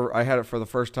remember I had it for the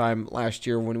first time last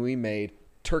year when we made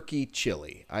turkey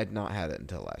chili. I had not had it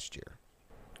until last year.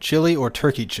 Chili or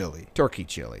turkey chili? Turkey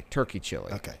chili. Turkey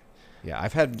chili. Okay. Yeah,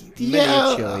 I've had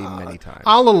many chili many times.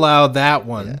 I'll allow that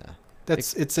one. Yeah.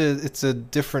 It's a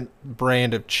different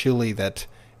brand of chili that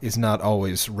is not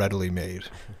always readily made.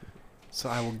 So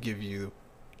I will give you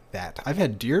that. I've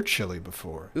had deer chili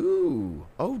before. Ooh.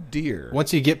 Oh, dear.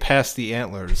 Once you get past the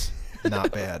antlers,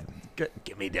 not bad.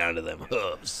 Get me down to them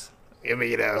hooves. Give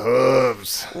me the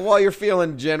hooves. While you're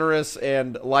feeling generous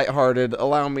and lighthearted,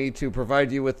 allow me to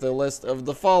provide you with the list of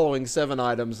the following 7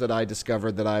 items that I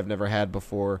discovered that I've never had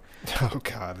before. Oh,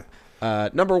 God.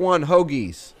 Number 1,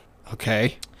 hoagies.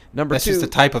 Okay. Number That's 2, just a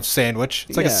type of sandwich.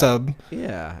 It's like a Yeah. sub.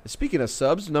 Yeah. Speaking of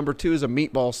subs, number 2 is a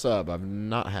meatball sub. I've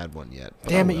not had one yet. but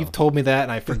Damn I it, will. you've told me that,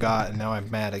 and I forgot, and now I'm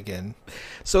mad again.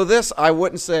 So this, I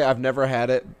wouldn't say I've never had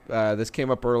it. This came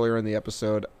up earlier in the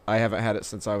episode. I haven't had it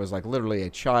since I was literally a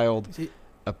child.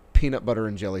 A peanut butter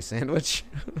and jelly sandwich.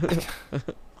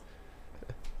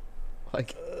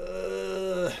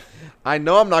 I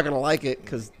know I'm not going to like it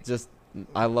because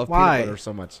I love Why? peanut butter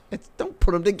so much. Don't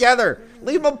put them together.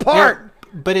 Leave them apart. Yeah,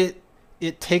 but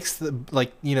it takes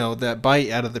that bite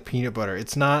out of the peanut butter.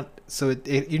 It's not so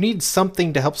you need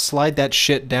something to help slide that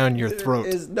shit down your throat.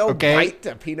 There is no okay? bite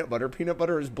to peanut butter. Peanut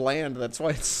butter is bland. That's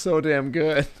why it's so damn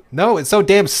good. No, it's so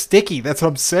damn sticky. That's what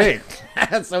I'm saying.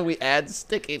 So we add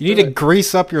sticky. You need to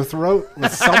grease up your throat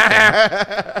with something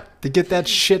to get that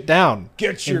shit down.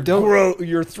 Get And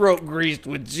your throat greased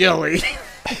with jelly.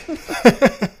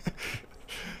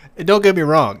 And don't get me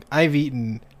wrong. I've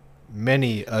eaten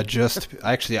many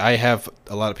actually I have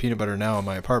a lot of peanut butter now in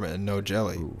my apartment and no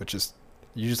jelly, which is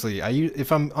usually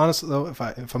if I'm honest though, if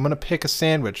I'm gonna pick a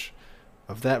sandwich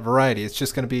of that variety, it's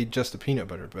just gonna be just a peanut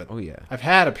butter. But Oh yeah. I've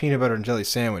had a peanut butter and jelly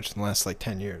sandwich in the last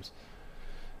 10 years.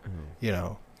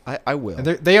 I will. And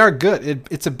they are good.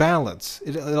 It's a balance.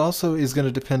 It also is going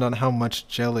to depend on how much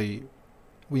jelly,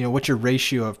 what your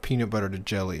ratio of peanut butter to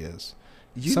jelly is.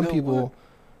 Some people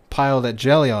pile that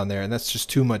jelly on there, and that's just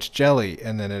too much jelly,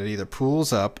 and then it either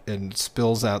pools up and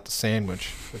spills out the sandwich.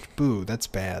 Which, boo, that's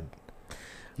bad.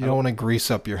 You don't want to grease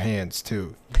up your hands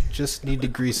too. You just need to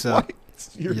grease up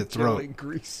Your your throat. jelly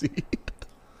greasy.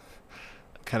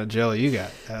 What kind of jelly you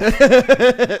got?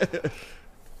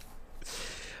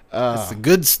 That's the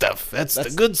good stuff. That's the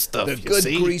good stuff. The you good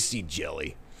see? greasy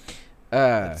jelly.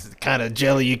 It's the kind of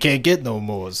jelly you can't get no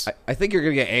more. I think you're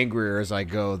gonna get angrier as I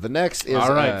go. The next is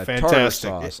All right, tartar fantastic.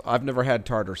 sauce. I've never had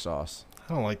tartar sauce.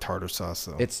 I don't like tartar sauce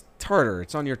though. It's tartar.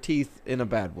 It's on your teeth in a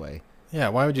bad way. Yeah,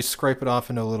 why would you scrape it off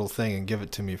into a little thing and give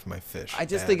it to me for my fish? I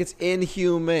just Bad. think it's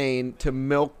inhumane to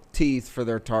milk teeth for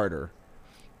their tartar.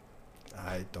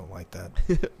 I don't like that.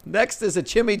 Next is a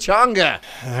chimichanga.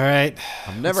 All right.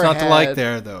 I've never it's not had to like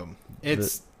there though.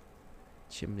 It's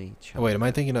Chimichanga. Oh, wait, am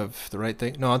I thinking of the right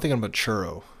thing? No, I'm thinking about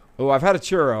churro. Oh, I've had a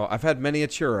churro. I've had many a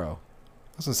churro.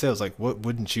 I was gonna say, I was like, what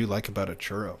wouldn't you like about a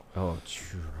churro? Oh,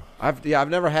 churro. I've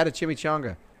never had a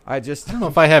chimichanga. I don't know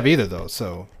if I have either, though.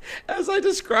 So as I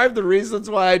described the reasons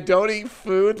why I don't eat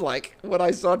food, like when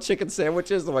I saw chicken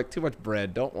sandwiches, I'm like, too much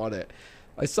bread, don't want it.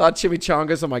 I saw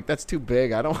chimichangas, I'm like, that's too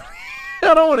big. I don't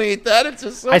want to eat that. It's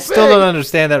just so I big. still don't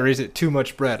understand that reason. Too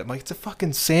much bread. I'm like, it's a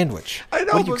fucking sandwich. I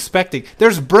know, What are you but- expecting?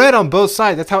 There's bread on both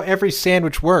sides. That's how every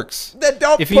sandwich works. Then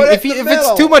don't If put it in the if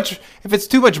middle. it's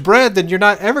too much bread, then you're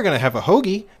not ever gonna have a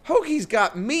hoagie. Hoagie's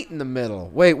got meat in the middle.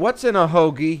 Wait, what's in a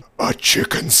hoagie? A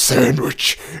chicken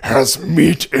sandwich has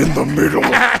meat in the middle.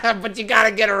 But you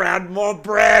gotta get around more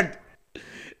bread.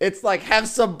 It's like have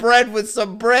some bread with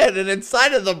some bread, and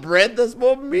inside of the bread there's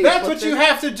more meat. That's But what you there's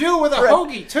have to do with a bread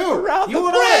hoagie too. around You the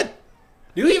and bread.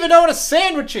 Do you even know what a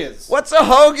sandwich is? What's a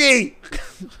hoagie?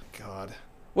 God,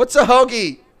 What's a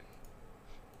hoagie?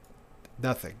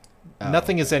 nothing. Oh,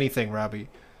 Nothing is anything, Robbie.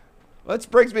 This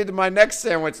brings me to my next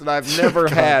sandwich that I've never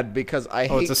had because I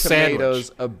Oh, hate it's a sandwich.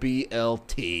 tomatoes. A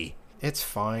BLT. It's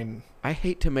fine. I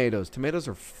hate tomatoes. Tomatoes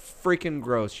are freaking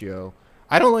gross, yo.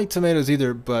 I don't like tomatoes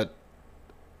either, but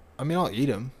I mean, I'll eat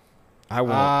them. I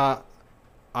won't.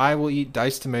 I will eat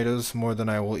diced tomatoes more than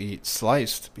I will eat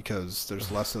sliced because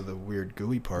there's less of the weird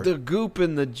gooey part. The goop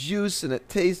and the juice, and it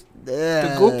tastes.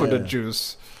 The goop of the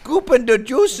juice. Goop and the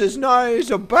juice is not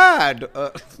so bad.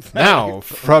 Now,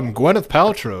 from Gwyneth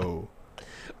Paltrow,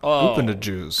 Oh, goop and the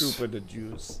juice. Goop and the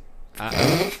juice.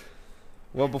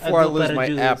 Well, before I lose my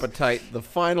appetite, the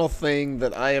final thing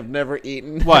that I have never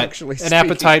eaten. What? Actually, An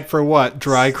appetite for what?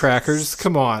 Dry crackers?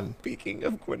 Come on. Speaking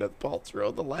of Gwyneth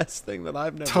Paltrow, the last thing that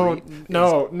I've never Don't. eaten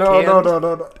No, is no, no, canned- no,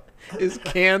 no, no. is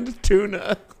canned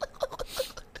tuna.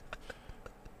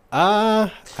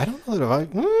 I don't know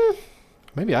that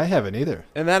maybe I haven't either.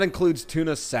 And that includes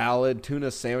tuna salad,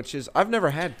 tuna sandwiches. I've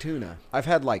never had tuna. I've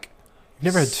had like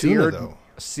Never had tuna though.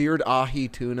 seared ahi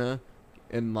tuna,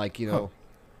 and like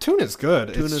Tuna's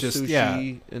good. tuna It's just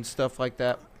sushi and stuff like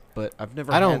that. But I've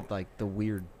never I don't- had like the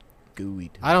weird gooey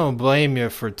tuna. I don't blame you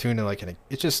for tuna.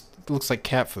 It just looks like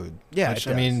cat food. Yeah, which,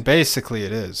 it I mean, does. basically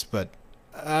it is. But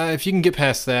if you can get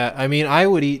past that, I mean, I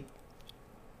would eat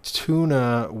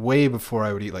tuna way before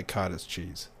I would eat like cottage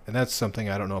cheese, and that's something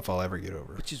I don't know if I'll ever get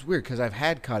over. Which is weird because I've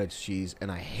had cottage cheese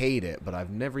and I hate it, but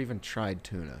I've never even tried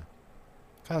tuna.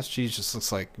 Cottage cheese just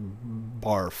looks like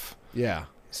barf. Yeah.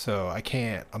 So I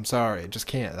can't. I'm sorry. I just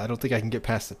can't. I don't think I can get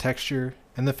past the texture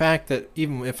and the fact that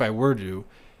even if I were to,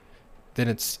 then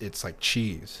it's like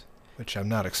cheese, which I'm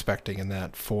not expecting in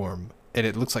that form, and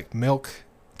it looks like milk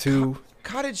too.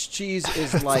 Cottage cheese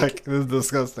is It's like it's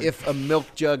disgusting. if a milk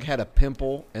jug had a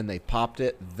pimple and they popped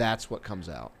it, that's what comes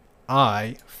out.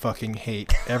 I fucking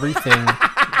hate everything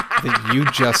that you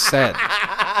just said.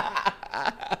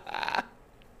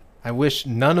 I wish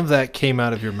none of that came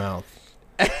out of your mouth.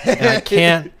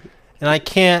 And I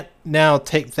can't now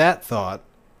take that thought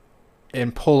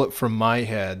and pull it from my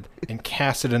head and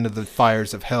cast it into the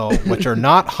fires of hell, which are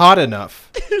not hot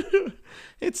enough.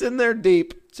 It's in there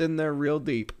deep. It's in there real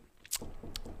deep.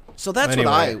 So that's what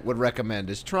I would recommend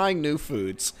is trying new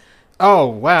foods. Oh,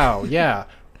 wow, yeah.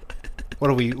 What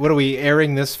are we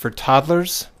airing this for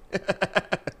toddlers?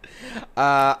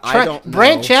 I don't know.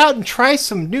 Branch out and try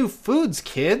some new foods,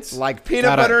 kids. Like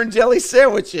peanut butter and jelly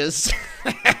sandwiches.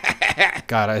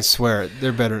 God, I swear,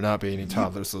 there better not be any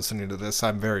toddlers listening to this.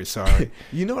 I'm very sorry.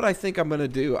 You know what I think I'm going to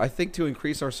do? I think to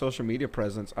increase our social media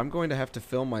presence, I'm going to have to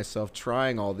film myself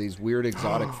trying all these weird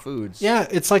exotic foods. Yeah,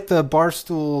 it's like the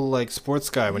Barstool like sports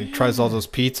guy when he tries all those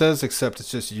pizzas, except it's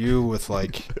just you with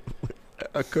like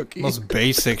A cookie, most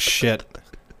basic shit.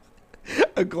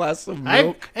 a glass of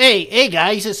milk. Hey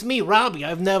guys, it's me, Robbie.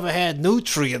 I've never had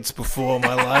nutrients before in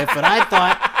my life, and I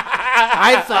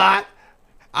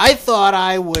thought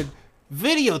I would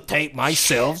videotape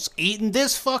myself eating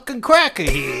this fucking cracker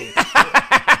here.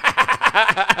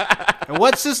 And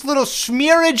what's this little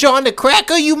smearage on the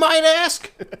cracker, you might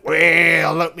ask?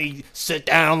 Well, let me sit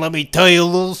down, let me tell you a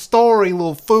little story, a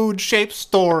little food-shaped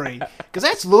story. Because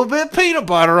that's a little bit of peanut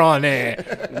butter on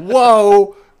there.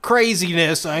 Whoa,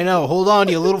 craziness, I know. Hold on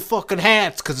to your little fucking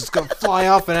hats, because it's going to fly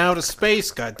off in outer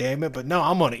space, goddammit. But no,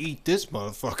 I'm going to eat this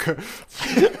motherfucker.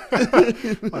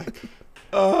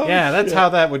 Yeah, that's how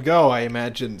that would go, I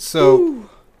imagine. So,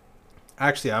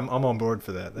 actually, I'm on board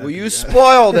for that. Well, you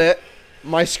spoiled it.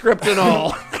 My script and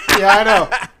all. Yeah, I know.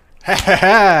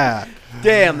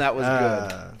 Damn, that was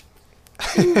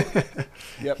good.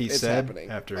 Yep, He it's said happening.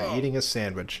 after eating a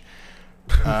sandwich.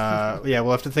 Yeah,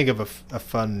 we'll have to think of a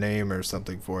fun name or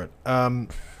something for it.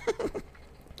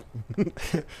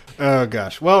 Oh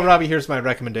gosh. Well, Robbie, here's my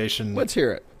recommendation. Let's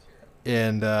hear it.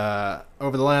 And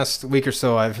over the last week or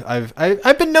so,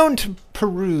 I've been known to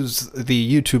peruse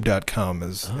the YouTube.com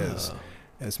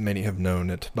as many have known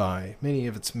it by many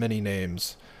of its many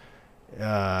names.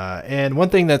 And one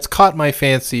thing that's caught my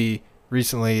fancy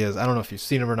recently is, I don't know if you've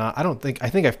seen them or not. I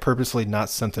think I've purposely not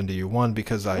sent them to you. One,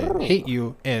 because I hate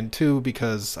you, and two,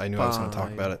 because I knew I was going to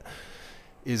talk about it.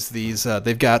 Is these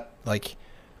they've got like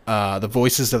the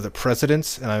voices of the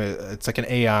presidents, and it's like an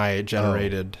AI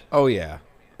generated Oh yeah.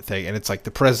 thing, and it's like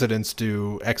the presidents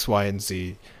do X, Y, and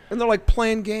Z. And they're like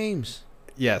playing games.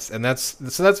 Yes, and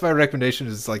that's my recommendation,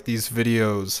 is like these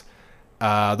videos.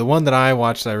 The one that I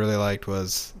watched that I really liked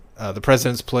was the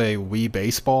presidents play Wii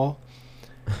Baseball.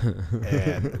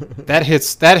 And that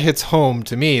hits home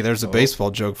to me. There's a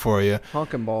baseball joke for you.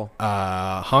 Honkin' ball.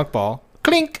 Honk ball.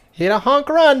 Clink. Hit a honk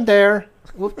run there.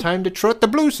 Well, time to trot the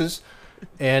blueses.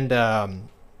 And God,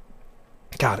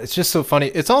 it's just so funny.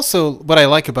 It's also what I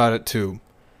like about it too.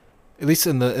 At least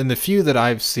in the few that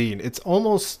I've seen, it's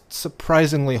almost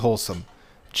surprisingly wholesome.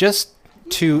 Just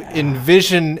to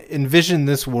envision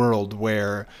this world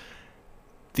where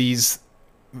these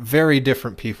very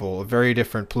different people, very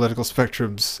different political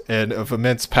spectrums and of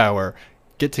immense power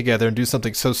get together and do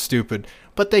something so stupid,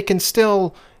 but they can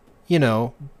still,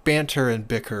 banter and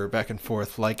bicker back and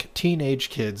forth like teenage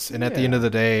kids. And at the end of the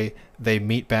day, they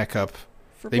meet back up.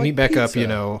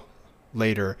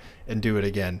 Later and do it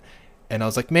again. And I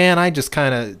was like, man, I just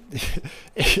kind of,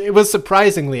 it was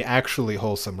surprisingly actually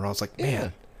wholesome, where I was like,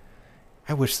 man,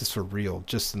 I wish this were real,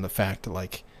 just in the fact that,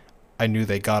 like, I knew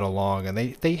they got along and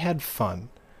they had fun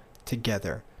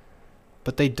together,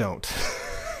 but they don't.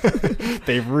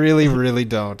 They really, really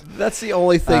don't. That's the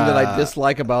only thing that I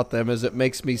dislike about them, is it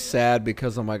makes me sad,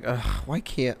 because I'm like, why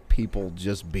can't people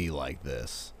just be like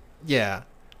this? Yeah.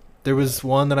 There was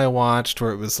one that I watched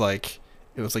where it was like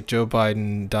Joe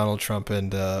Biden, Donald Trump,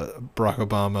 and Barack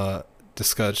Obama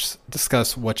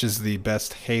discuss which is the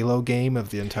best Halo game of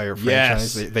the entire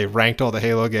franchise. Yes. They ranked all the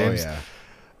Halo games. Oh, yeah.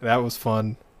 That was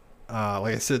fun.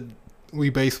 Like I said,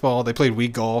 Wii Baseball. They played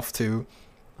Wii Golf too.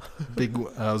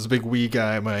 I was a big Wii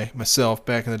guy myself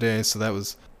back in the day, so that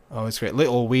was always great.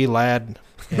 Little Wii lad,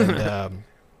 and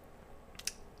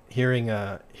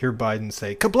hear Biden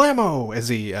say "kablamo" as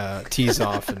he tees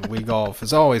off in Wii Golf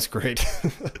is always great.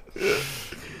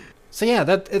 So yeah,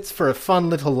 it's for a fun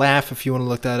little laugh if you want to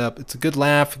look that up. It's a good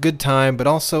laugh, a good time, but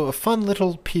also a fun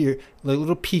little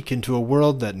peek into a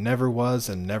world that never was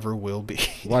and never will be.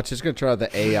 Watch, it's going to try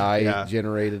the AI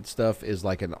generated stuff is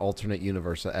like an alternate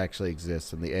universe that actually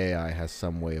exists, and the AI has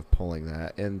some way of pulling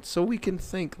that. And so we can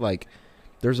think like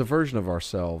there's a version of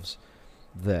ourselves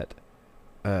that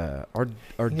are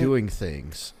doing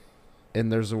things. And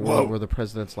there's a world where the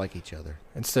presidents like each other.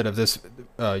 Instead of this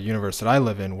universe that I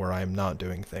live in where I'm not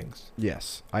doing things.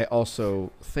 Yes. I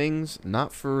also, things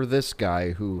not for this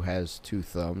guy who has 2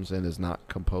 thumbs and is not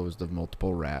composed of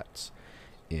multiple rats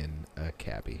in a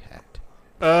cabbie hat.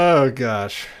 Oh,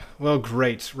 gosh. Well,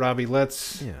 great. Robbie,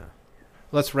 let's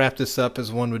wrap this up as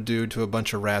one would do to a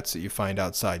bunch of rats that you find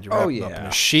outside. You wrap them up in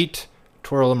a sheet,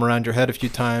 twirl them around your head a few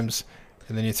times,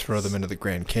 and then you throw them into the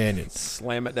Grand Canyon.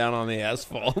 Slam it down on the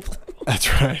asphalt.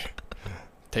 That's right.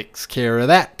 Takes care of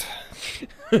that.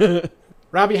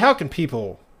 Robbie, how can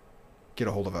people get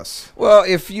a hold of us? Well,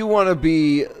 if you want to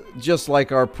be just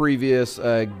like our previous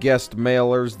guest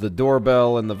mailers, the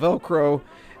doorbell and the Velcro,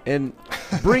 and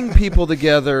bring people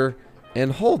together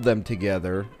and hold them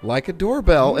together like a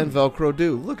doorbell and Velcro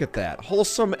do. Look at that.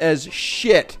 Wholesome as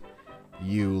shit,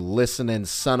 you listening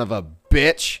son of a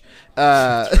bitch.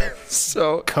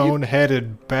 So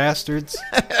cone-headed bastards.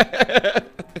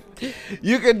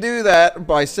 You can do that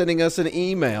by sending us an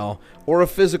email or a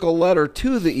physical letter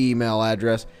to the email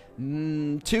address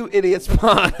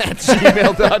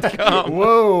twoidiotspod@gmail.com.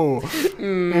 Whoa.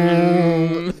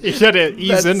 You had to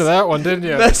ease into that one, didn't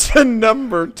you? That's a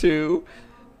number 2,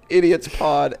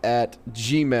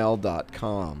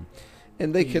 idiotspod@gmail.com.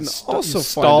 And they can also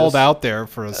stalled find us out there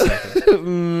for a second.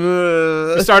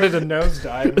 You started a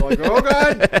nosedive. Like, oh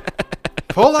god,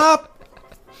 pull up.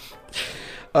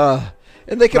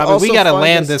 And they can Robin, also we got to find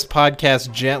land us this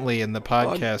podcast gently in the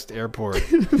podcast airport.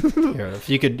 Here, if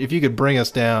you could bring us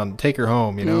down, take her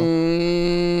home.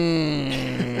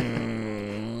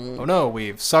 Oh no,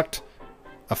 we've sucked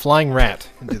a flying rat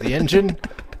into the engine.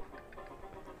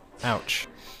 Ouch.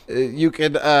 You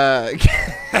can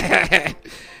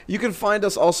you can find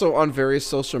us also on various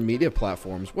social media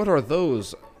platforms. What are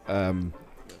those,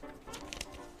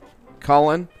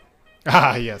 Colin?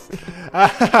 Ah, yes.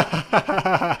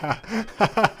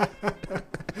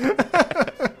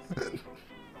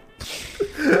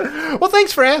 Well,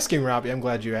 thanks for asking, Robbie. I'm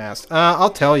glad you asked. I'll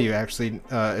tell you, actually,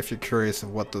 if you're curious of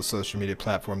what those social media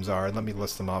platforms are. Let me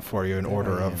list them off for you in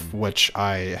order of which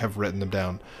I have written them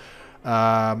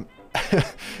down.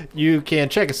 You can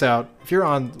check us out. If you're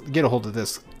on, get a hold of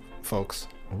this, folks.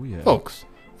 Oh, yeah. Folks.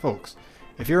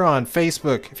 If you're on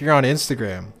Facebook, if you're on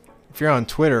Instagram, if you're on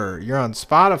Twitter, you're on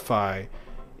Spotify,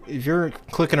 if you're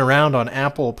clicking around on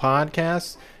Apple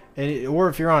Podcasts, or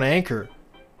if you're on Anchor,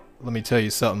 let me tell you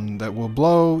something that will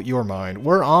blow your mind.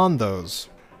 We're on those.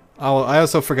 I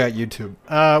also forgot YouTube.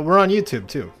 We're on YouTube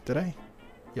too. Did I?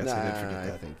 Yes, I did forget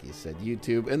that. I think you said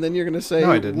YouTube, and then you're gonna say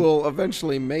No, I didn't. we'll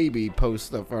eventually maybe post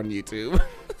stuff on YouTube.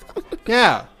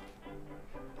 Yeah.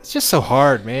 It's just so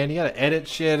hard, man. You gotta edit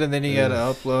shit, and then you gotta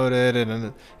upload it, and then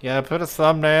you gotta put a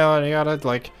thumbnail, and you gotta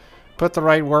like put the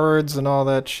right words and all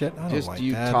that shit. I don't Just like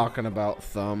you that. talking about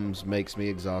thumbs makes me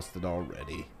exhausted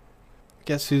already.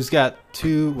 Guess who's got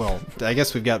two? Well, I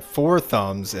guess we've got 4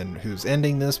 thumbs, and who's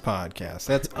ending this podcast?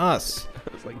 That's us.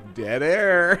 It's like dead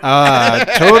air.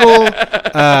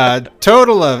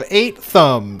 Total of 8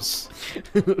 thumbs.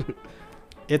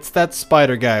 It's that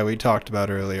spider guy we talked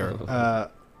about earlier.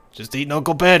 Just eating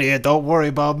Uncle Betty. Don't worry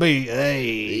about me.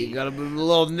 Hey. You got a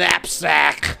little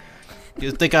knapsack. You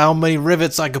think how many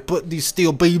rivets I could put in these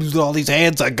steel beams with all these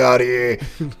hands I got here?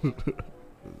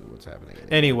 What's happening?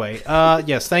 Anyway,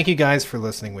 yes, thank you guys for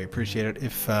listening. We appreciate it.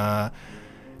 If,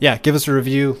 give us a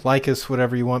review, like us,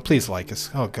 whatever you want. Please like us.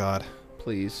 Oh, God.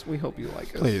 Please, we hope you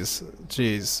like us. Please.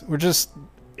 Jeez. We're just,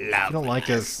 if you don't like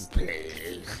us,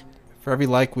 for every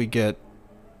like we get,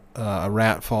 a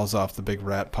rat falls off the big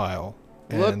rat pile.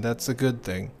 And Look. that's a good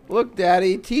thing. Look,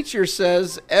 Daddy, teacher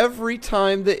says every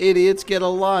time the idiots get a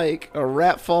like, a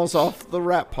rat falls off the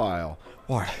rat pile.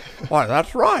 Why,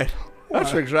 that's right.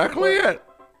 That's exactly it.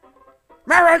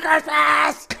 Merry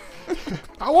Christmas!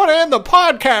 I want to end the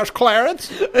podcast,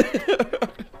 Clarence.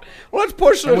 Let's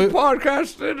push this we-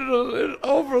 podcast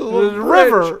over the The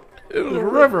river. The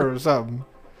river or something.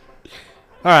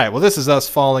 All right, well, this is us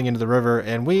falling into the river,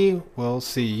 and we will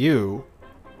see you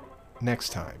next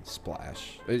time.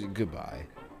 Splash. Goodbye.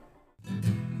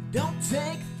 Don't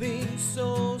take things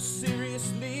so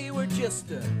seriously. We're just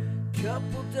a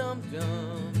couple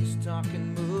dum-dums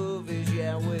talking movies.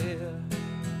 Yeah, we're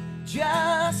just